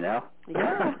baby now.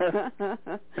 Yeah.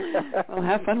 Well,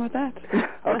 have fun with that.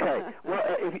 Okay. Well,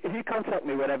 if you contact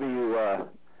me whenever you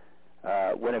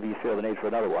feel the need for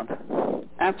another one.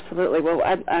 Absolutely. Well,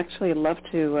 I'd actually love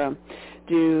to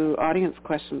do audience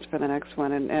questions for the next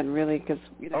one, and really, because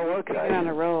we're on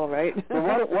a roll, right?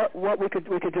 Well, what we could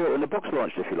do it when the book's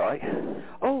launched, if you like.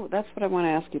 Oh, that's what I want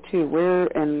to ask you too. Where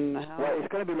and how? Well, it's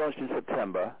going to be launched in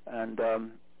September, and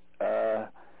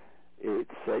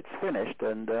it's finished,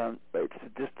 and it's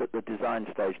just at the design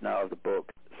stage now of the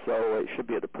book. So it should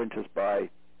be at the printers by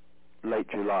late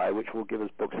July, which will give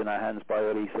us books in our hands by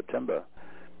early September.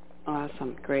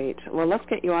 Awesome, great. Well, let's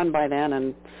get you on by then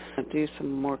and do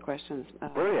some more questions.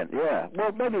 Brilliant, yeah.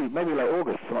 Well, maybe late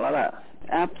August, something like that.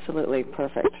 Absolutely,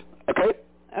 perfect. Okay.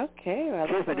 Okay. Well,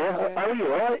 cheers, my dear. How are you?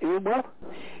 All right? You well?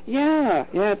 Yeah.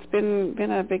 It's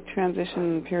been a big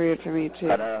transition period for me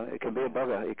too. I know it can be a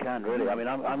bugger. It can really. I mean,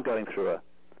 I'm going through a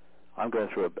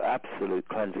absolute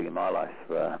cleansing in my life.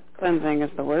 Cleansing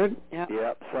is the word. Yeah.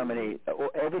 Yeah. So many,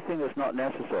 everything that's not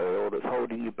necessary, or that's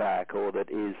holding you back, or that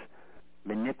is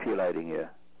manipulating you.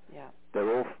 Yeah.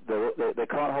 They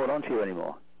can't hold on to you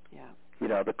anymore. Yeah. You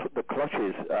know, the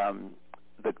clutches,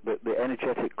 the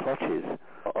energetic clutches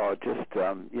are just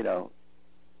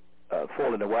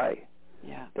falling away.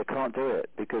 Yeah. They can't do it,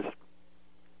 because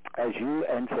as you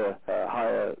enter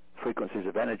higher frequencies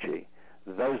of energy,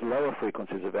 those lower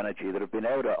frequencies of energy that have been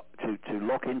able to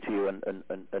lock into you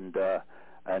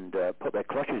and put their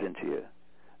clutches into you,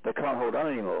 they can't hold on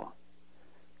anymore.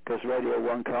 Because Radio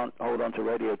 1 can't hold on to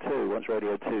Radio 2 once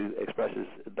Radio 2 expresses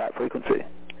that frequency.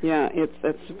 Yeah,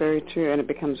 that's very true, and it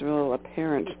becomes real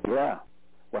apparent. Yeah.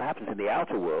 What happens in the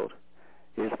outer world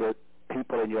is that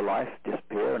people in your life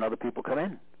disappear and other people come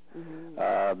in.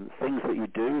 Mm-hmm. Things that you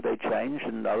do, they change,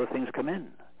 and other things come in.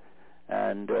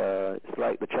 And it's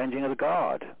like the changing of the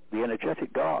guard, the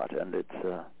energetic guard, and it's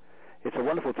a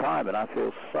wonderful time, and I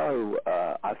feel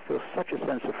such a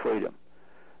sense of freedom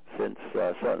since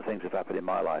certain things have happened in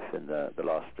my life in the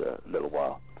last little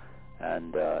while,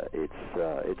 and it's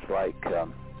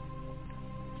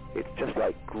just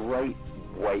like great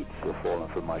weights have fallen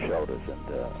from my shoulders, and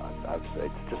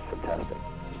it's just fantastic.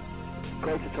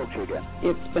 Great to talk to you again.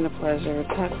 It's been a pleasure.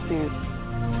 Talk soon.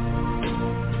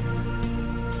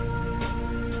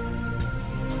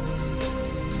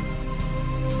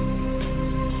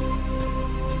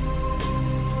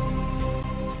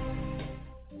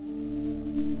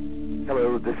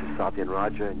 Hello, this is Satyan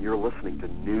Raja, and you're listening to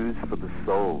News for the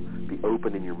Soul. Be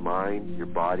open in your mind, your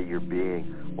body, your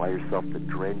being. Allow yourself to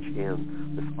drench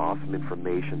in this awesome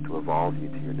information to evolve you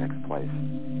to your next place.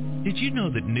 Did you know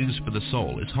that News for the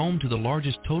Soul is home to the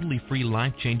largest totally free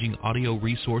life-changing audio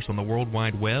resource on the World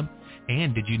Wide Web?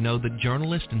 And did you know that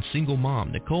journalist and single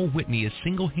mom Nicole Whitney is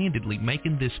single-handedly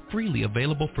making this freely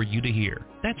available for you to hear?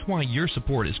 That's why your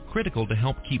support is critical to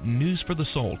help keep News for the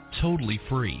Soul totally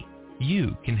free.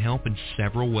 You can help in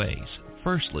several ways.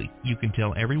 Firstly, you can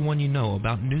tell everyone you know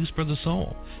about News for the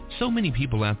Soul. So many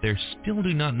people out there still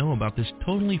do not know about this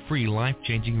totally free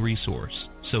life-changing resource.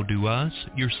 So do us,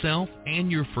 yourself,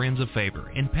 and your friends a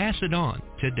favor and pass it on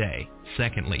today.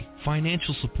 Secondly,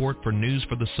 financial support for News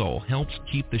for the Soul helps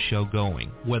keep the show going,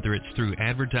 whether it's through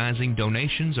advertising,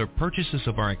 donations, or purchases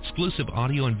of our exclusive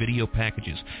audio and video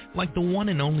packages, like the one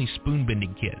and only Spoon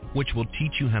Bending Kit, which will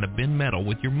teach you how to bend metal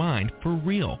with your mind for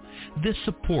real. This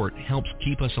support helps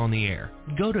keep us on the air.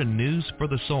 Go to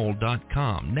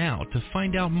newsforthesoul.com now to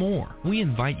find out more. We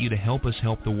invite you to help us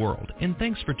help the world, and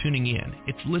thanks for tuning in.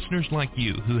 It's listeners like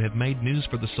you who have made News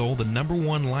for the Soul the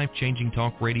 #1 life-changing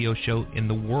talk radio show in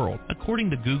the world, according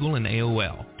to Google and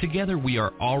AOL. Together we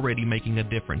are already making a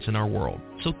difference in our world.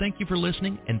 So thank you for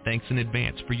listening, and thanks in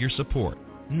advance for your support.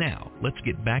 Now, let's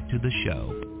get back to the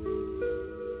show.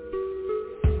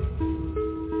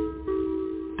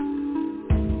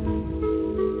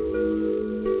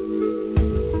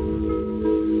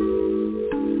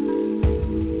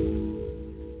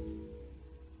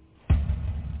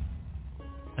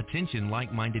 Attention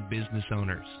like-minded business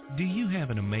owners. Do you have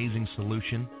an amazing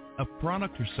solution? A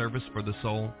product or service for the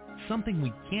soul? Something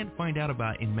we can't find out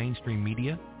about in mainstream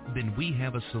media? Then we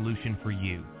have a solution for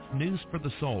you. News for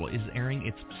the Soul is airing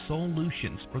its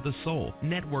Solutions for the Soul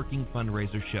networking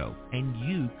fundraiser show, and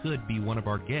you could be one of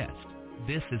our guests.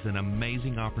 This is an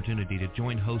amazing opportunity to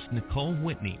join host Nicole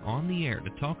Whitney on the air to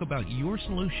talk about your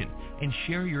solution and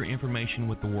share your information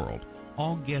with the world.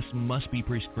 All guests must be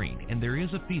pre-screened, and there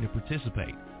is a fee to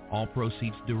participate. All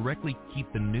proceeds directly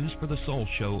keep the News for the Soul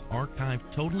show archived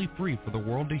totally free for the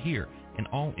world to hear, and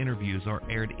all interviews are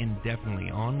aired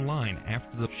indefinitely online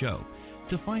after the show.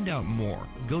 To find out more,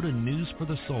 go to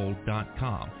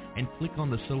newsforthesoul.com and click on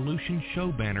the Solution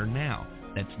Show banner now.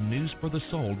 That's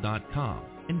newsforthesoul.com.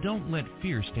 And don't let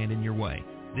fear stand in your way.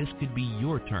 This could be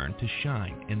your turn to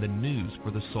shine in the News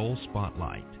for the Soul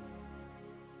spotlight.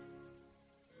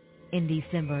 In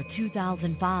December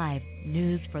 2005,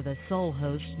 News for the Soul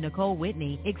host Nicole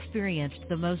Whitney experienced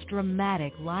the most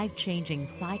dramatic, life-changing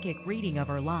psychic reading of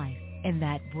her life. In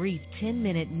that brief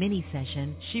 10-minute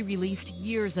mini-session, she released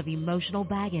years of emotional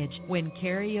baggage when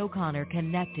Carrie O'Connor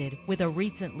connected with a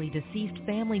recently deceased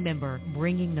family member,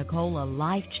 bringing Nicole a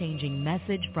life-changing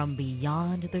message from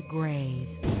beyond the grave.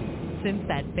 Since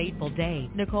that fateful day,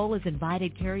 Nicole has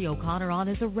invited Carrie O'Connor on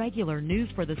as a regular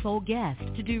News for the Soul guest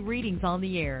to do readings on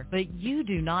the air. But you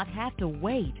do not have to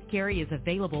wait. Carrie is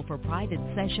available for private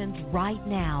sessions right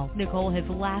now. Nicole has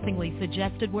laughingly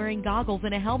suggested wearing goggles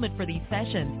and a helmet for these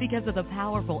sessions because of the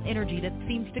powerful energy that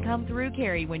seems to come through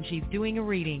Carrie when she's doing a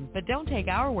reading. But don't take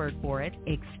our word for it.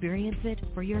 Experience it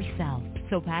for yourself.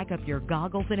 So pack up your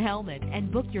goggles and helmet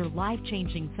and book your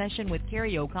life-changing session with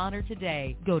Carrie O'Connor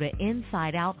today. Go to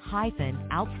InsideOut-OutsideIn.com.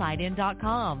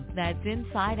 That's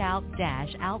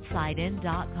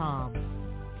InsideOut-OutsideIn.com.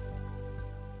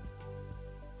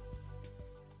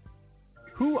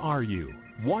 Who are you?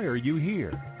 Why are you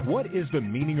here? What is the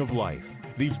meaning of life?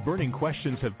 These burning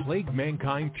questions have plagued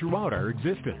mankind throughout our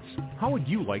existence. How would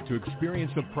you like to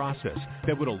experience a process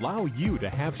that would allow you to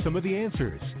have some of the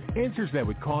answers? Answers that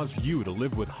would cause you to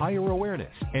live with higher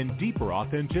awareness and deeper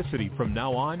authenticity from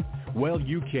now on? Well,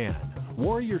 you can.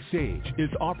 Warrior Sage is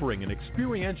offering an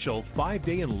experiential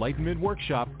 5-day enlightenment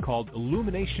workshop called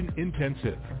Illumination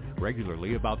Intensive.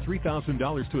 Regularly about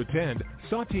 $3,000 to attend,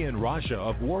 Satya Raja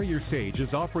of Warrior Sage is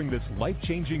offering this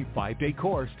life-changing 5-day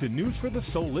course to News for the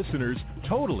Soul listeners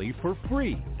totally for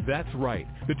free. That's right.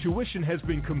 The tuition has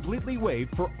been completely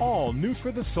waived for all News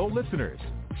for the Soul listeners.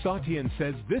 Satyan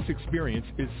says this experience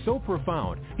is so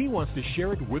profound, he wants to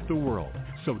share it with the world.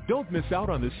 So don't miss out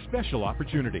on this special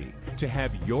opportunity. To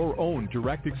have your own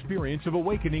direct experience of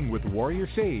awakening with Warrior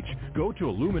Sage, go to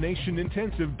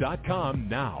IlluminationIntensive.com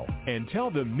now and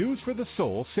tell them News for the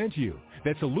Soul sent you.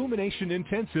 That's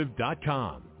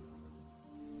IlluminationIntensive.com.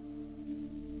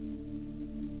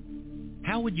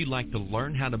 How would you like to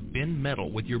learn how to bend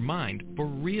metal with your mind for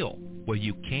real? Well,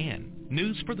 you can.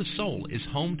 News for the Soul is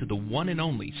home to the one and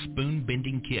only Spoon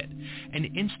Bending Kit, an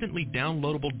instantly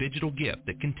downloadable digital gift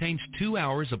that contains 2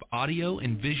 hours of audio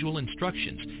and visual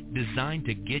instructions designed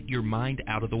to get your mind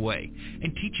out of the way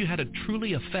and teach you how to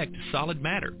truly affect solid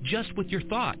matter just with your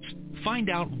thoughts. Find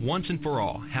out once and for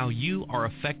all how you are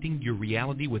affecting your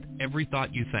reality with every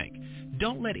thought you think.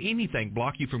 Don't let anything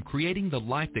block you from creating the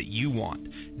life that you want.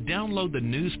 Download the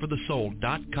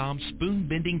newsforthesoul.com Spoon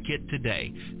Bending Kit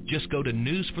today. Just go to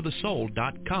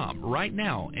newsforthesoul.com right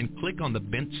now and click on the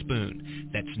bent spoon.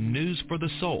 That's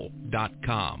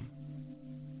newsforthesoul.com.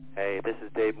 Hey, this is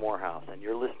Dave Morehouse, and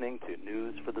you're listening to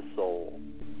News for the Soul.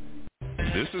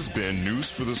 This has been News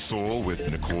for the Soul with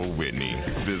Nicole Whitney.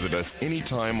 Visit us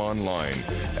anytime online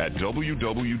at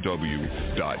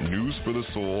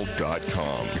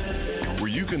www.newsforthesoul.com, where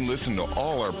you can listen to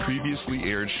all our previously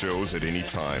aired shows at any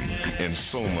time, and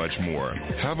so much more.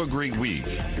 Have a great week,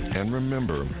 and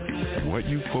remember, what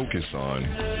you focus on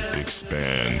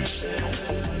expands.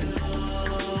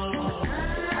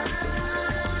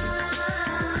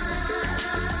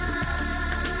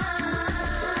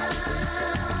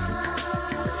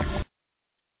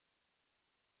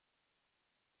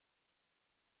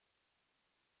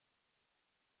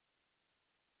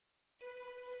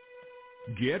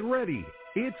 Get ready.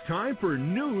 It's time for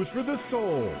News for the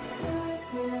Soul.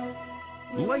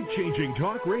 Life-changing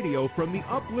talk radio from the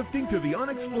uplifting to the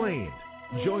unexplained.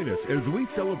 Join us as we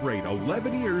celebrate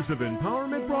 11 years of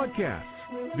empowerment broadcasts,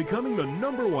 becoming the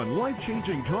 #1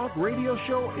 life-changing talk radio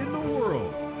show in the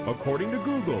world, according to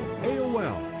Google,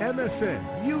 AOL, MSN,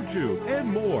 YouTube,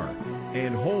 and more.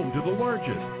 And home to the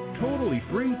largest, totally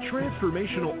free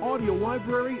transformational audio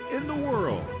library in the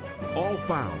world. All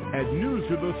found at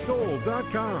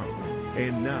newsforthesoul.com.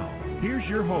 And now, here's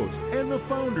your host and the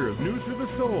founder of News for the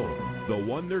Soul, the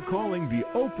one they're calling the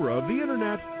Oprah of the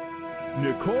Internet,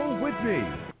 Nicole Whitney.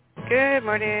 Good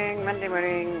morning, Monday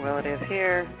morning. Well, it is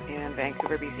here in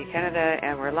Vancouver, BC, Canada,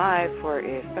 and we're live for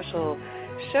a special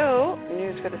show,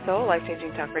 News for the Soul,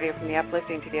 life-changing talk radio from the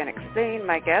uplifting to the unexplained.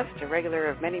 My guest, a regular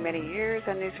of many, many years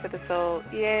on News for the Soul,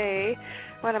 yay,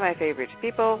 one of my favorite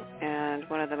people and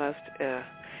one of the most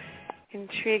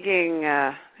intriguing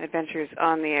adventures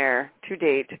on the air to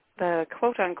date. The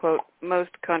quote-unquote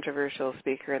most controversial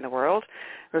speaker in the world.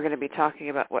 We're going to be talking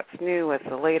about what's new, what's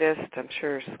the latest. I'm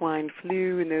sure swine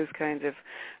flu and those kinds of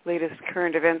latest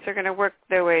current events are going to work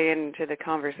their way into the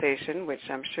conversation, which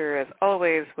I'm sure, as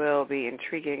always, will be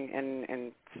intriguing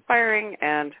and inspiring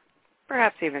and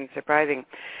perhaps even surprising.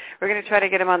 We're going to try to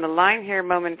get him on the line here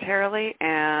momentarily,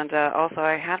 and also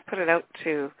I had put it out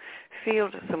to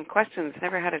field some questions.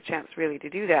 Never had a chance really to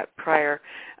do that prior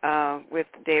with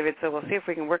David, so we'll see if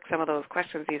we can work some of those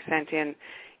questions you sent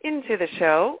into the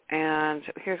show. And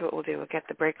here's what we'll do. We'll get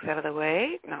the breaks out of the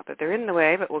way. Not that they're in the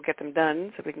way, but we'll get them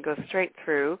done so we can go straight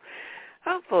through,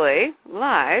 hopefully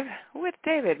live with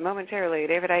David momentarily.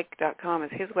 DavidIke.com is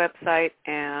his website,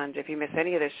 and if you miss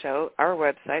any of this show, our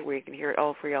website, where you can hear it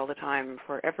all free all the time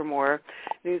forevermore,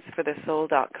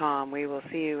 newsforthesoul.com. We will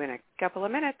see you in a couple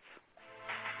of minutes.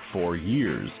 For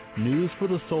years, News for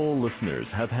the Soul listeners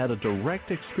have had a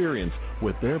direct experience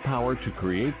with their power to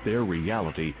create their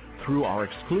reality through our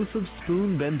exclusive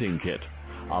Spoon Bending Kit,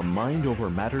 a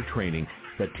mind-over-matter training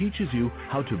that teaches you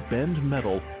how to bend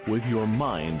metal with your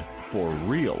mind for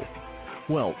real.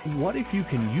 Well, what if you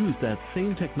can use that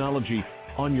same technology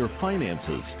on your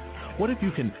finances? What if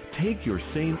you can take your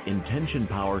same intention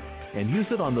power and use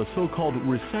it on the so-called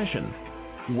recession?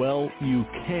 Well, you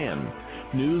can.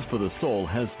 News for the Soul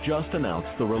has just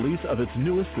announced the release of its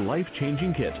newest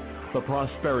life-changing kit, the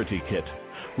Prosperity Kit.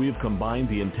 We have combined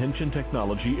the intention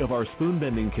technology of our spoon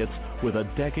bending kits with a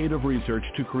decade of research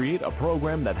to create a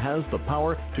program that has the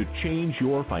power to change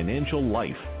your financial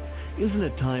life. Isn't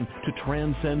it time to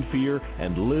transcend fear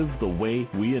and live the way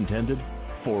we intended?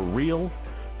 For real?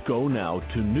 Go now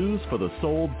to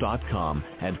newsforthesoul.com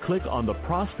and click on the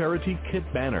Prosperity Kit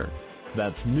banner.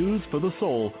 That's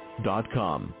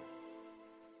newsforthesoul.com.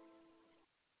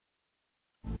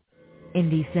 In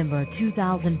December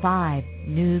 2005,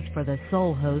 News for the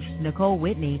Soul host Nicole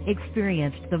Whitney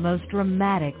experienced the most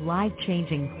dramatic,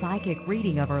 life-changing psychic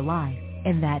reading of her life.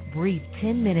 In that brief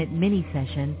 10-minute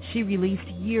mini-session, she released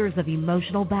years of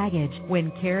emotional baggage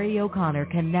when Carrie O'Connor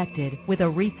connected with a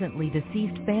recently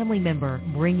deceased family member,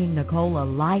 bringing Nicole a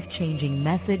life-changing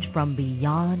message from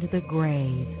beyond the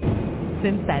grave.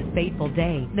 Since that fateful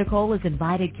day, Nicole has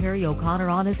invited Carrie O'Connor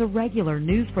on as a regular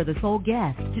News for the Soul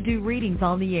guest to do readings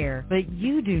on the air. But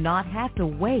you do not have to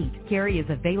wait. Carrie is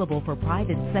available for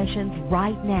private sessions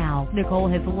right now. Nicole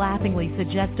has laughingly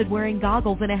suggested wearing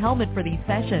goggles and a helmet for these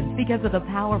sessions because of the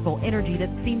powerful energy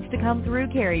that seems to come through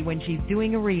Carrie when she's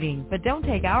doing a reading. But don't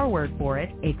take our word for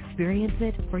it. Experience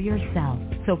it for yourself.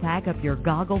 So pack up your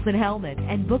goggles and helmet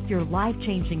and book your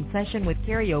life-changing session with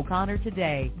Carrie O'Connor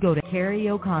today. Go to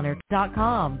CarrieO'Connor.com.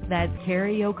 That's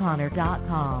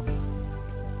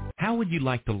CarrieO'Connor.com. How would you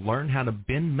like to learn how to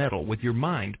bend metal with your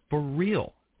mind for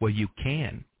real? Well, you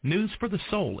can. News for the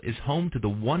Soul is home to the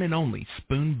one and only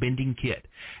Spoon Bending Kit,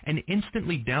 an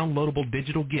instantly downloadable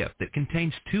digital gift that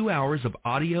contains 2 hours of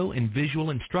audio and visual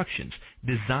instructions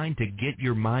designed to get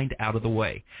your mind out of the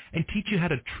way and teach you how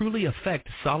to truly affect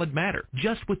solid matter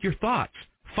just with your thoughts.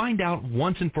 Find out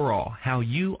once and for all how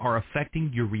you are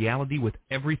affecting your reality with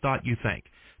every thought you think.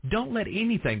 Don't let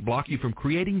anything block you from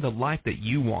creating the life that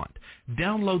you want.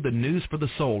 Download the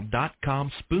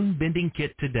newsforthesoul.com Spoon Bending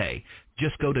Kit today.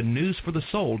 Just go to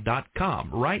newsforthesoul.com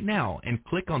right now and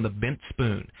click on the bent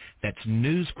spoon. That's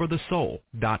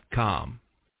newsforthesoul.com.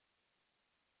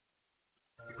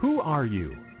 Who are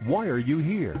you? Why are you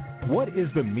here? What is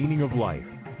the meaning of life?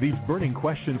 These burning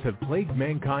questions have plagued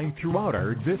mankind throughout our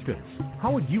existence.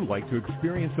 How would you like to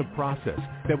experience a process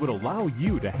that would allow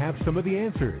you to have some of the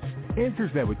answers?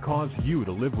 Answers that would cause you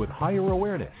to live with higher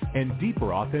awareness and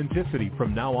deeper authenticity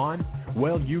from now on?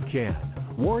 Well, you can.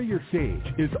 Warrior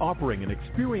Sage is offering an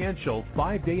experiential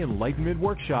 5-day enlightenment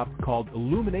workshop called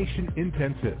Illumination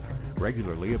Intensive.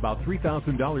 Regularly about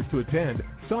 $3,000 to attend,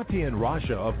 Satya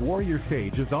Raja of Warrior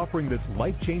Sage is offering this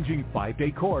life-changing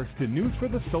 5-day course to News for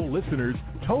the Soul listeners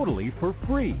totally for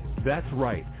free. That's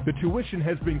right. The tuition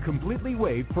has been completely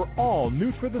waived for all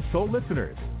News for the Soul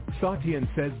listeners. Satyan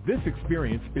says this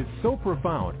experience is so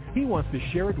profound, he wants to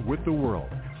share it with the world.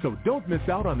 So don't miss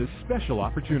out on this special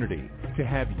opportunity. To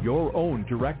have your own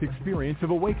direct experience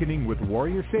of awakening with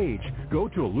Warrior Sage, go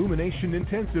to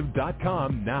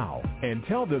illuminationintensive.com now and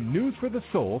tell them News for the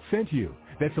Soul sent you.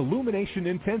 That's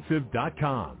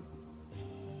illuminationintensive.com.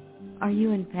 Are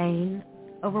you in pain,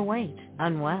 overweight,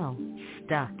 unwell,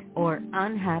 stuck? or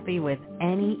unhappy with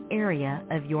any area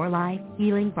of your life?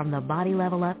 Healing from the Body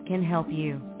Level Up can help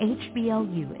you.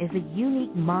 HBLU is a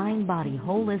unique mind-body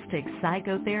holistic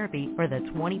psychotherapy for the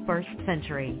 21st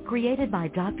century. Created by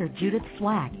Dr. Judith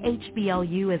Swack,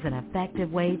 HBLU is an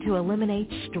effective way to eliminate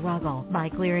struggle by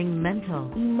clearing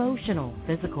mental, emotional,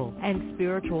 physical, and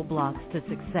spiritual blocks to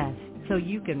success, so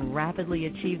you can rapidly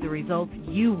achieve the results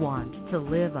you want to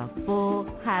live a full,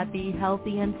 happy,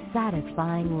 healthy, and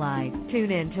satisfying life.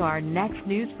 Tune in to our next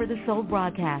News for the Soul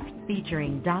broadcast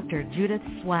featuring Dr. Judith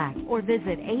Swack, or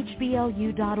visit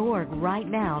hblu.org right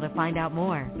now to find out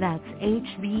more. That's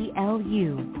hblu.org.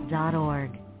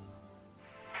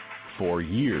 For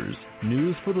years,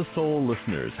 News for the Soul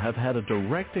listeners have had a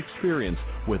direct experience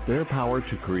with their power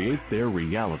to create their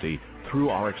reality through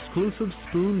our exclusive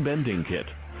Spoon Bending Kit,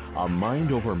 a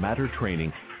mind-over-matter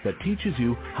training that teaches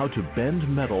you how to bend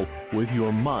metal with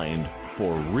your mind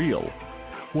for real.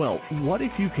 Well, what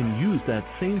if you can use that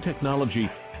same technology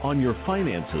on your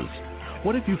finances?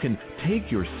 What if you can take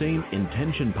your same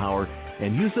intention power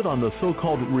and use it on the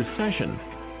so-called recession?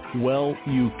 Well,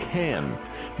 you can.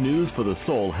 News for the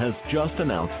Soul has just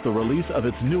announced the release of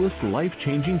its newest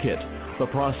life-changing kit, the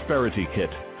Prosperity Kit.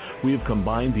 We have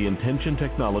combined the intention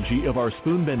technology of our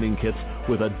spoon bending kits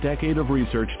with a decade of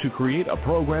research to create a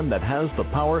program that has the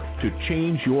power to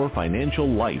change your financial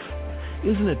life.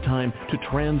 Isn't it time to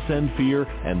transcend fear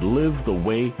and live the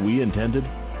way we intended?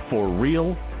 For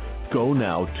real? Go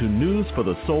now to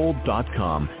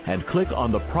newsforthesoul.com and click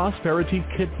on the Prosperity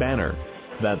Kit banner.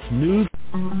 That's news.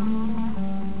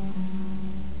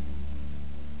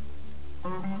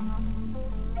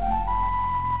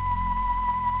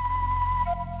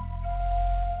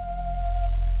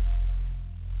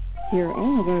 Hear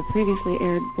all of our previously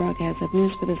aired broadcasts of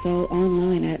News for the Soul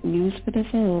online at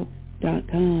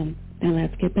newsforthesoul.com. Now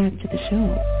let's get back to the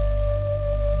show.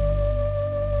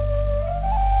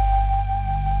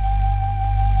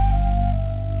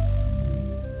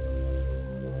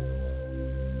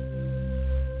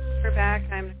 We're back.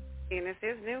 I'm and this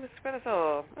is News for the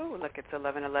Soul. Oh, look, it's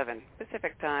 11:11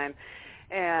 Pacific time.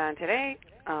 And today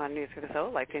on News for the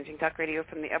Soul, life-changing talk radio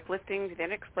from the uplifting to the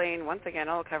unexplained, once again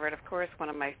all covered, of course, one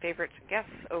of my favorite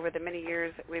guests over the many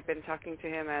years we've been talking to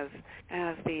him as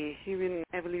the human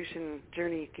evolution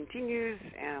journey continues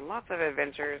and lots of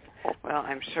adventures. Well,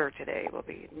 I'm sure today will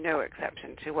be no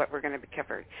exception to what we're going to be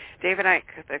covering. David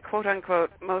Icke, the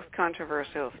quote-unquote most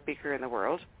controversial speaker in the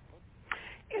world,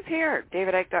 is here.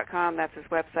 DavidIcke.com, that's his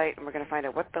website, and we're going to find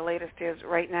out what the latest is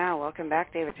right now. Welcome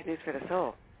back, David, to News for the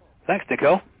Soul. Thanks,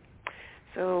 Nicole.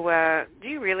 So do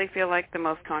you really feel like the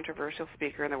most controversial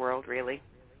speaker in the world, really?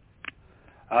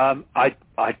 I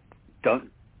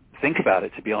don't think about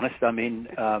it, to be honest. I mean,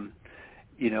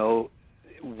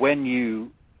 when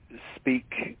you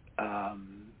speak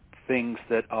things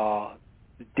that are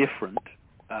different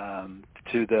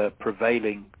to the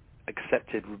prevailing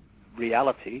accepted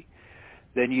reality,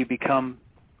 then you become,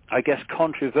 I guess,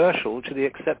 controversial to the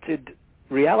accepted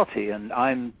reality. And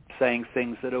I'm saying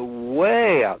things that are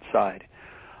way outside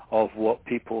of what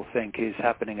people think is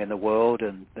happening in the world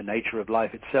and the nature of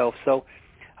life itself. So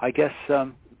I guess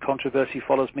controversy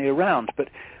follows me around. But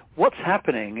what's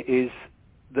happening is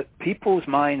that people's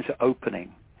minds are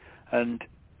opening and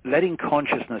letting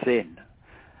consciousness in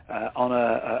on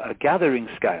a gathering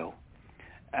scale.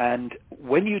 And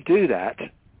when you do that,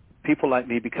 people like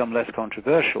me become less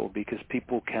controversial because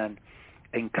people can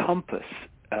encompass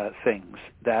things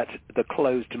that the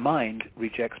closed mind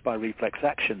rejects by reflex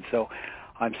action. So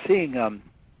I'm seeing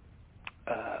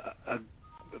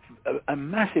a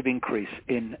massive increase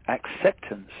in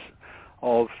acceptance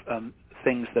of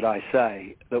things that I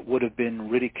say that would have been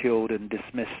ridiculed and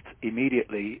dismissed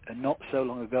immediately and not so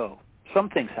long ago.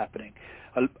 Something's happening.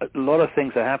 A lot of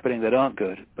things are happening that aren't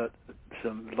good, but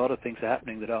a lot of things are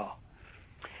happening that are.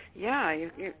 Yeah,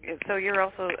 so you're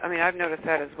also, I mean, I've noticed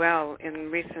that as well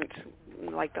in recent,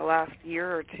 like the last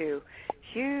year or two,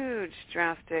 huge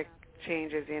drastic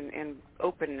changes in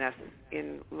openness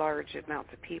in large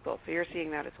amounts of people. So you're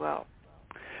seeing that as well.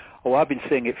 Oh, I've been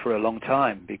seeing it for a long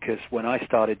time, because when I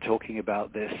started talking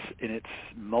about this in its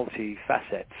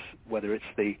multi-facets, whether it's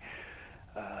the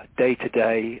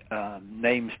day-to-day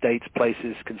names, dates,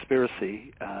 places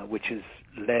conspiracy, which has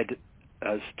led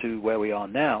us to where we are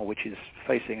now, which is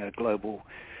facing a global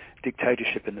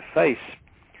dictatorship in the face,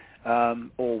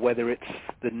 or whether it's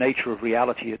the nature of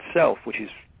reality itself, which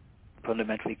is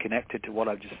fundamentally connected to what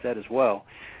I've just said as well.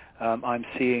 I'm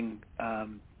seeing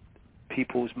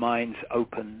people's minds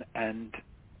open and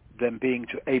them being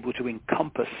able to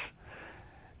encompass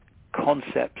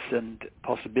concepts and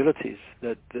possibilities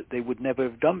that they would never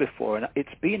have done before. And it's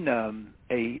been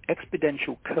a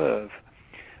exponential curve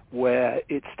where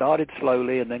it started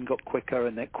slowly and then got quicker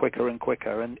and then quicker and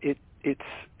quicker. And it's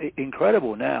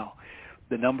incredible now,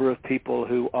 the number of people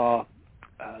who are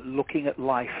looking at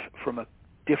life from a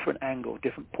different angle,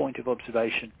 different point of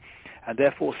observation, and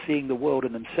therefore seeing the world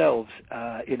and themselves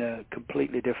in a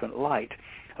completely different light.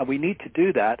 And we need to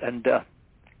do that, and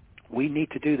we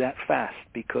need to do that fast,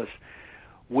 because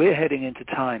we're heading into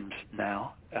times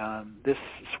now. This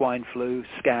swine flu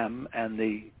scam and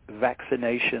the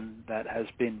vaccination that has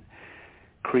been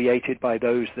created by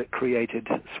those that created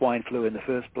swine flu in the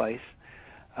first place,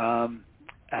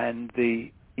 and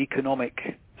the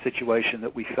economic situation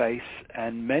that we face,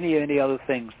 and many other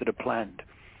things that are planned,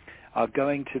 are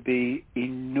going to be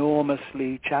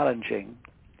enormously challenging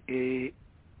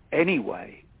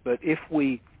anyway. But if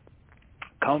we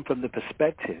come from the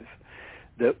perspective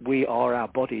that we are our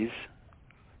bodies,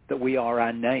 that we are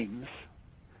our names,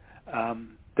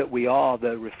 that we are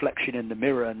the reflection in the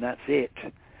mirror and that's it,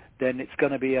 then it's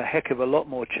going to be a heck of a lot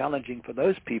more challenging for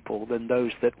those people than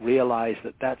those that realize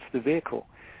that that's the vehicle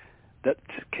that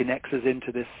connects us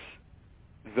into this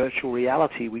virtual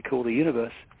reality we call the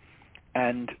universe.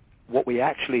 And what we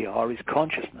actually are is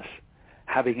consciousness,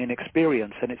 having an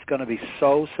experience. And it's going to be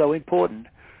so important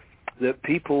that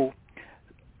people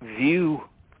view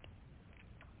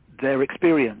their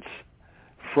experience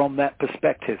from that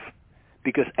perspective,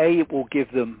 because A, it will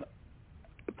give them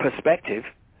perspective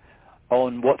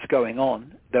on what's going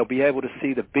on. They'll be able to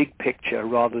see the big picture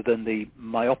rather than the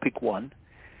myopic one,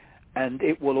 and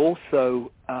it will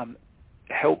also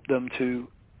help them to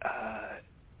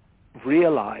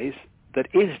realize that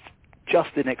is just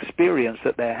an experience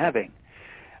that they're having,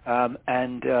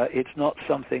 and it's not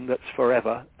something that's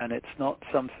forever, and it's not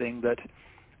something that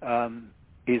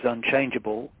is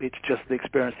unchangeable. It's just the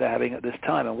experience they're having at this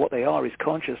time, and what they are is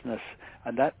consciousness,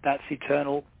 and that's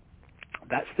eternal.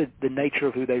 That's the nature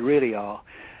of who they really are,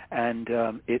 and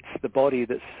it's the body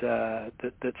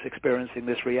that's experiencing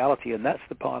this reality, and that's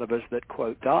the part of us that,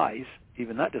 quote, dies.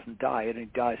 Even that doesn't die, and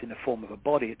it dies in the form of a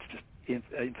body. It's just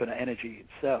infinite energy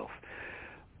itself.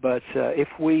 But if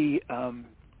we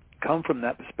come from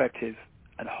that perspective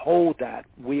and hold that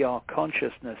we are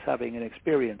consciousness having an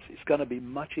experience, it's going to be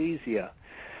much easier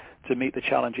to meet the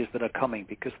challenges that are coming,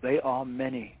 because they are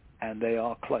many and they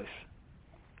are close.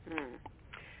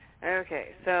 Okay,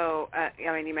 so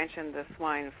you mentioned the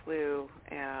swine flu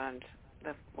and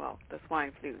the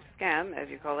swine flu scam, as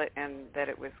you call it, and that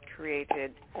it was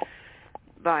created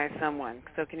by someone.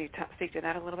 So can you speak to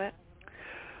that a little bit?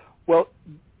 Well,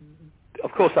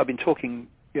 of course, I've been talking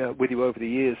with you over the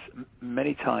years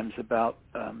many times about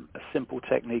a simple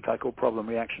technique I call problem,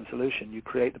 reaction, solution. You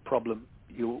create the problem,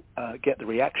 you get the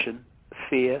reaction,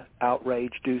 fear,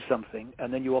 outrage, do something,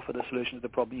 and then you offer the solution to the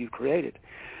problem you've created.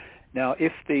 Now,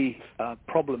 if the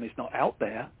problem is not out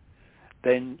there,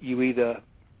 then you either,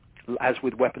 as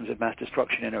with weapons of mass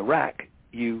destruction in Iraq,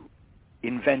 you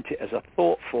invent it as a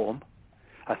thought form,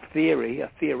 a theory, a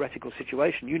theoretical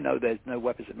situation. You know there's no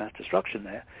weapons of mass destruction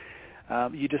there.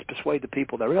 You just persuade the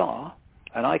people there are,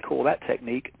 and I call that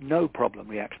technique no problem,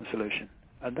 reaction, solution.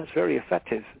 And that's very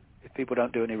effective if people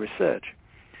don't do any research.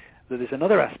 So there's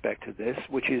another aspect of this,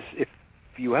 which is if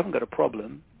you haven't got a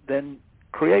problem, then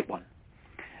create one.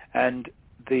 And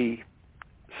the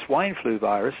swine flu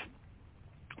virus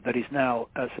that is now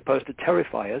supposed to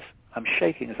terrify us, I'm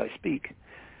shaking as I speak,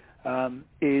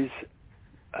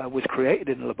 was created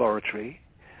in a laboratory.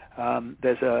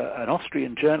 There's an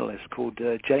Austrian journalist called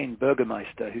Jane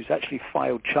Burgermeister who's actually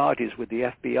filed charges with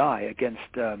the FBI against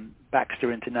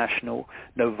Baxter International,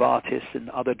 Novartis, and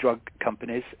other drug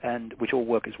companies, and which all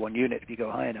work as one unit if you go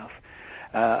high enough,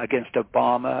 against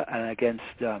Obama and against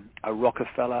a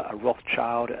Rockefeller, a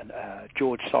Rothschild, and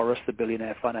George Soros, the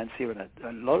billionaire financier, and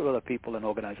a lot of other people and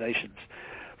organizations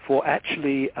for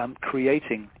actually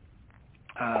creating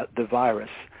the virus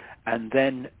and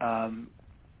then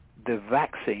the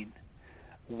vaccine,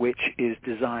 which is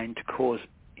designed to cause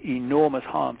enormous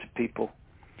harm to people.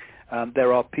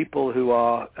 There are people who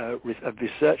have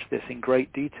researched this in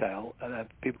great detail.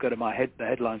 People go to the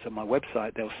headlines on my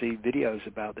website, they'll see videos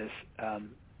about this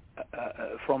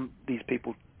from these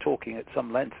people talking at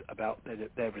some length about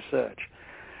their research.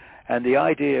 And the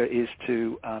idea is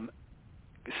to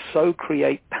so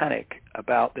create panic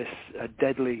about this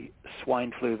deadly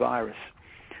swine flu virus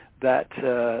that,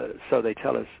 so they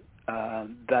tell us,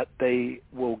 that they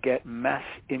will get mass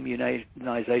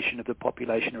immunization of the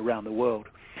population around the world.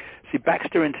 See,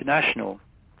 Baxter International,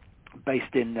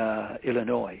 based in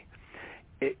Illinois,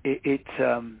 it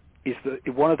is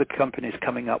one of the companies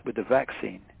coming up with the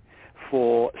vaccine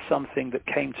for something that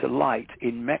came to light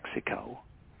in Mexico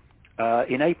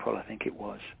in April, I think it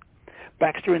was.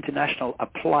 Baxter International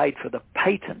applied for the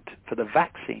patent for the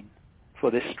vaccine for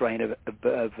this strain of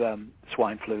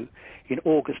swine flu in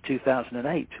August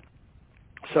 2008.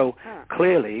 So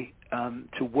clearly,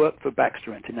 to work for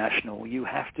Baxter International, you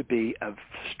have to be an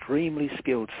extremely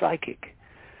skilled psychic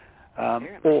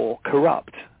or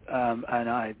corrupt, and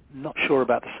I'm not sure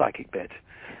about the psychic bit.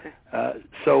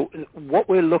 So what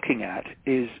we're looking at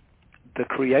is the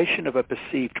creation of a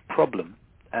perceived problem,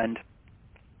 and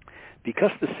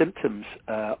because the symptoms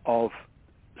of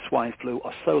swine flu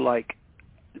are so like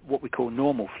what we call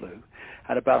normal flu,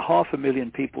 and about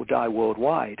 500,000 people die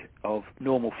worldwide of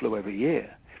normal flu every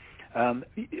year. I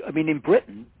mean, in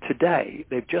Britain today,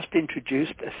 they've just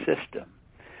introduced a system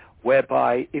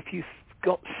whereby if you've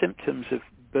got symptoms of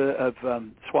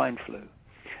swine flu,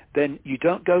 then you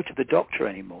don't go to the doctor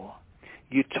anymore.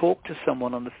 You talk to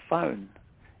someone on the phone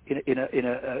in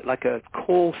a like a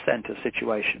call center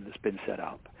situation that's been set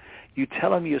up. You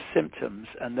tell them your symptoms,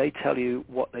 and they tell you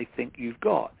what they think you've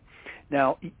got.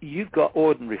 Now, you've got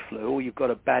ordinary flu, or you've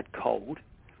got a bad cold.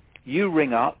 You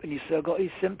ring up and you say, I've got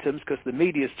these symptoms because the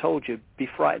media's told you be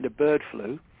frightened of bird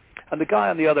flu. And the guy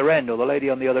on the other end, or the lady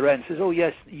on the other end, says, oh,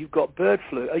 yes, you've got bird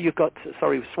flu. Oh, you've got,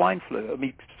 swine flu. I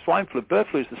mean, swine flu, bird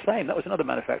flu is the same. That was another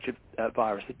manufactured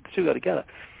virus. The two go together.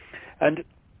 And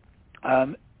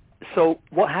so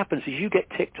what happens is you get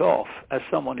ticked off as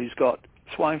someone who's got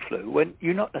swine flu when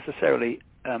you not necessarily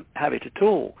have it at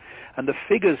all. And the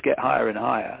figures get higher and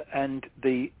higher, and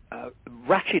the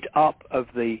ratchet up of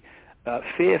the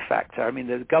fear factor. I mean,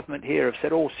 the government here have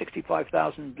said,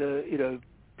 65,000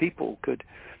 people could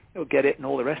get it and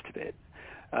all the rest of it.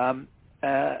 And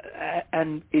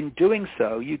in doing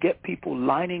so, you get people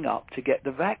lining up to get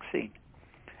the vaccine.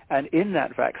 And in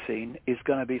that vaccine is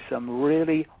going to be some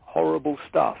really horrible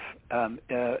stuff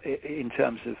in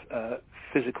terms of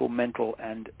physical, mental,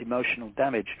 and emotional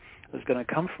damage that's going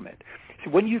to come from it. So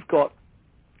when you've got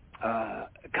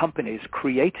companies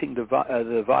creating the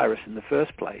virus in the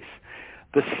first place,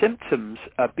 the symptoms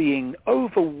are being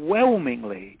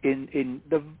overwhelmingly, in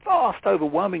the vast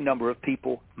overwhelming number of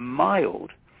people,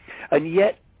 mild, and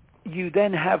yet you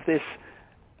then have this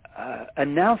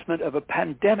announcement of a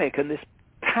pandemic and this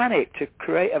panic to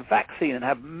create a vaccine and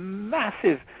have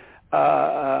massively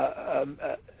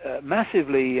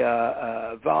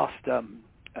vast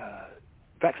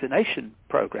vaccination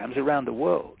programs around the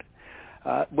world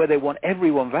where they want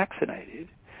everyone vaccinated,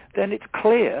 then it's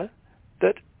clear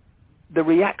that the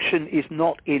reaction is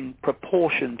not in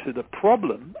proportion to the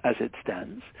problem as it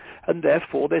stands, and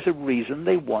therefore there's a reason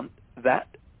they want that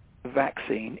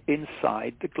vaccine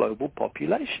inside the global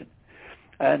population.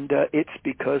 And it's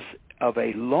because of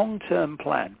a long-term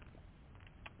plan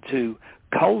to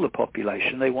cull the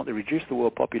population. They want to reduce the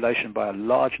world population by a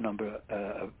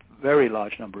very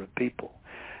large number of people,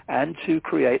 and to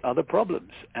create other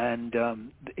problems. And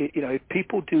if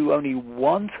people do only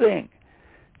one thing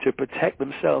to protect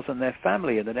themselves and their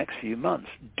family in the next few months,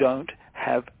 don't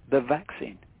have the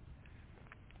vaccine.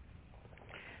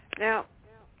 Now,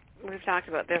 we've talked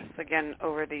about this again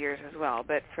over the years as well,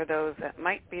 but for those that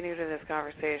might be new to this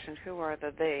conversation, who are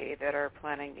the they that are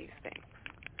planning these things?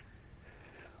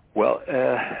 Well,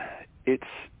 it's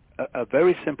a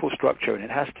very simple structure, and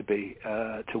it has to be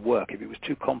to work. If it was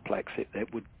too complex,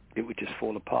 it would just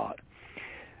fall apart.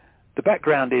 The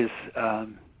background is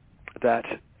that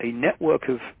a network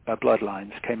of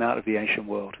bloodlines came out of the ancient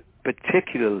world,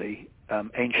 particularly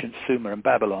ancient Sumer and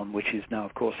Babylon, which is now,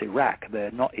 of course, Iraq.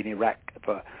 They're not in Iraq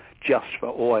just for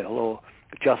oil or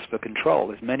just for control.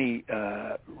 There's many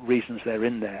reasons they're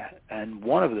in there, and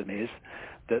one of them is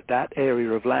that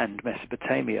area of land,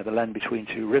 Mesopotamia, the land between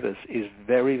two rivers, is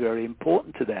very, very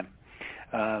important to them,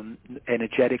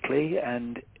 energetically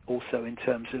and also in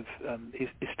terms of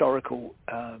historical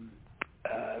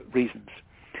reasons.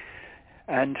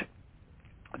 And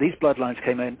these bloodlines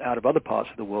came in out of other parts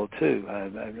of the world too,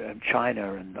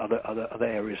 China and other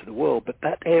areas of the world. But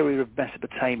that area of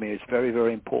Mesopotamia is very,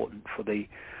 very important for the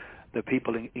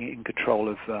people in control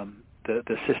of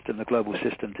the system, the global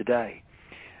system today.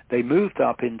 They moved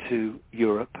up into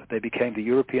Europe. They became the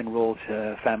European royal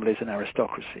families and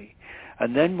aristocracy.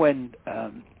 And then when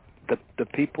the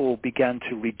people began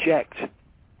to reject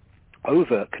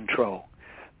over control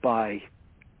by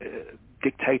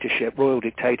dictatorship, royal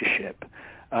dictatorship,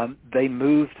 they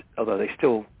moved, although they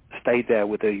still stayed there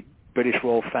with the British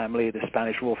royal family, the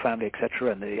Spanish royal family,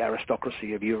 etc., and the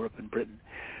aristocracy of Europe and Britain.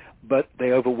 But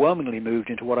they overwhelmingly moved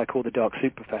into what I call the dark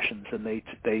soup professions, and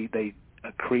they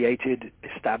created,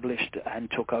 established, and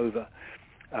took over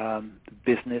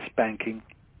business, banking,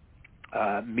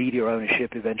 media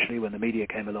ownership eventually when the media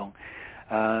came along,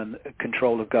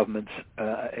 control of governments,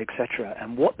 etc.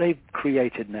 And what they've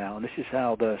created now, and this is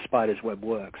how the spider's web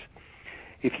works,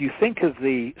 if you think of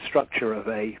the structure of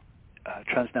a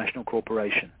transnational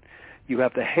corporation, you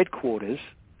have the headquarters,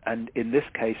 and in this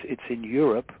case it's in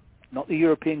Europe, not the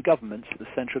European governments, the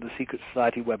center of the secret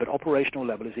society web at operational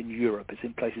level is in Europe. It's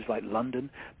in places like London,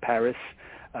 Paris,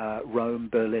 Rome,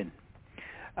 Berlin,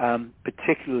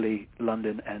 particularly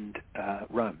London and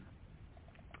Rome,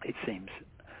 it seems.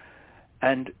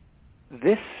 And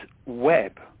this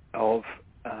web of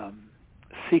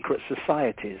secret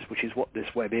societies, which is what this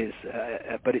web is,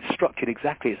 but it's structured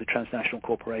exactly as a transnational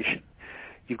corporation.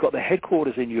 You've got the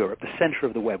headquarters in Europe, the center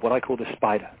of the web, what I call the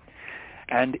spider.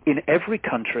 And in every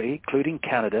country, including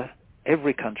Canada,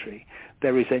 every country,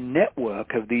 there is a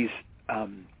network of these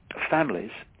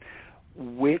families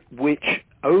which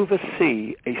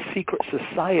oversee a secret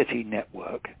society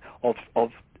network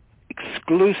of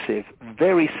exclusive,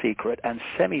 very secret, and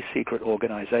semi-secret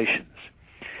organizations.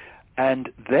 And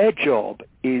their job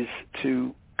is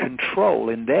to control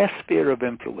in their sphere of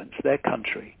influence, their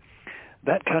country,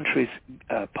 that country's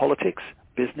politics,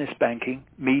 business, banking,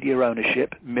 media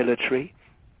ownership, military,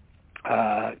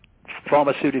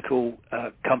 pharmaceutical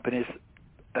companies,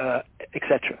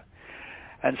 etc.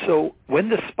 And so when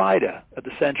the spider at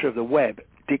the center of the web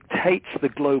dictates the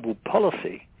global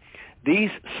policy,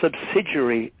 these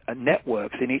subsidiary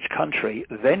networks in each country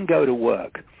then go to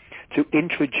work to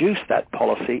introduce that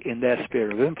policy in their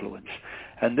sphere of influence.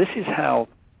 And this is how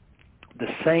the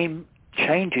same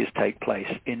changes take place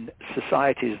in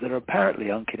societies that are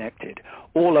apparently unconnected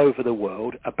all over the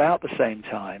world about the same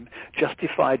time,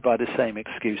 justified by the same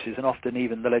excuses, and often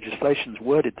even the legislation's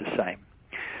worded the same.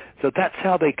 So that's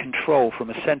how they control from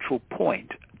a central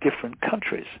point different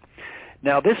countries.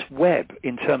 Now this web,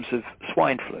 in terms of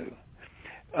swine flu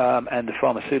and the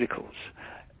pharmaceuticals,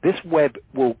 this web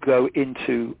will go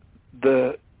into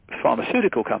the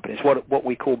pharmaceutical companies, what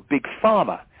we call big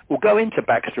pharma. Will go into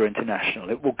Baxter International,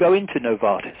 it will go into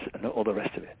Novartis and all the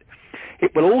rest of it.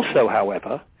 It will also,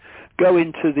 however, go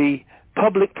into the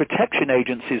public protection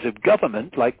agencies of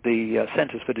government, like the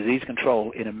Centers for Disease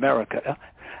Control in America,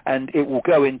 and it will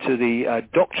go into the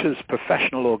doctors'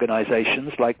 professional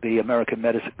organizations, like the American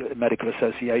Medical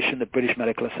Association, the British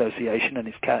Medical Association and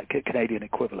its Canadian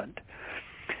equivalent,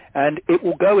 and it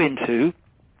will go into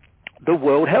the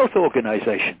World Health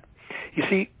Organization. You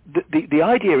see, the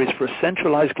idea is for a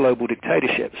centralized global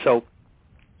dictatorship. So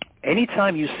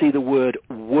anytime you see the word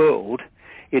world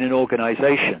in an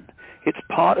organization, it's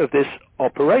part of this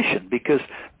operation because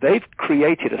they've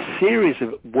created a series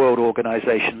of world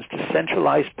organizations to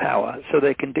centralize power so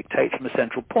they can dictate from a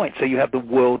central point. So you have the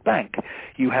World Bank,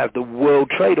 you have the World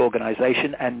Trade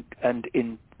Organization, and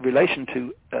in relation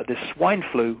to this swine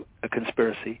flu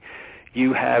conspiracy,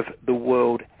 you have the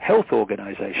World Health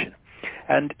Organization.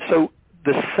 And so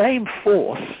the same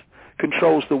force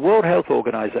controls the World Health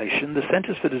Organization, the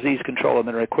Centers for Disease Control and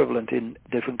their equivalent in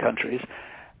different countries,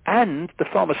 and the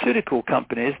pharmaceutical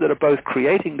companies that are both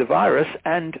creating the virus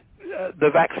and the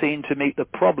vaccine to meet the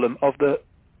problem of the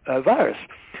virus.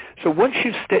 So once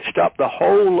you've stitched up the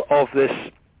whole of this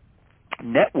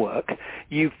network,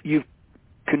 you've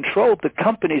controlled the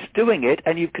companies doing it,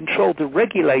 and you've controlled the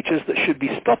regulators that should be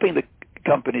stopping the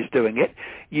companies doing it.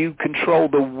 You control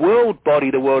the world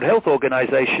body, the World Health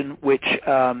Organization, which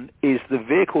is the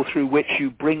vehicle through which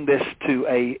you bring this to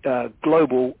a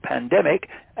global pandemic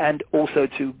and also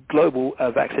to global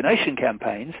vaccination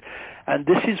campaigns. And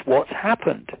this is what's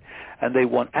happened. And they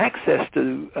want access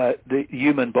to the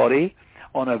human body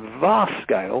on a vast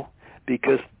scale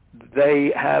because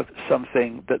they have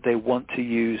something that they want to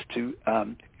use to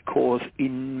cause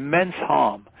immense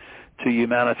harm to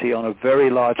humanity on a very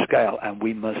large scale, and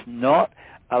we must not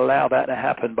allow that to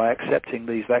happen by accepting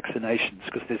these vaccinations,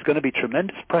 because there's going to be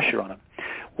tremendous pressure on them.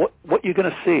 What you're going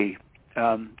to see,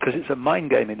 because it's a mind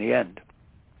game in the end,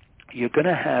 you're going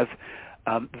to have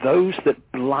those that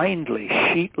blindly,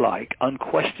 sheep-like,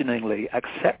 unquestioningly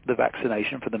accept the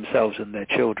vaccination for themselves and their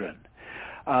children,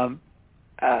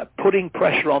 putting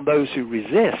pressure on those who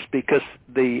resist, because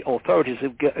the authorities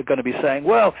are going to be saying,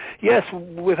 well, yes,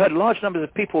 we've had large numbers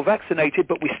of people vaccinated,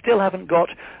 but we still haven't got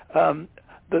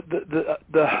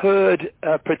the herd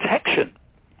protection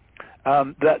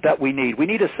that we need. We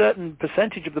need a certain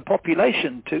percentage of the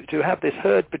population to have this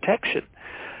herd protection.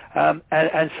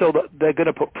 And so they're going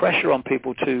to put pressure on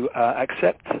people to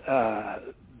accept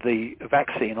the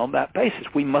vaccine on that basis.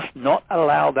 We must not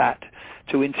allow that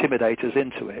to intimidate us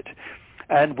into it.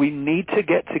 And we need to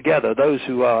get together, those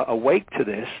who are awake to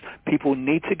this, people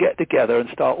need to get together and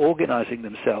start organizing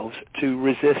themselves to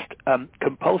resist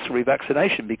compulsory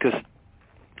vaccination, because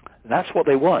that's what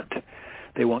they want.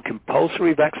 They want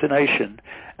compulsory vaccination.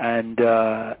 And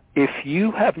if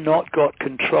you have not got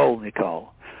control,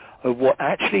 Nicole, of what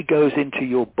actually goes into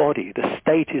your body, the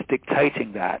state is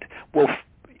dictating that. Well,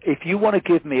 if you want to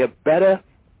give me a better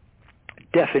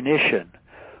definition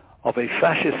of a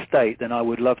fascist state, then I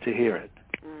would love to hear it.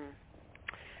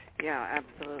 Yeah,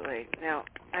 absolutely. Now,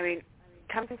 I mean,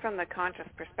 coming from the conscious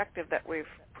perspective that we've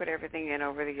put everything in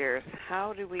over the years,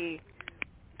 how do we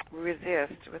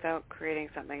resist without creating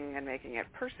something and making it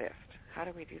persist? How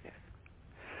do we do this?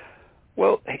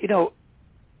 Well, you know,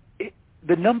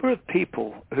 the number of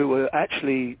people who are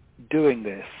actually doing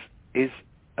this is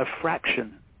a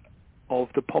fraction of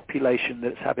the population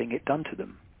that's having it done to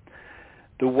them.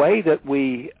 The way that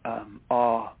we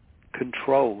are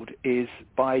controlled is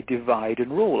by divide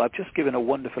and rule. I've just given a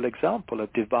wonderful example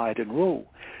of divide and rule.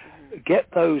 Get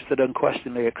those that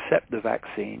unquestionably accept the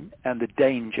vaccine and the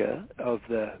danger of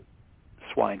the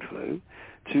swine flu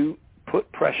to put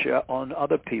pressure on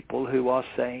other people who are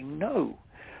saying no.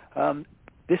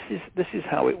 This is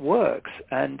how it works.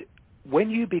 And when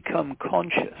you become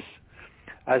conscious,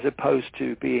 as opposed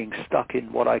to being stuck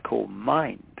in what I call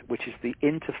mind, which is the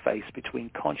interface between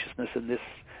consciousness and this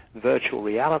virtual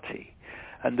reality,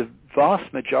 and the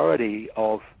vast majority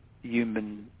of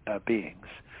human beings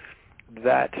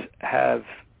that have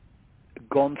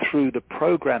gone through the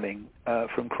programming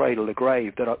from cradle to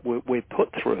grave that we're put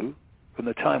through from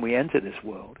the time we enter this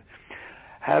world,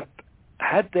 have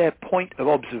had their point of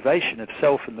observation of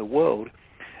self and the world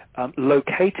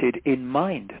located in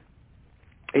mind.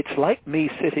 It's like me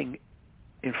sitting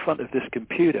in front of this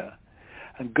computer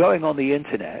and going on the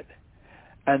internet,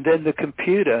 and then the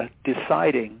computer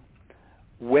deciding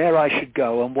where I should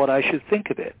go and what I should think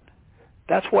of it.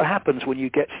 That's what happens when you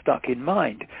get stuck in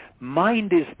mind.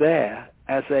 Mind is there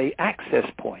as an access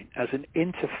point, as an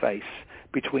interface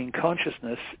between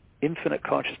consciousness, infinite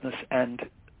consciousness, and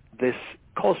this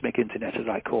cosmic internet, as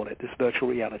I call it, this virtual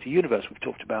reality universe we've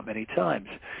talked about many times.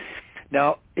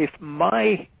 Now, if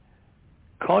my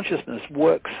consciousness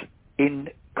works in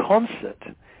concert,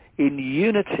 in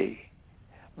unity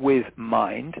with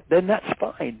mind, then that's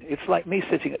fine. It's like me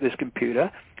sitting at this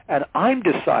computer and I'm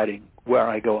deciding where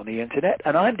I go on the internet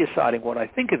and I'm deciding what I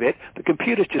think of it. The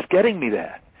computer's just getting me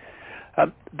there.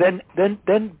 Then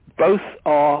both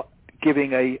are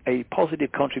giving a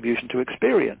positive contribution to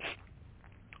experience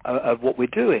of what we're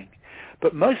doing.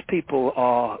 But most people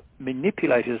are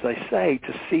manipulated, as I say,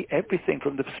 to see everything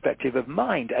from the perspective of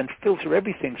mind and filter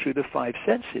everything through the five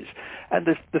senses. And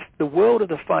the world of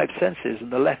the five senses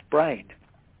and the left brain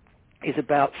is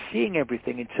about seeing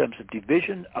everything in terms of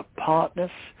division,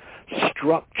 apartness,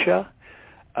 structure,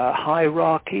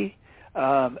 hierarchy,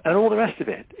 and all the rest of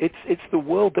it. It's the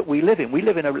world that we live in. We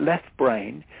live in a left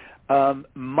brain,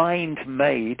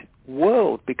 mind-made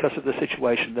world because of the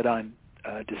situation that I'm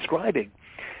describing.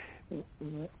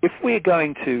 If we're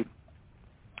going to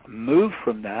move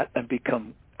from that and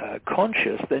become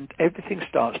conscious, then everything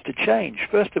starts to change.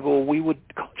 First of all,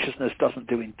 consciousness doesn't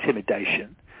do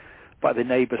intimidation by the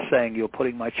neighbor saying, you're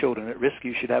putting my children at risk,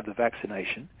 you should have the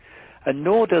vaccination. And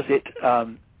nor does it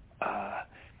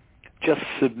just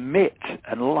submit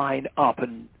and line up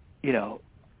and,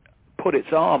 put its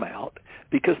arm out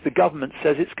because the government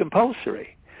says it's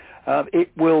compulsory.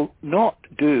 It will not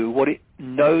do what it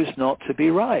knows not to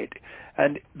be right.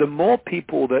 And the more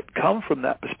people that come from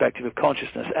that perspective of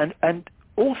consciousness and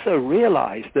also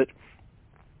realize that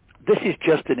this is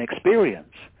just an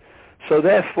experience, so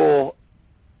therefore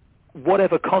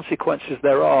whatever consequences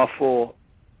there are for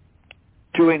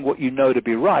doing what you know to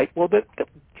be right, well, that's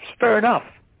fair enough.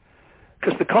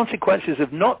 Because the consequences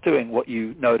of not doing what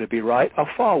you know to be right are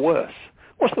far worse.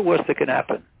 What's the worst that can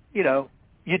happen? You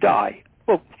die.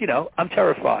 Well, I'm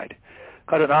terrified.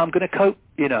 I don't know, I'm going to cope,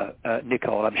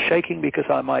 Nicole. I'm shaking because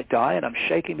I might die, and I'm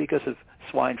shaking because of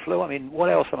swine flu. I mean, what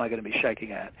else am I going to be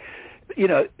shaking at?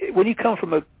 When you come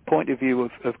from a point of view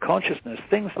of consciousness,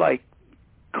 things like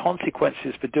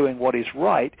consequences for doing what is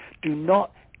right do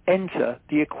not enter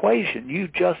the equation. You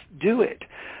just do it.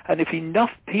 And if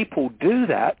enough people do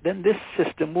that, then this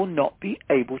system will not be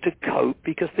able to cope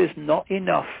because there's not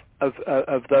enough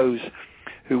of those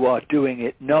who are doing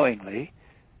it knowingly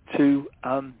to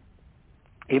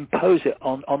impose it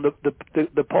on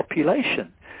the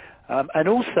population. And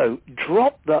also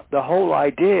drop the whole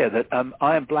idea that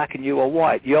I am black and you are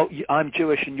white. I'm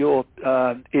Jewish and you're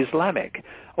Islamic.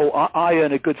 Or I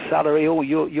earn a good salary. Or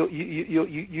you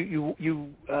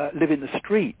live in the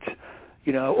street.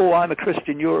 Oh, I'm a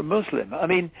Christian, you're a Muslim. I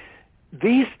mean,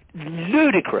 these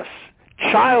ludicrous,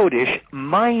 childish,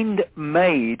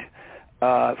 mind-made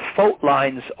fault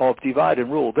lines of divide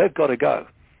and rule, they've got to go.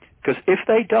 Because if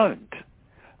they don't,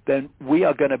 then we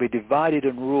are going to be divided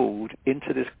and ruled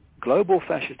into this global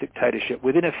fascist dictatorship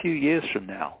within a few years from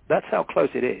now. That's how close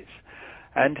it is.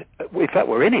 And in fact,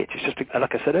 we're in it. It's just,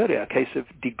 like I said earlier, a case of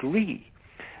degree.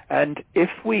 And if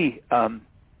we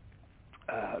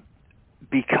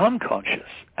become conscious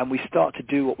and we start to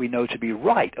do what we know to be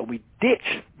right, and we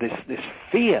ditch this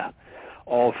fear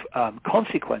of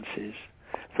consequences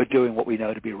for doing what we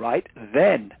know to be right,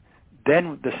 then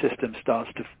the system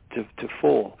starts to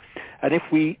fall. And if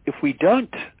we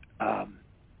don't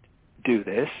do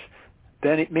this,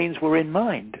 then it means we're in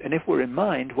mind. And if we're in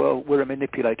mind, well, we're a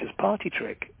manipulator's party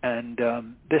trick, and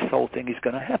this whole thing is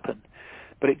going to happen.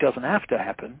 But it doesn't have to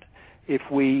happen if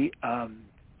we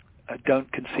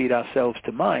don't concede ourselves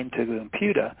to mind, to the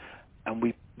computer, and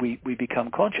we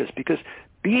become conscious. Because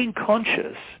being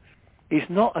conscious is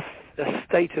not a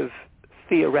state of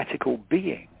theoretical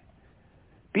being.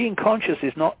 Being conscious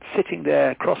is not sitting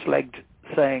there cross-legged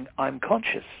saying, I'm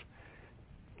conscious.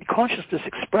 Consciousness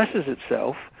expresses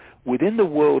itself within the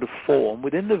world of form,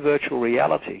 within the virtual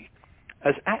reality,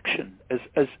 as action, as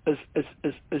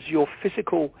your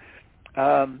physical,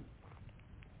 what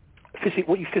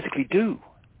you physically do.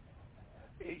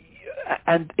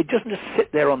 And it doesn't just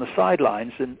sit there on the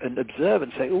sidelines and observe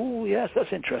and say, oh, yes,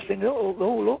 that's interesting.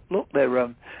 Oh, look,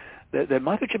 they're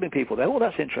microchipping people there. Oh,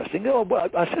 that's interesting. Oh, well,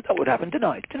 I said that would happen, didn't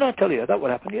I? Didn't I tell you that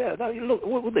would happen? Yeah,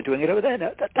 look, they're doing it over there.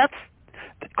 No,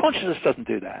 consciousness doesn't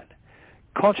do that.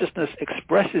 Consciousness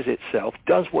expresses itself,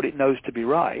 does what it knows to be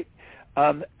right,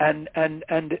 and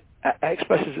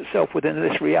expresses itself within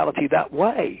this reality that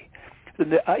way.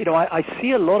 I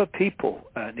see a lot of people,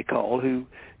 Nicole, who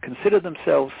consider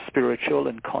themselves spiritual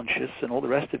and conscious and all the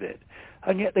rest of it,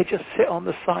 and yet they just sit on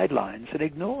the sidelines and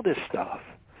ignore this stuff,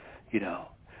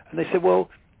 And they say, well,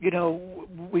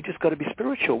 we just got to be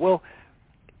spiritual. Well,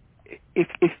 if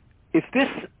this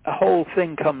whole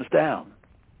thing comes down,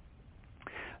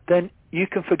 then you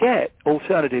can forget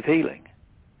alternative healing.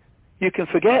 You can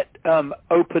forget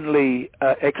openly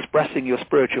expressing your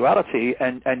spirituality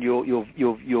and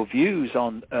your views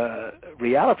on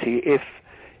reality if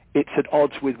it's at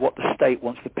odds with what the state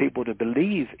wants the people to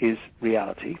believe is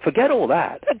reality. Forget all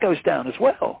that. That goes down as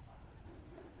well.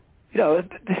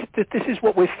 This is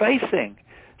what we're facing.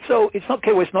 So it's not,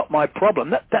 okay, well, it's not my problem.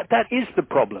 That is the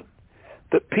problem.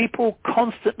 That people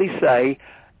constantly say,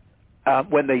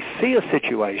 when they see a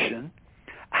situation,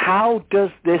 how does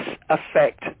this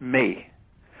affect me?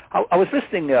 I was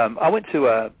listening, I went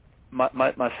to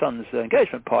my son's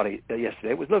engagement party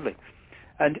yesterday. It was lovely.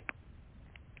 And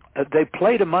they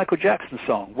played a Michael Jackson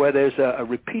song where there's a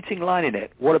repeating line in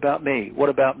it, what about me, what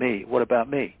about me, what about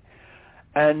me?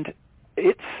 And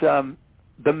it's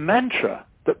the mantra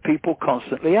that people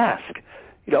constantly ask.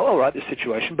 All right, this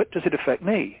situation, but does it affect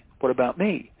me? What about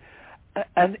me?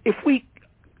 And if we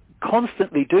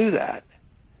constantly do that,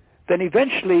 then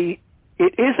eventually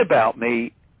it is about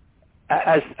me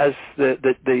as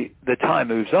the time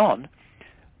moves on,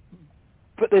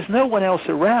 but there's no one else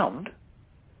around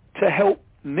to help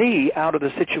me out of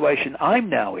the situation I'm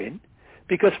now in,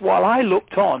 because while I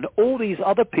looked on, all these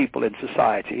other people in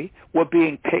society were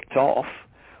being picked off,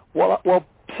 while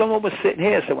someone was sitting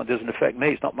here saying, well, it doesn't affect me,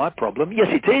 it's not my problem. Yes,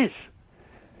 it is.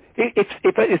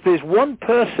 If there's one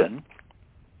person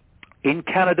in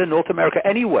Canada, North America,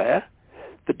 anywhere,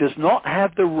 that does not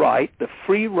have the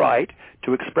free right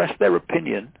to express their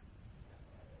opinion,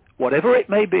 whatever it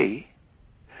may be,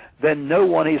 then no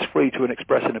one is free to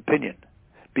express an opinion.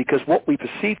 Because what we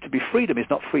perceive to be freedom is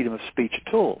not freedom of speech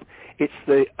at all. It's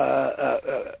the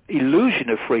illusion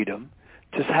of freedom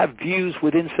to have views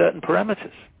within certain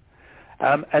parameters.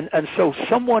 And so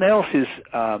someone else's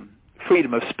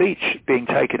freedom of speech being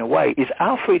taken away is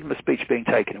our freedom of speech being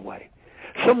taken away.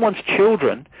 Someone's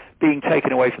children being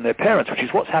taken away from their parents, which is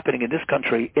what's happening in this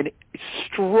country in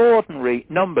extraordinary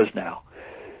numbers now.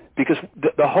 Because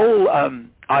the whole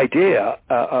idea,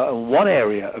 one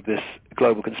area of this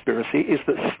global conspiracy, is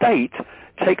that state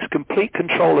takes complete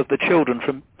control of the children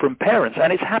from parents,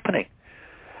 and it's happening.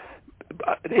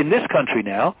 In this country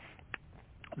now,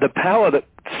 the power that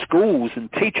schools and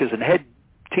teachers and head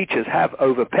teachers have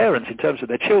over parents in terms of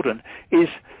their children is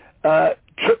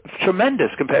tremendous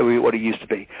compared with what it used to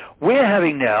be. We're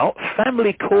having now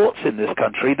family courts in this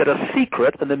country that are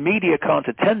secret and the media can't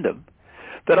attend them,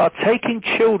 that are taking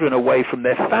children away from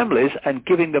their families and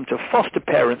giving them to foster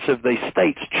parents of the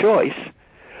state's choice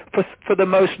for the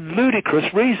most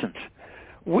ludicrous reasons.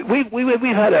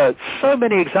 We've had so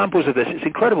many examples of this. It's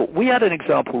incredible. We had an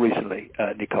example recently,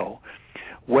 Nicole,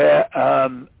 where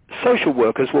social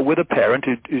workers were with a parent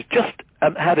who's just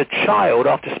had a child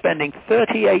after spending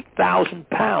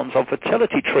 £38,000 on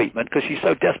fertility treatment because she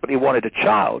so desperately wanted a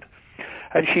child.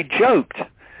 And she joked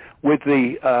with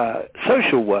the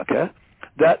social worker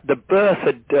that the birth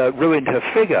had ruined her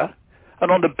figure,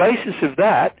 and on the basis of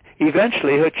that,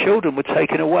 eventually her children were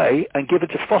taken away and given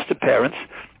to foster parents.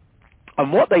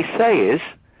 And what they say is,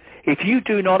 if you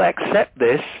do not accept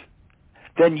this,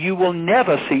 then you will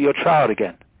never see your child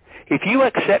again. If you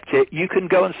accept it, you can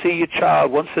go and see your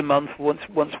child once a month,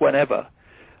 once whenever,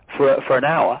 for an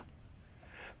hour.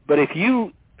 But if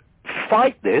you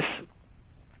fight this,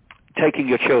 taking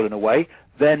your children away,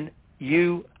 then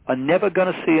you are never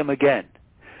going to see them again.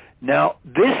 Now,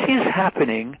 this is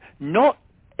happening not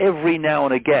every now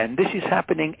and again. This is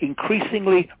happening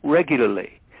increasingly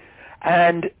regularly.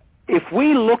 And if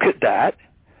we look at that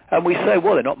and we say,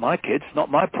 well, they're not my kids,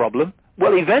 not my problem,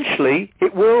 well, eventually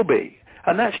it will be.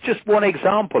 And that's just one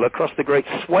example across the great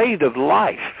swathe of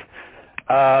life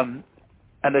and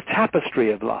the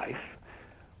tapestry of life,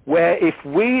 where if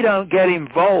we don't get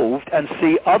involved and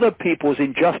see other people's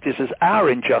injustice as our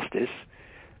injustice,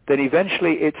 then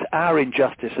eventually it's our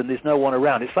injustice and there's no one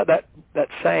around. It's like that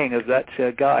saying of that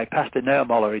guy, Pastor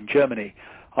Neumoller in Germany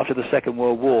after the Second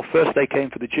World War. First they came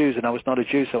for the Jews and I was not a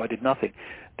Jew, so I did nothing.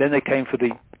 Then they came for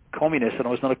the communists and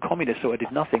I was not a communist, so I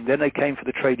did nothing. Then they came for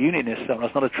the trade unionists and I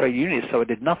was not a trade unionist, so I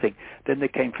did nothing. Then they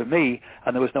came for me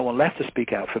and there was no one left to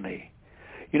speak out for me.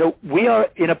 You know, we are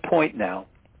in a point now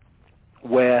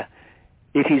where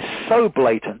it is so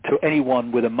blatant to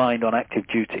anyone with a mind on active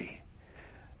duty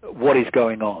what is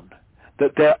going on,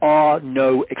 that there are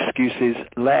no excuses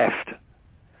left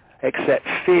except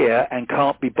fear and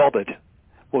can't be bothered.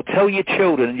 Well, tell your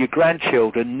children and your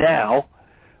grandchildren now,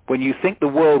 when you think the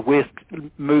world we're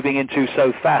moving into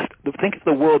so fast, think of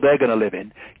the world they're going to live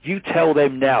in, you tell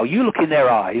them now, you look in their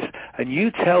eyes and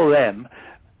you tell them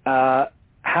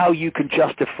how you can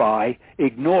justify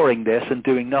ignoring this and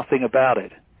doing nothing about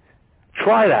it.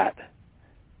 Try that.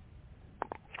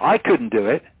 I couldn't do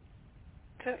it.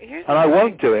 So and I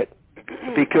won't do it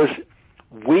because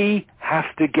we have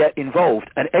to get involved.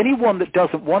 And anyone that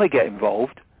doesn't want to get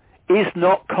involved is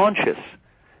not conscious,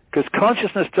 because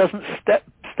consciousness doesn't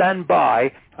stand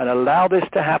by and allow this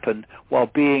to happen while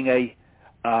being a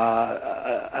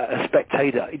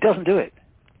spectator. It doesn't do it.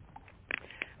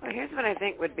 Well, here's what I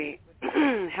think would be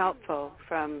helpful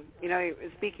from,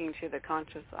 speaking to the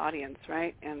conscious audience,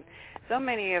 right? And so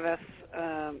many of us,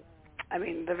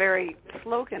 the very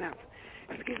slogan of,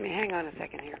 excuse me, hang on a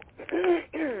second here.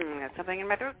 Got something in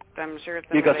my throat. I'm sure it's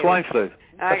you got swine flu.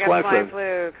 I got swine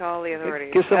flu. Call the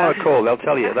authorities. Give someone a call. They'll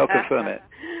tell you. They'll confirm it.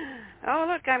 Oh,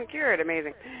 look, I'm cured.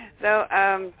 Amazing. So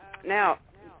now,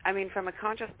 from a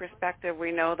conscious perspective,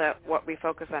 we know that what we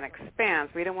focus on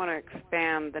expands. We don't want to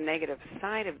expand the negative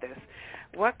side of this.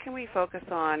 What can we focus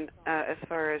on as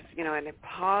far as, in a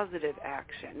positive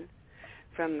action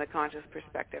from the conscious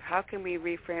perspective? How can we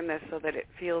reframe this so that it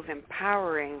feels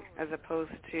empowering as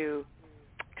opposed to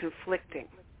conflicting?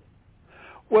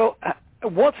 Well,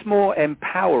 what's more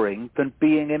empowering than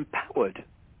being empowered?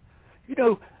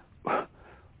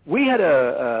 We had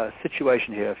a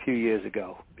situation here a few years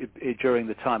ago during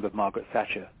the time of Margaret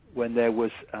Thatcher when there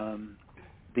was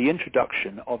the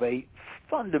introduction of a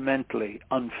fundamentally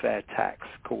unfair tax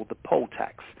called the poll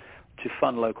tax to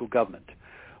fund local government.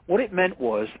 What it meant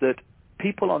was that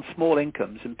people on small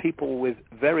incomes and people with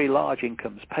very large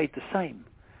incomes paid the same.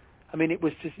 It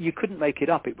was just, you couldn't make it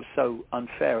up. It was so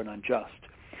unfair and unjust.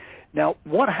 Now,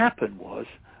 what happened was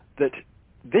that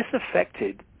this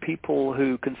affected people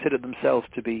who considered themselves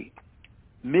to be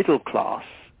middle class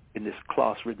in this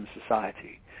class-ridden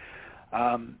society,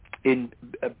 in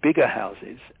bigger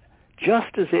houses,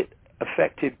 just as it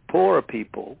affected poorer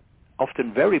people,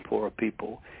 often very poor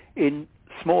people, in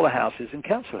smaller houses and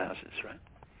council houses, right?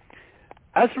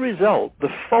 As a result, the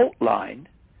fault line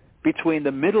between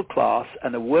the middle class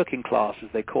and the working class, as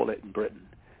they call it in Britain,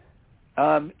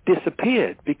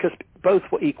 disappeared because both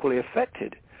were equally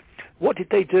affected. What did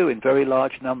they do in very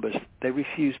large numbers? They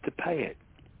refused to pay it.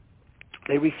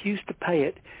 They refused to pay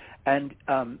it, and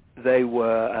they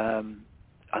were,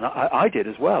 and I did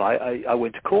as well. I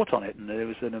went to court on it, and there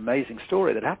was an amazing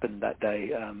story that happened that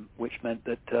day, which meant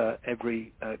that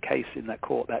every case in that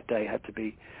court that day had to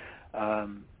be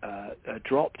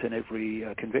dropped, and every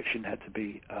conviction had to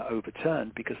be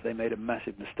overturned because they made a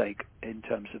massive mistake in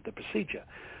terms of the procedure.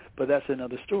 But that's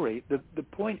another story. The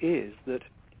point is that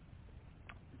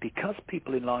because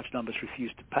people in large numbers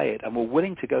refused to pay it and were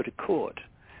willing to go to court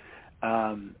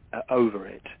over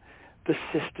it, The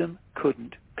system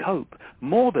couldn't cope.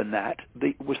 More than that,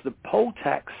 was the poll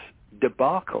tax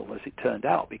debacle, as it turned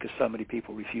out, because so many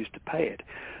people refused to pay it,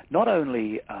 not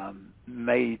only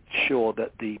made sure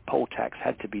that the poll tax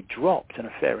had to be dropped and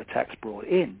a fairer tax brought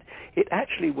in, it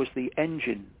actually was the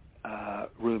engine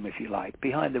room, if you like,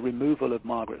 behind the removal of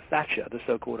Margaret Thatcher, the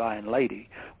so-called Iron Lady,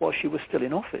 while she was still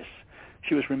in office.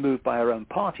 She was removed by her own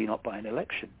party, not by an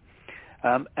election.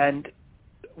 And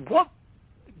what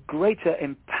greater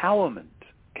empowerment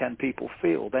can people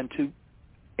feel than to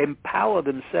empower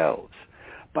themselves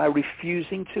by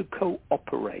refusing to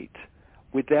cooperate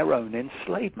with their own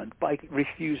enslavement, by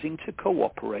refusing to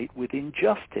cooperate with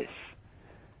injustice?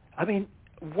 I mean,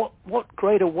 what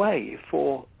greater way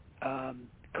for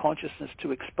consciousness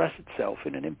to express itself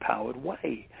in an empowered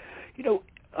way? You know,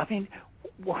 I mean,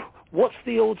 what's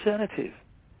the alternative?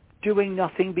 Doing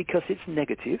nothing because it's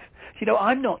negative? You know,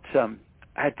 I'm not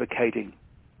advocating,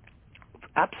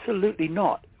 absolutely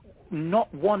not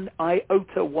 1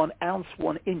 iota, 1 ounce,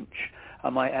 1 inch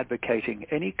am I advocating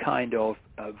any kind of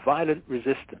violent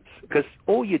resistance, because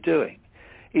all you're doing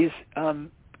is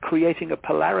creating a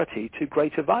polarity to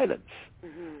greater violence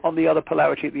on the other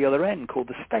polarity at the other end called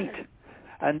the state.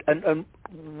 And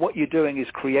what you're doing is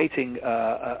creating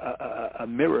a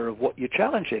mirror of what you're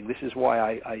challenging. This is why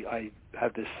I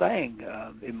have this saying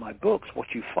in my books, what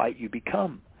you fight, you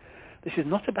become. This is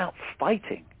not about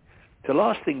fighting. The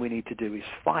last thing we need to do is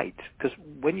fight, because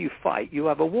when you fight, you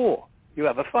have a war. You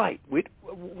have a fight.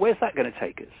 Where's that going to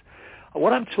take us?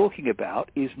 What I'm talking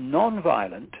about is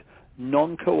non-violent,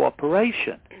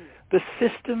 non-cooperation. The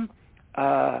system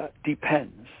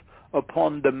depends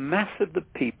upon the mass of the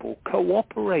people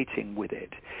cooperating with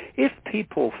it. If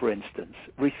people, for instance,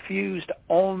 refused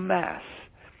en masse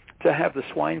to have the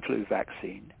swine flu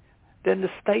vaccine, then the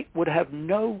state would have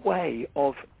no way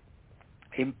of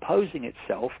imposing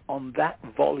itself on that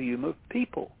volume of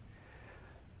people.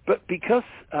 But because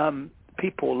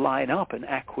people line up and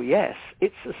acquiesce,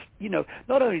 it's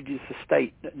not only does the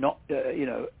state not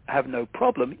have no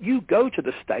problem, you go to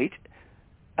the state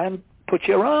and put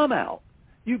your arm out.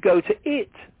 You go to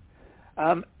it.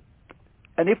 And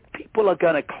if people are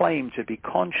going to claim to be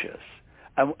conscious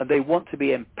and they want to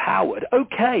be empowered,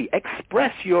 okay,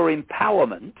 express your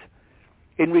empowerment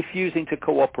in refusing to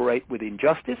cooperate with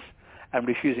injustice and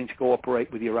refusing to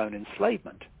cooperate with your own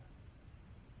enslavement.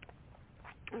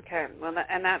 Okay, well,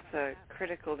 and that's a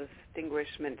critical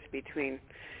distinguishment between,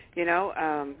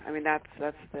 I mean, that's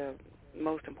the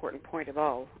most important point of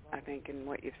all, I think, in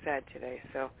what you've said today.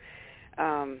 So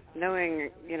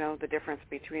knowing, the difference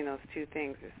between those two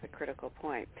things is the critical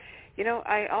point.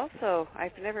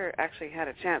 I've never actually had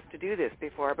a chance to do this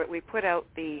before, but we put out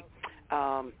the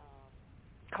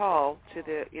call to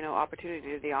the,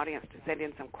 opportunity to the audience to send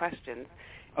in some questions.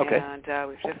 Okay. And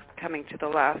we're just coming to the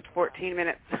last 14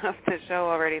 minutes of the show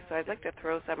already, so I'd like to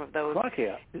throw some of those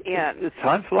in.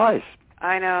 Time flies.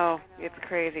 I know. It's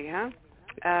crazy, huh?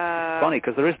 It's funny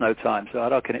because there is no time, so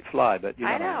how can it fly? But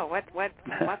I know.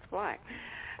 What's flying?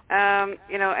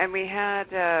 And we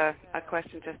had a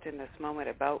question just in this moment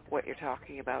about what you're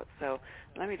talking about. So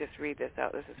let me just read this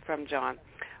out. This is from John.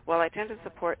 While I tend to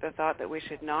support the thought that we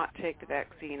should not take the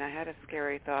vaccine, I had a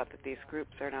scary thought that these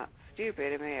groups are not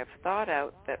stupid and may have thought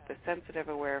out that the sensitive,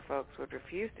 aware folks would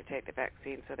refuse to take the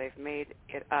vaccine, so they've made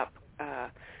it up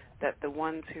that the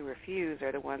ones who refuse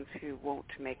are the ones who won't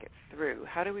make it through.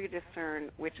 How do we discern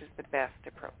which is the best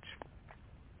approach?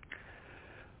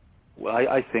 Well,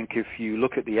 I think if you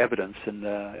look at the evidence, and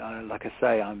like I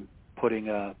say, I'm putting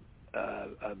a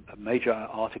major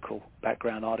article,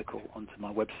 background article, onto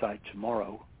my website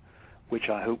tomorrow, which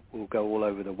I hope will go all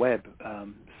over the web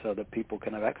so that people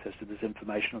can have access to this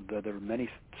information. There are many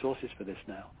sources for this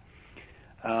now.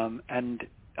 And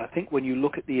I think when you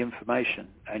look at the information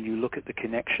and you look at the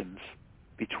connections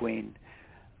between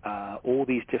all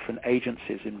these different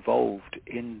agencies involved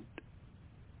in,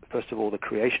 first of all, the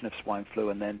creation of swine flu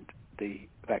and then the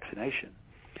vaccination,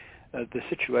 the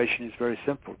situation is very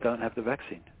simple. Don't have the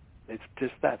vaccine. It's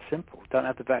just that simple. Don't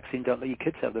have the vaccine. Don't let your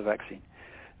kids have the vaccine,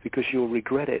 because you'll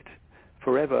regret it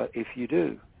forever if you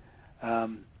do.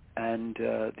 And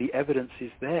the evidence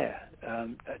is there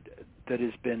that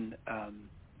has been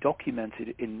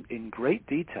documented in great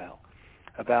detail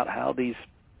about how these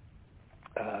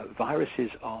viruses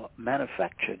are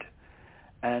manufactured,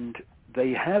 and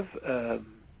they have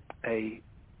a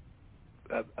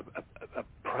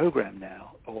program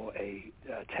now, or a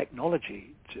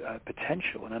technology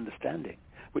potential and understanding,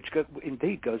 which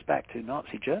indeed goes back to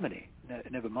Nazi Germany,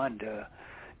 never mind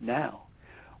now,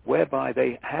 whereby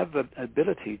they have an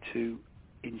ability to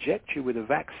inject you with a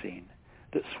vaccine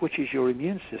that switches your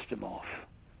immune system off.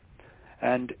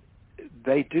 And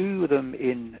they do them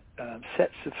in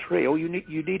sets of 3, or you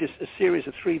need a series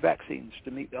of 3 vaccines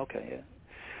to meet. Okay,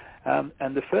 yeah.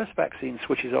 And the first vaccine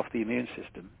switches off the immune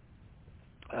system,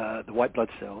 the white blood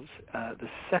cells. The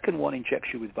second one injects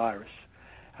you with virus,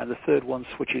 and the third one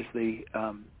switches the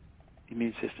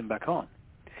immune system back on.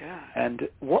 God. And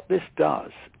what this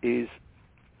does is,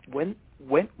 when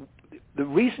the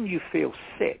reason you feel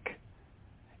sick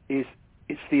is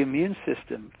it's the immune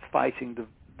system fighting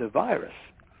the virus.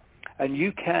 And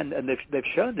you can, and they've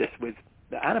shown this with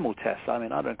the animal tests. I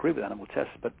mean, I don't agree with animal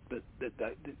tests, but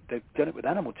they've done it with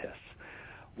animal tests,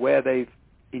 where they've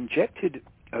injected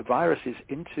viruses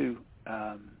into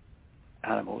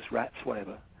animals, rats,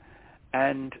 whatever,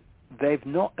 and they've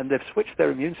switched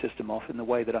their immune system off in the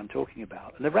way that I'm talking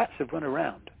about. And the rats have run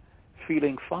around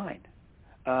feeling fine,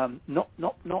 not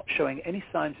showing any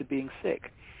signs of being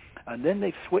sick. And then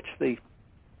they've switched the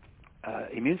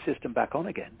immune system back on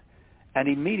again, and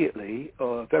immediately,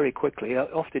 or very quickly,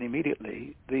 often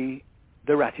immediately, the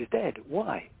rat is dead.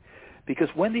 Why? Because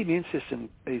when the immune system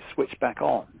is switched back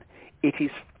on, it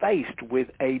is faced with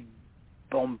a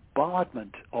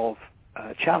bombardment of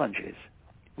challenges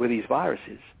with these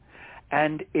viruses,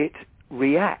 and it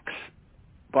reacts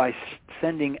by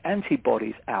sending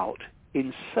antibodies out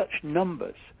in such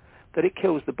numbers that it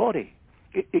kills the body.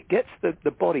 It gets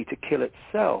the body to kill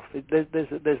itself.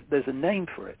 There's a name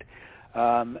for it.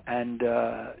 And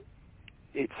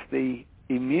it's the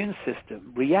immune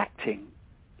system reacting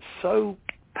so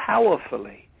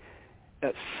powerfully,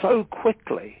 so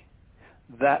quickly,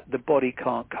 that the body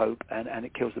can't cope, and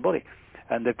it kills the body.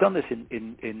 And they've done this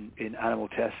in animal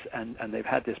tests, and they've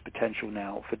had this potential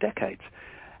now for decades.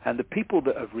 And the people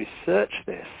that have researched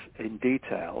this in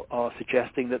detail are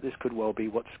suggesting that this could well be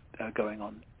what's going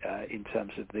on in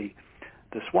terms of the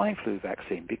swine flu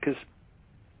vaccine, because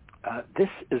this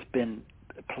has been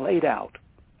played out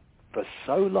for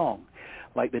so long.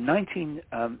 Like the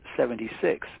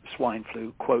 1976 swine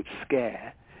flu, quote,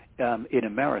 scare in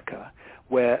America,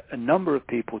 where a number of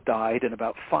people died and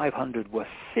about 500 were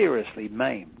seriously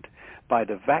maimed by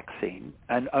the vaccine,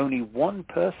 and only one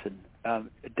person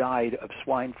died of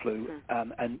swine flu,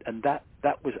 and that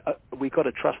was we got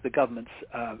to trust the government's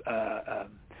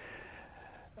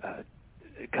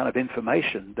kind of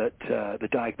information that the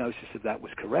diagnosis of that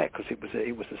was correct, because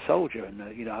it was a soldier, and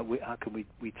how can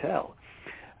we tell?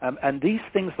 And these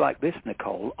things like this,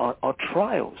 Nicole, are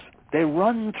trials. They're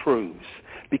run-throughs.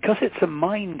 Because it's a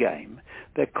mind game,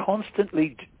 they're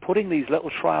constantly putting these little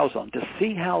trials on to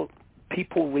see how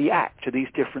people react to these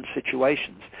different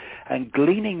situations, and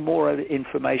gleaning more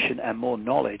information and more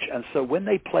knowledge. And so when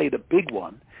they play the big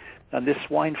one, and this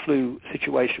swine flu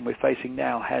situation we're facing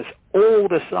now has all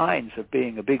the signs of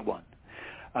being a big one,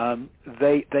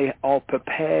 they are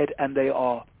prepared, and they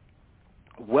are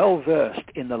well versed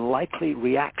in the likely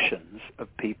reactions of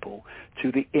people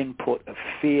to the input of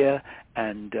fear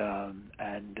and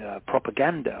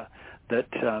propaganda that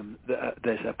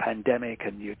there's a pandemic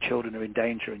and your children are in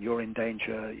danger and you're in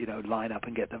danger, line up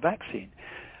and get the vaccine.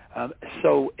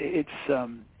 So it's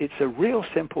a real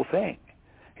simple thing.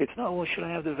 It's not, well, should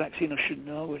I have the vaccine or shouldn't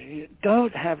I?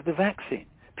 Don't have the vaccine.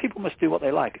 People must do what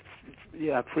they like.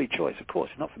 You have free choice, of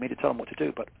course. It's not for me to tell them what to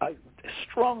do, but I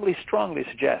strongly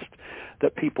suggest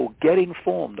that people get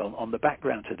informed on the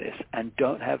background to this and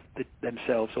don't have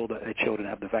themselves or their children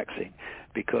have the vaccine,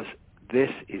 because this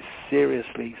is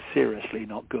seriously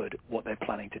not good, what they're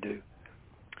planning to do.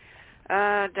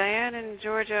 Diane in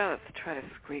Georgia, let's try to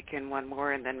squeak in one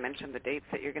more and then mention the dates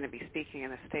that you're going to be speaking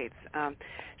in the States.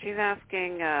 She's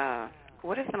asking,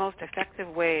 what is the most effective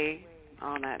way,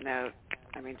 on that note,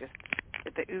 just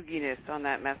the ooginess on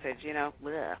that message,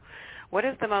 bleh. What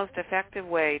is the most effective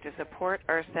way to support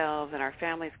ourselves and our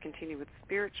families continue with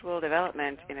spiritual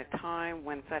development in a time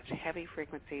when such heavy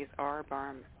frequencies are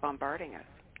bombarding us?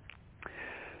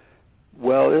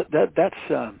 Well, that's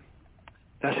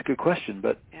a good question,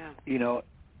 but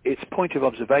it's point of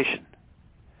observation.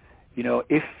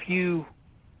 If you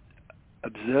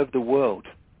observe the world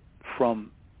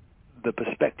from the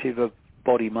perspective of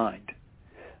body-mind,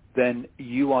 then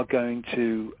you are going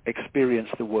to experience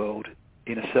the world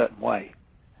in a certain way.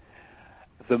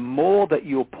 The more that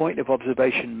your point of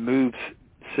observation moves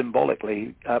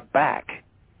symbolically back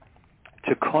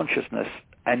to consciousness,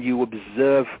 and you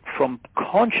observe from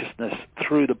consciousness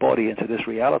through the body into this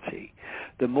reality,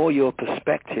 the more your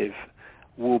perspective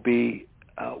will be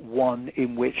one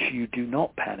in which you do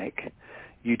not panic,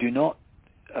 you do not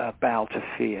bow to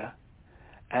fear,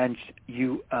 and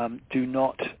you do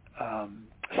not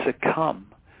succumb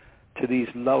to these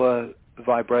lower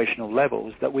vibrational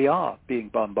levels that we are being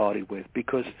bombarded with,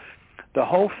 because the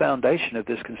whole foundation of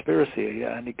this conspiracy,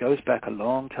 and it goes back a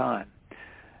long time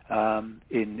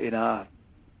in our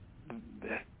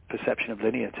perception of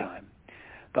linear time,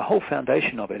 the whole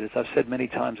foundation of it, as I've said many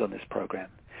times on this program,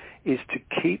 is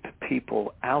to keep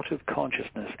people out of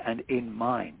consciousness and in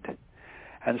mind.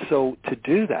 And so to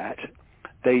do that,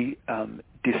 they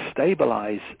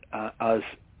destabilize us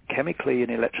chemically and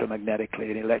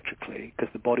electromagnetically and electrically,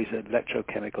 because the body's an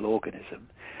electrochemical organism.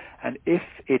 And if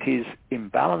it is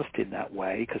imbalanced in that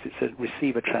way, because it's a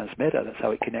receiver-transmitter, that's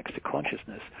how it connects to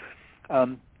consciousness,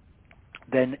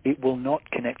 then it will not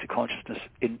connect to consciousness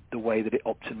in the way that it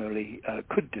optimally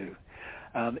could do.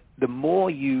 The more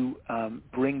you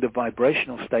bring the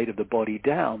vibrational state of the body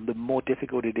down, the more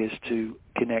difficult it is to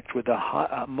connect with the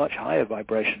much higher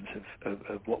vibrations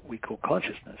of what we call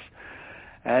consciousness.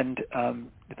 And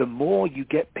the more you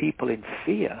get people in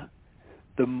fear,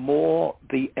 the more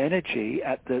the energy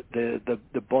at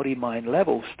the body-mind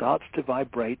level starts to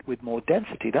vibrate with more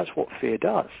density. That's what fear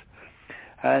does.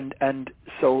 And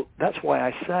so that's why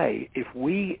I say, if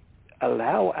we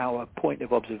allow our point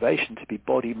of observation to be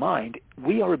body-mind,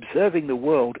 we are observing the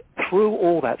world through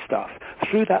all that stuff,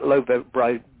 through that low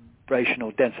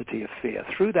vibrational density of fear,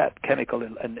 through that chemical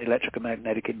and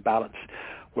electromagnetic imbalance.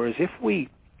 Whereas if we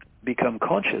become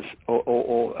conscious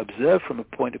or observe from a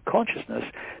point of consciousness,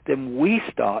 then we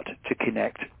start to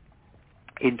connect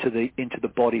into the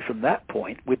body from that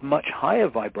point with much higher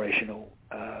vibrational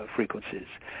frequencies,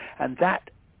 and that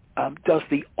does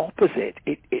the opposite.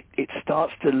 It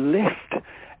starts to lift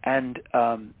and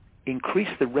increase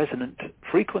the resonant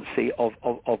frequency of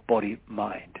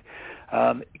body-mind.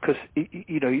 Because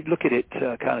you look at it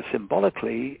kind of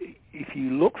symbolically. If you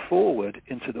look forward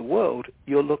into the world,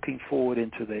 you're looking forward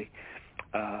into the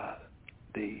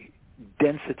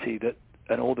density that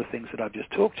and all the things that I've just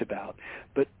talked about.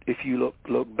 But if you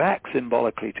look back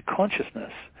symbolically to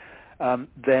consciousness,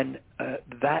 then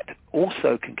that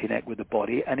also can connect with the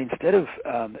body, and instead of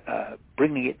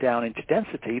bringing it down into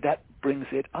density, that brings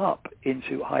it up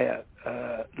into higher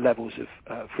levels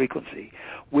of frequency,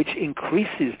 which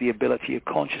increases the ability of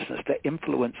consciousness to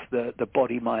influence the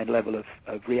body-mind level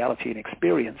of reality and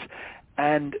experience.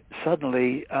 And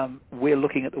suddenly we're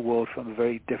looking at the world from a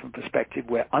very different perspective.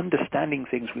 We're understanding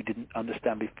things we didn't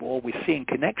understand before. We're seeing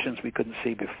connections we couldn't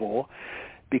see before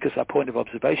because our point of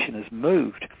observation has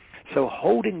moved. So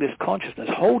holding this consciousness,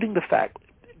 holding the fact,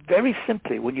 very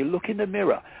simply, when you look in the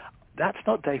mirror, that's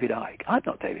not David Icke. I'm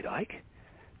not David Icke.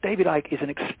 David Icke is an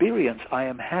experience I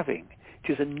am having.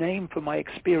 It is a name for my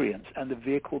experience and the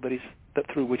vehicle that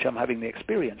through which I'm having the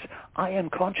experience. I am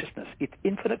consciousness. It's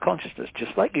infinite consciousness,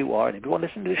 just like you are, and everyone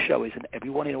listening to the show is, and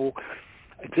everyone in all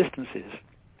existences.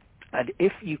 And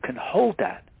if you can hold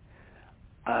that,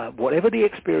 whatever the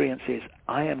experience is,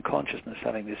 I am consciousness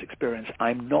having this experience.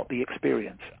 I'm not the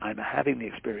experience. I'm having the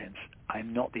experience.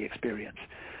 I'm not the experience.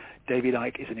 David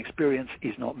Icke is an experience,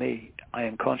 is not me. I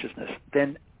am consciousness.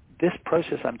 Then this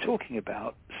process I'm talking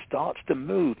about starts to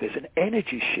move. There's an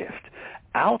energy shift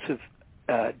out of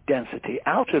density,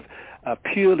 out of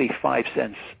purely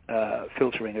five-sense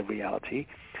filtering of reality.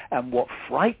 And what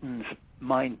frightens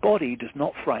mind-body does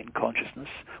not frighten consciousness.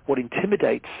 What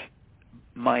intimidates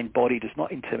mind-body does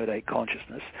not intimidate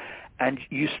consciousness. And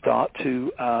you start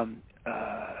to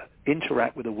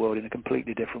interact with the world in a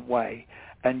completely different way.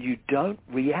 And you don't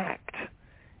react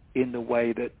in the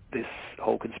way that this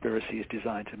whole conspiracy is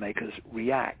designed to make us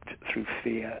react, through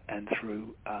fear and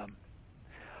through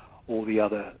all the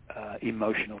other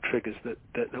emotional triggers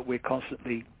that we're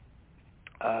constantly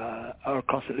are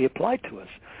constantly applied to us.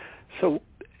 So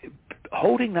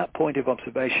holding that point of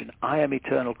observation, I am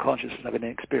eternal consciousness of an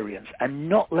experience, and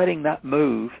not letting that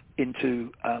move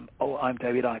into, I'm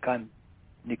David Icke, I'm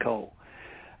Nicole,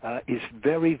 is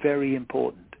very, very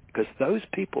important, because those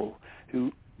people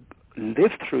who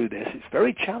live through this, it's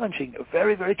very challenging, a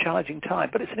very, very challenging time,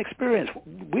 but it's an experience.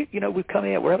 We've come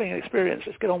here, we're having an experience,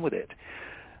 let's get on with it.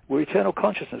 We're eternal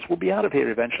consciousness. We'll be out of here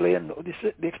eventually, and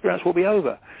the experience will be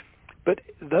over. But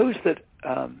those that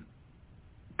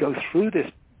go through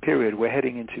this period we're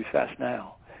heading into fast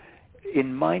now,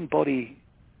 in mind-body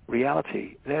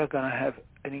reality, they're going to have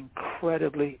an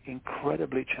incredibly,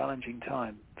 incredibly challenging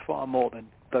time, far more than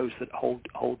those that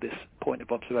hold this point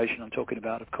of observation I'm talking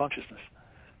about of consciousness.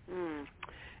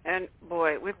 And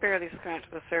boy, we've barely scratched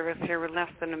the surface here. We're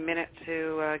less than a minute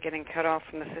to getting cut off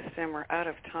from the system. We're out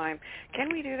of time.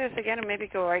 Can we do this again and maybe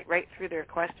go right through their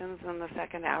questions in the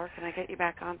second hour? Can I get you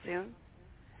back on soon?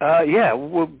 Yeah,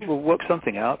 we'll work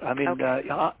something out. I mean, okay.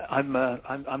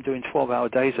 I'm doing 12-hour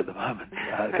days at the moment.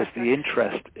 because the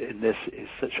interest in this is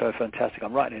so fantastic.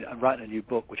 I'm writing a new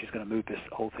book which is going to move this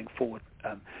whole thing forward.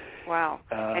 Wow.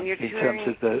 And you're in terms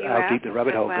of how deep the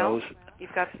rabbit hole goes.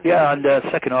 You've got and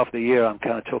second half of the year I'm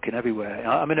kind of talking everywhere.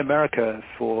 I'm in America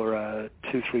for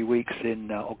 2-3 weeks in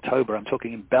October. I'm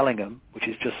talking in Bellingham, which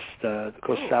is just, of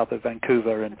course, south of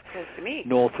Vancouver and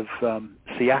north of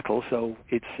Seattle. So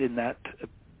it's in that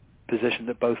position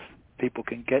that both people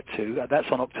can get to.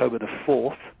 That's on October the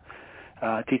 4th.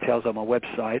 Details on my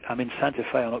website. I'm in Santa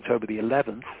Fe on October the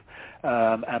 11th.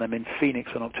 And I'm in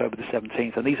Phoenix on October the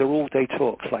 17th. And these are all-day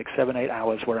talks, like 7-8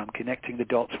 hours, where I'm connecting the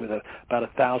dots with about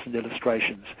 1,000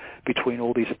 illustrations between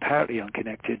all these apparently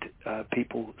unconnected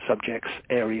people, subjects,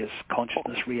 areas,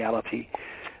 consciousness, reality,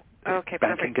 okay,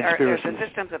 banking, perfect. conspiracies. The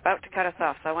system's about to cut us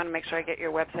off, so I want to make sure I get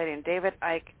your website in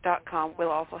davidicke.com. We'll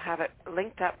also have it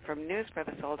linked up from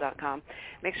newsforthesoul.com.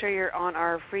 Make sure you're on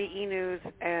our free e-news,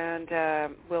 and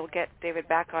we'll get David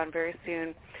back on very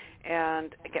soon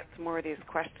and get some more of these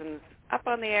questions up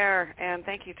on the air. And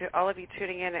thank you to all of you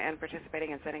tuning in and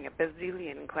participating and sending a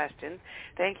bazillion questions.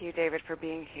 Thank you, David, for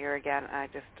being here again. I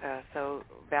just so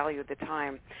value the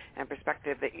time and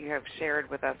perspective that you have shared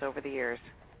with us over the years.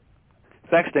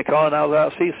 Thanks, Nicole, and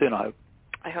I'll see you soon, I hope.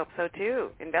 I hope so, too,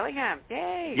 in Bellingham.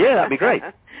 Yay! Yeah, that'd be great.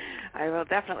 I will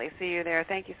definitely see you there.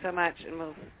 Thank you so much, and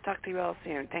we'll talk to you all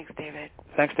soon. Thanks, David.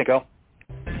 Thanks, Nicole.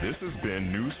 This has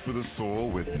been News for the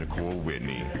Soul with Nicole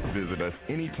Whitney. Visit us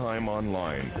anytime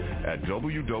online at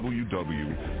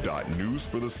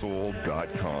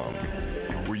www.newsforthesoul.com,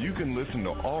 where you can listen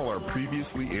to all our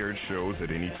previously aired shows at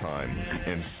any time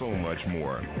and so much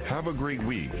more. Have a great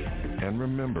week, and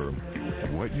remember,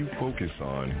 what you focus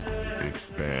on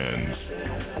expands.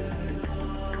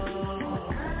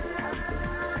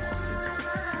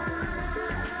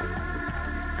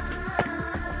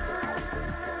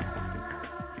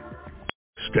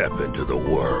 Step into the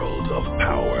world of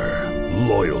power,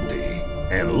 loyalty,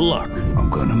 and luck. I'm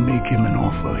gonna make him an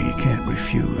offer he can't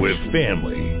refuse. With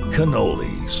family,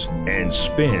 cannolis, and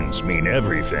spins mean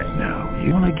everything. Now,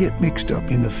 you wanna get mixed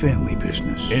up in the family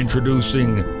business.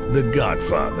 Introducing The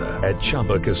Godfather at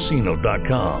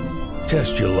ChumbaCasino.com.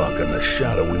 Test your luck in the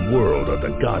shadowy world of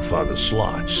The Godfather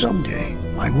slot. Someday,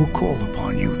 I will call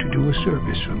upon you to do a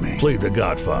service for me. Play The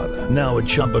Godfather, now at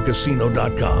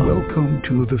ChumbaCasino.com. Welcome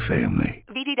to the family.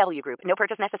 VGW Group. No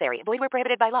purchase necessary. Void where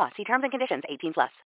prohibited by law. See terms and conditions. 18+.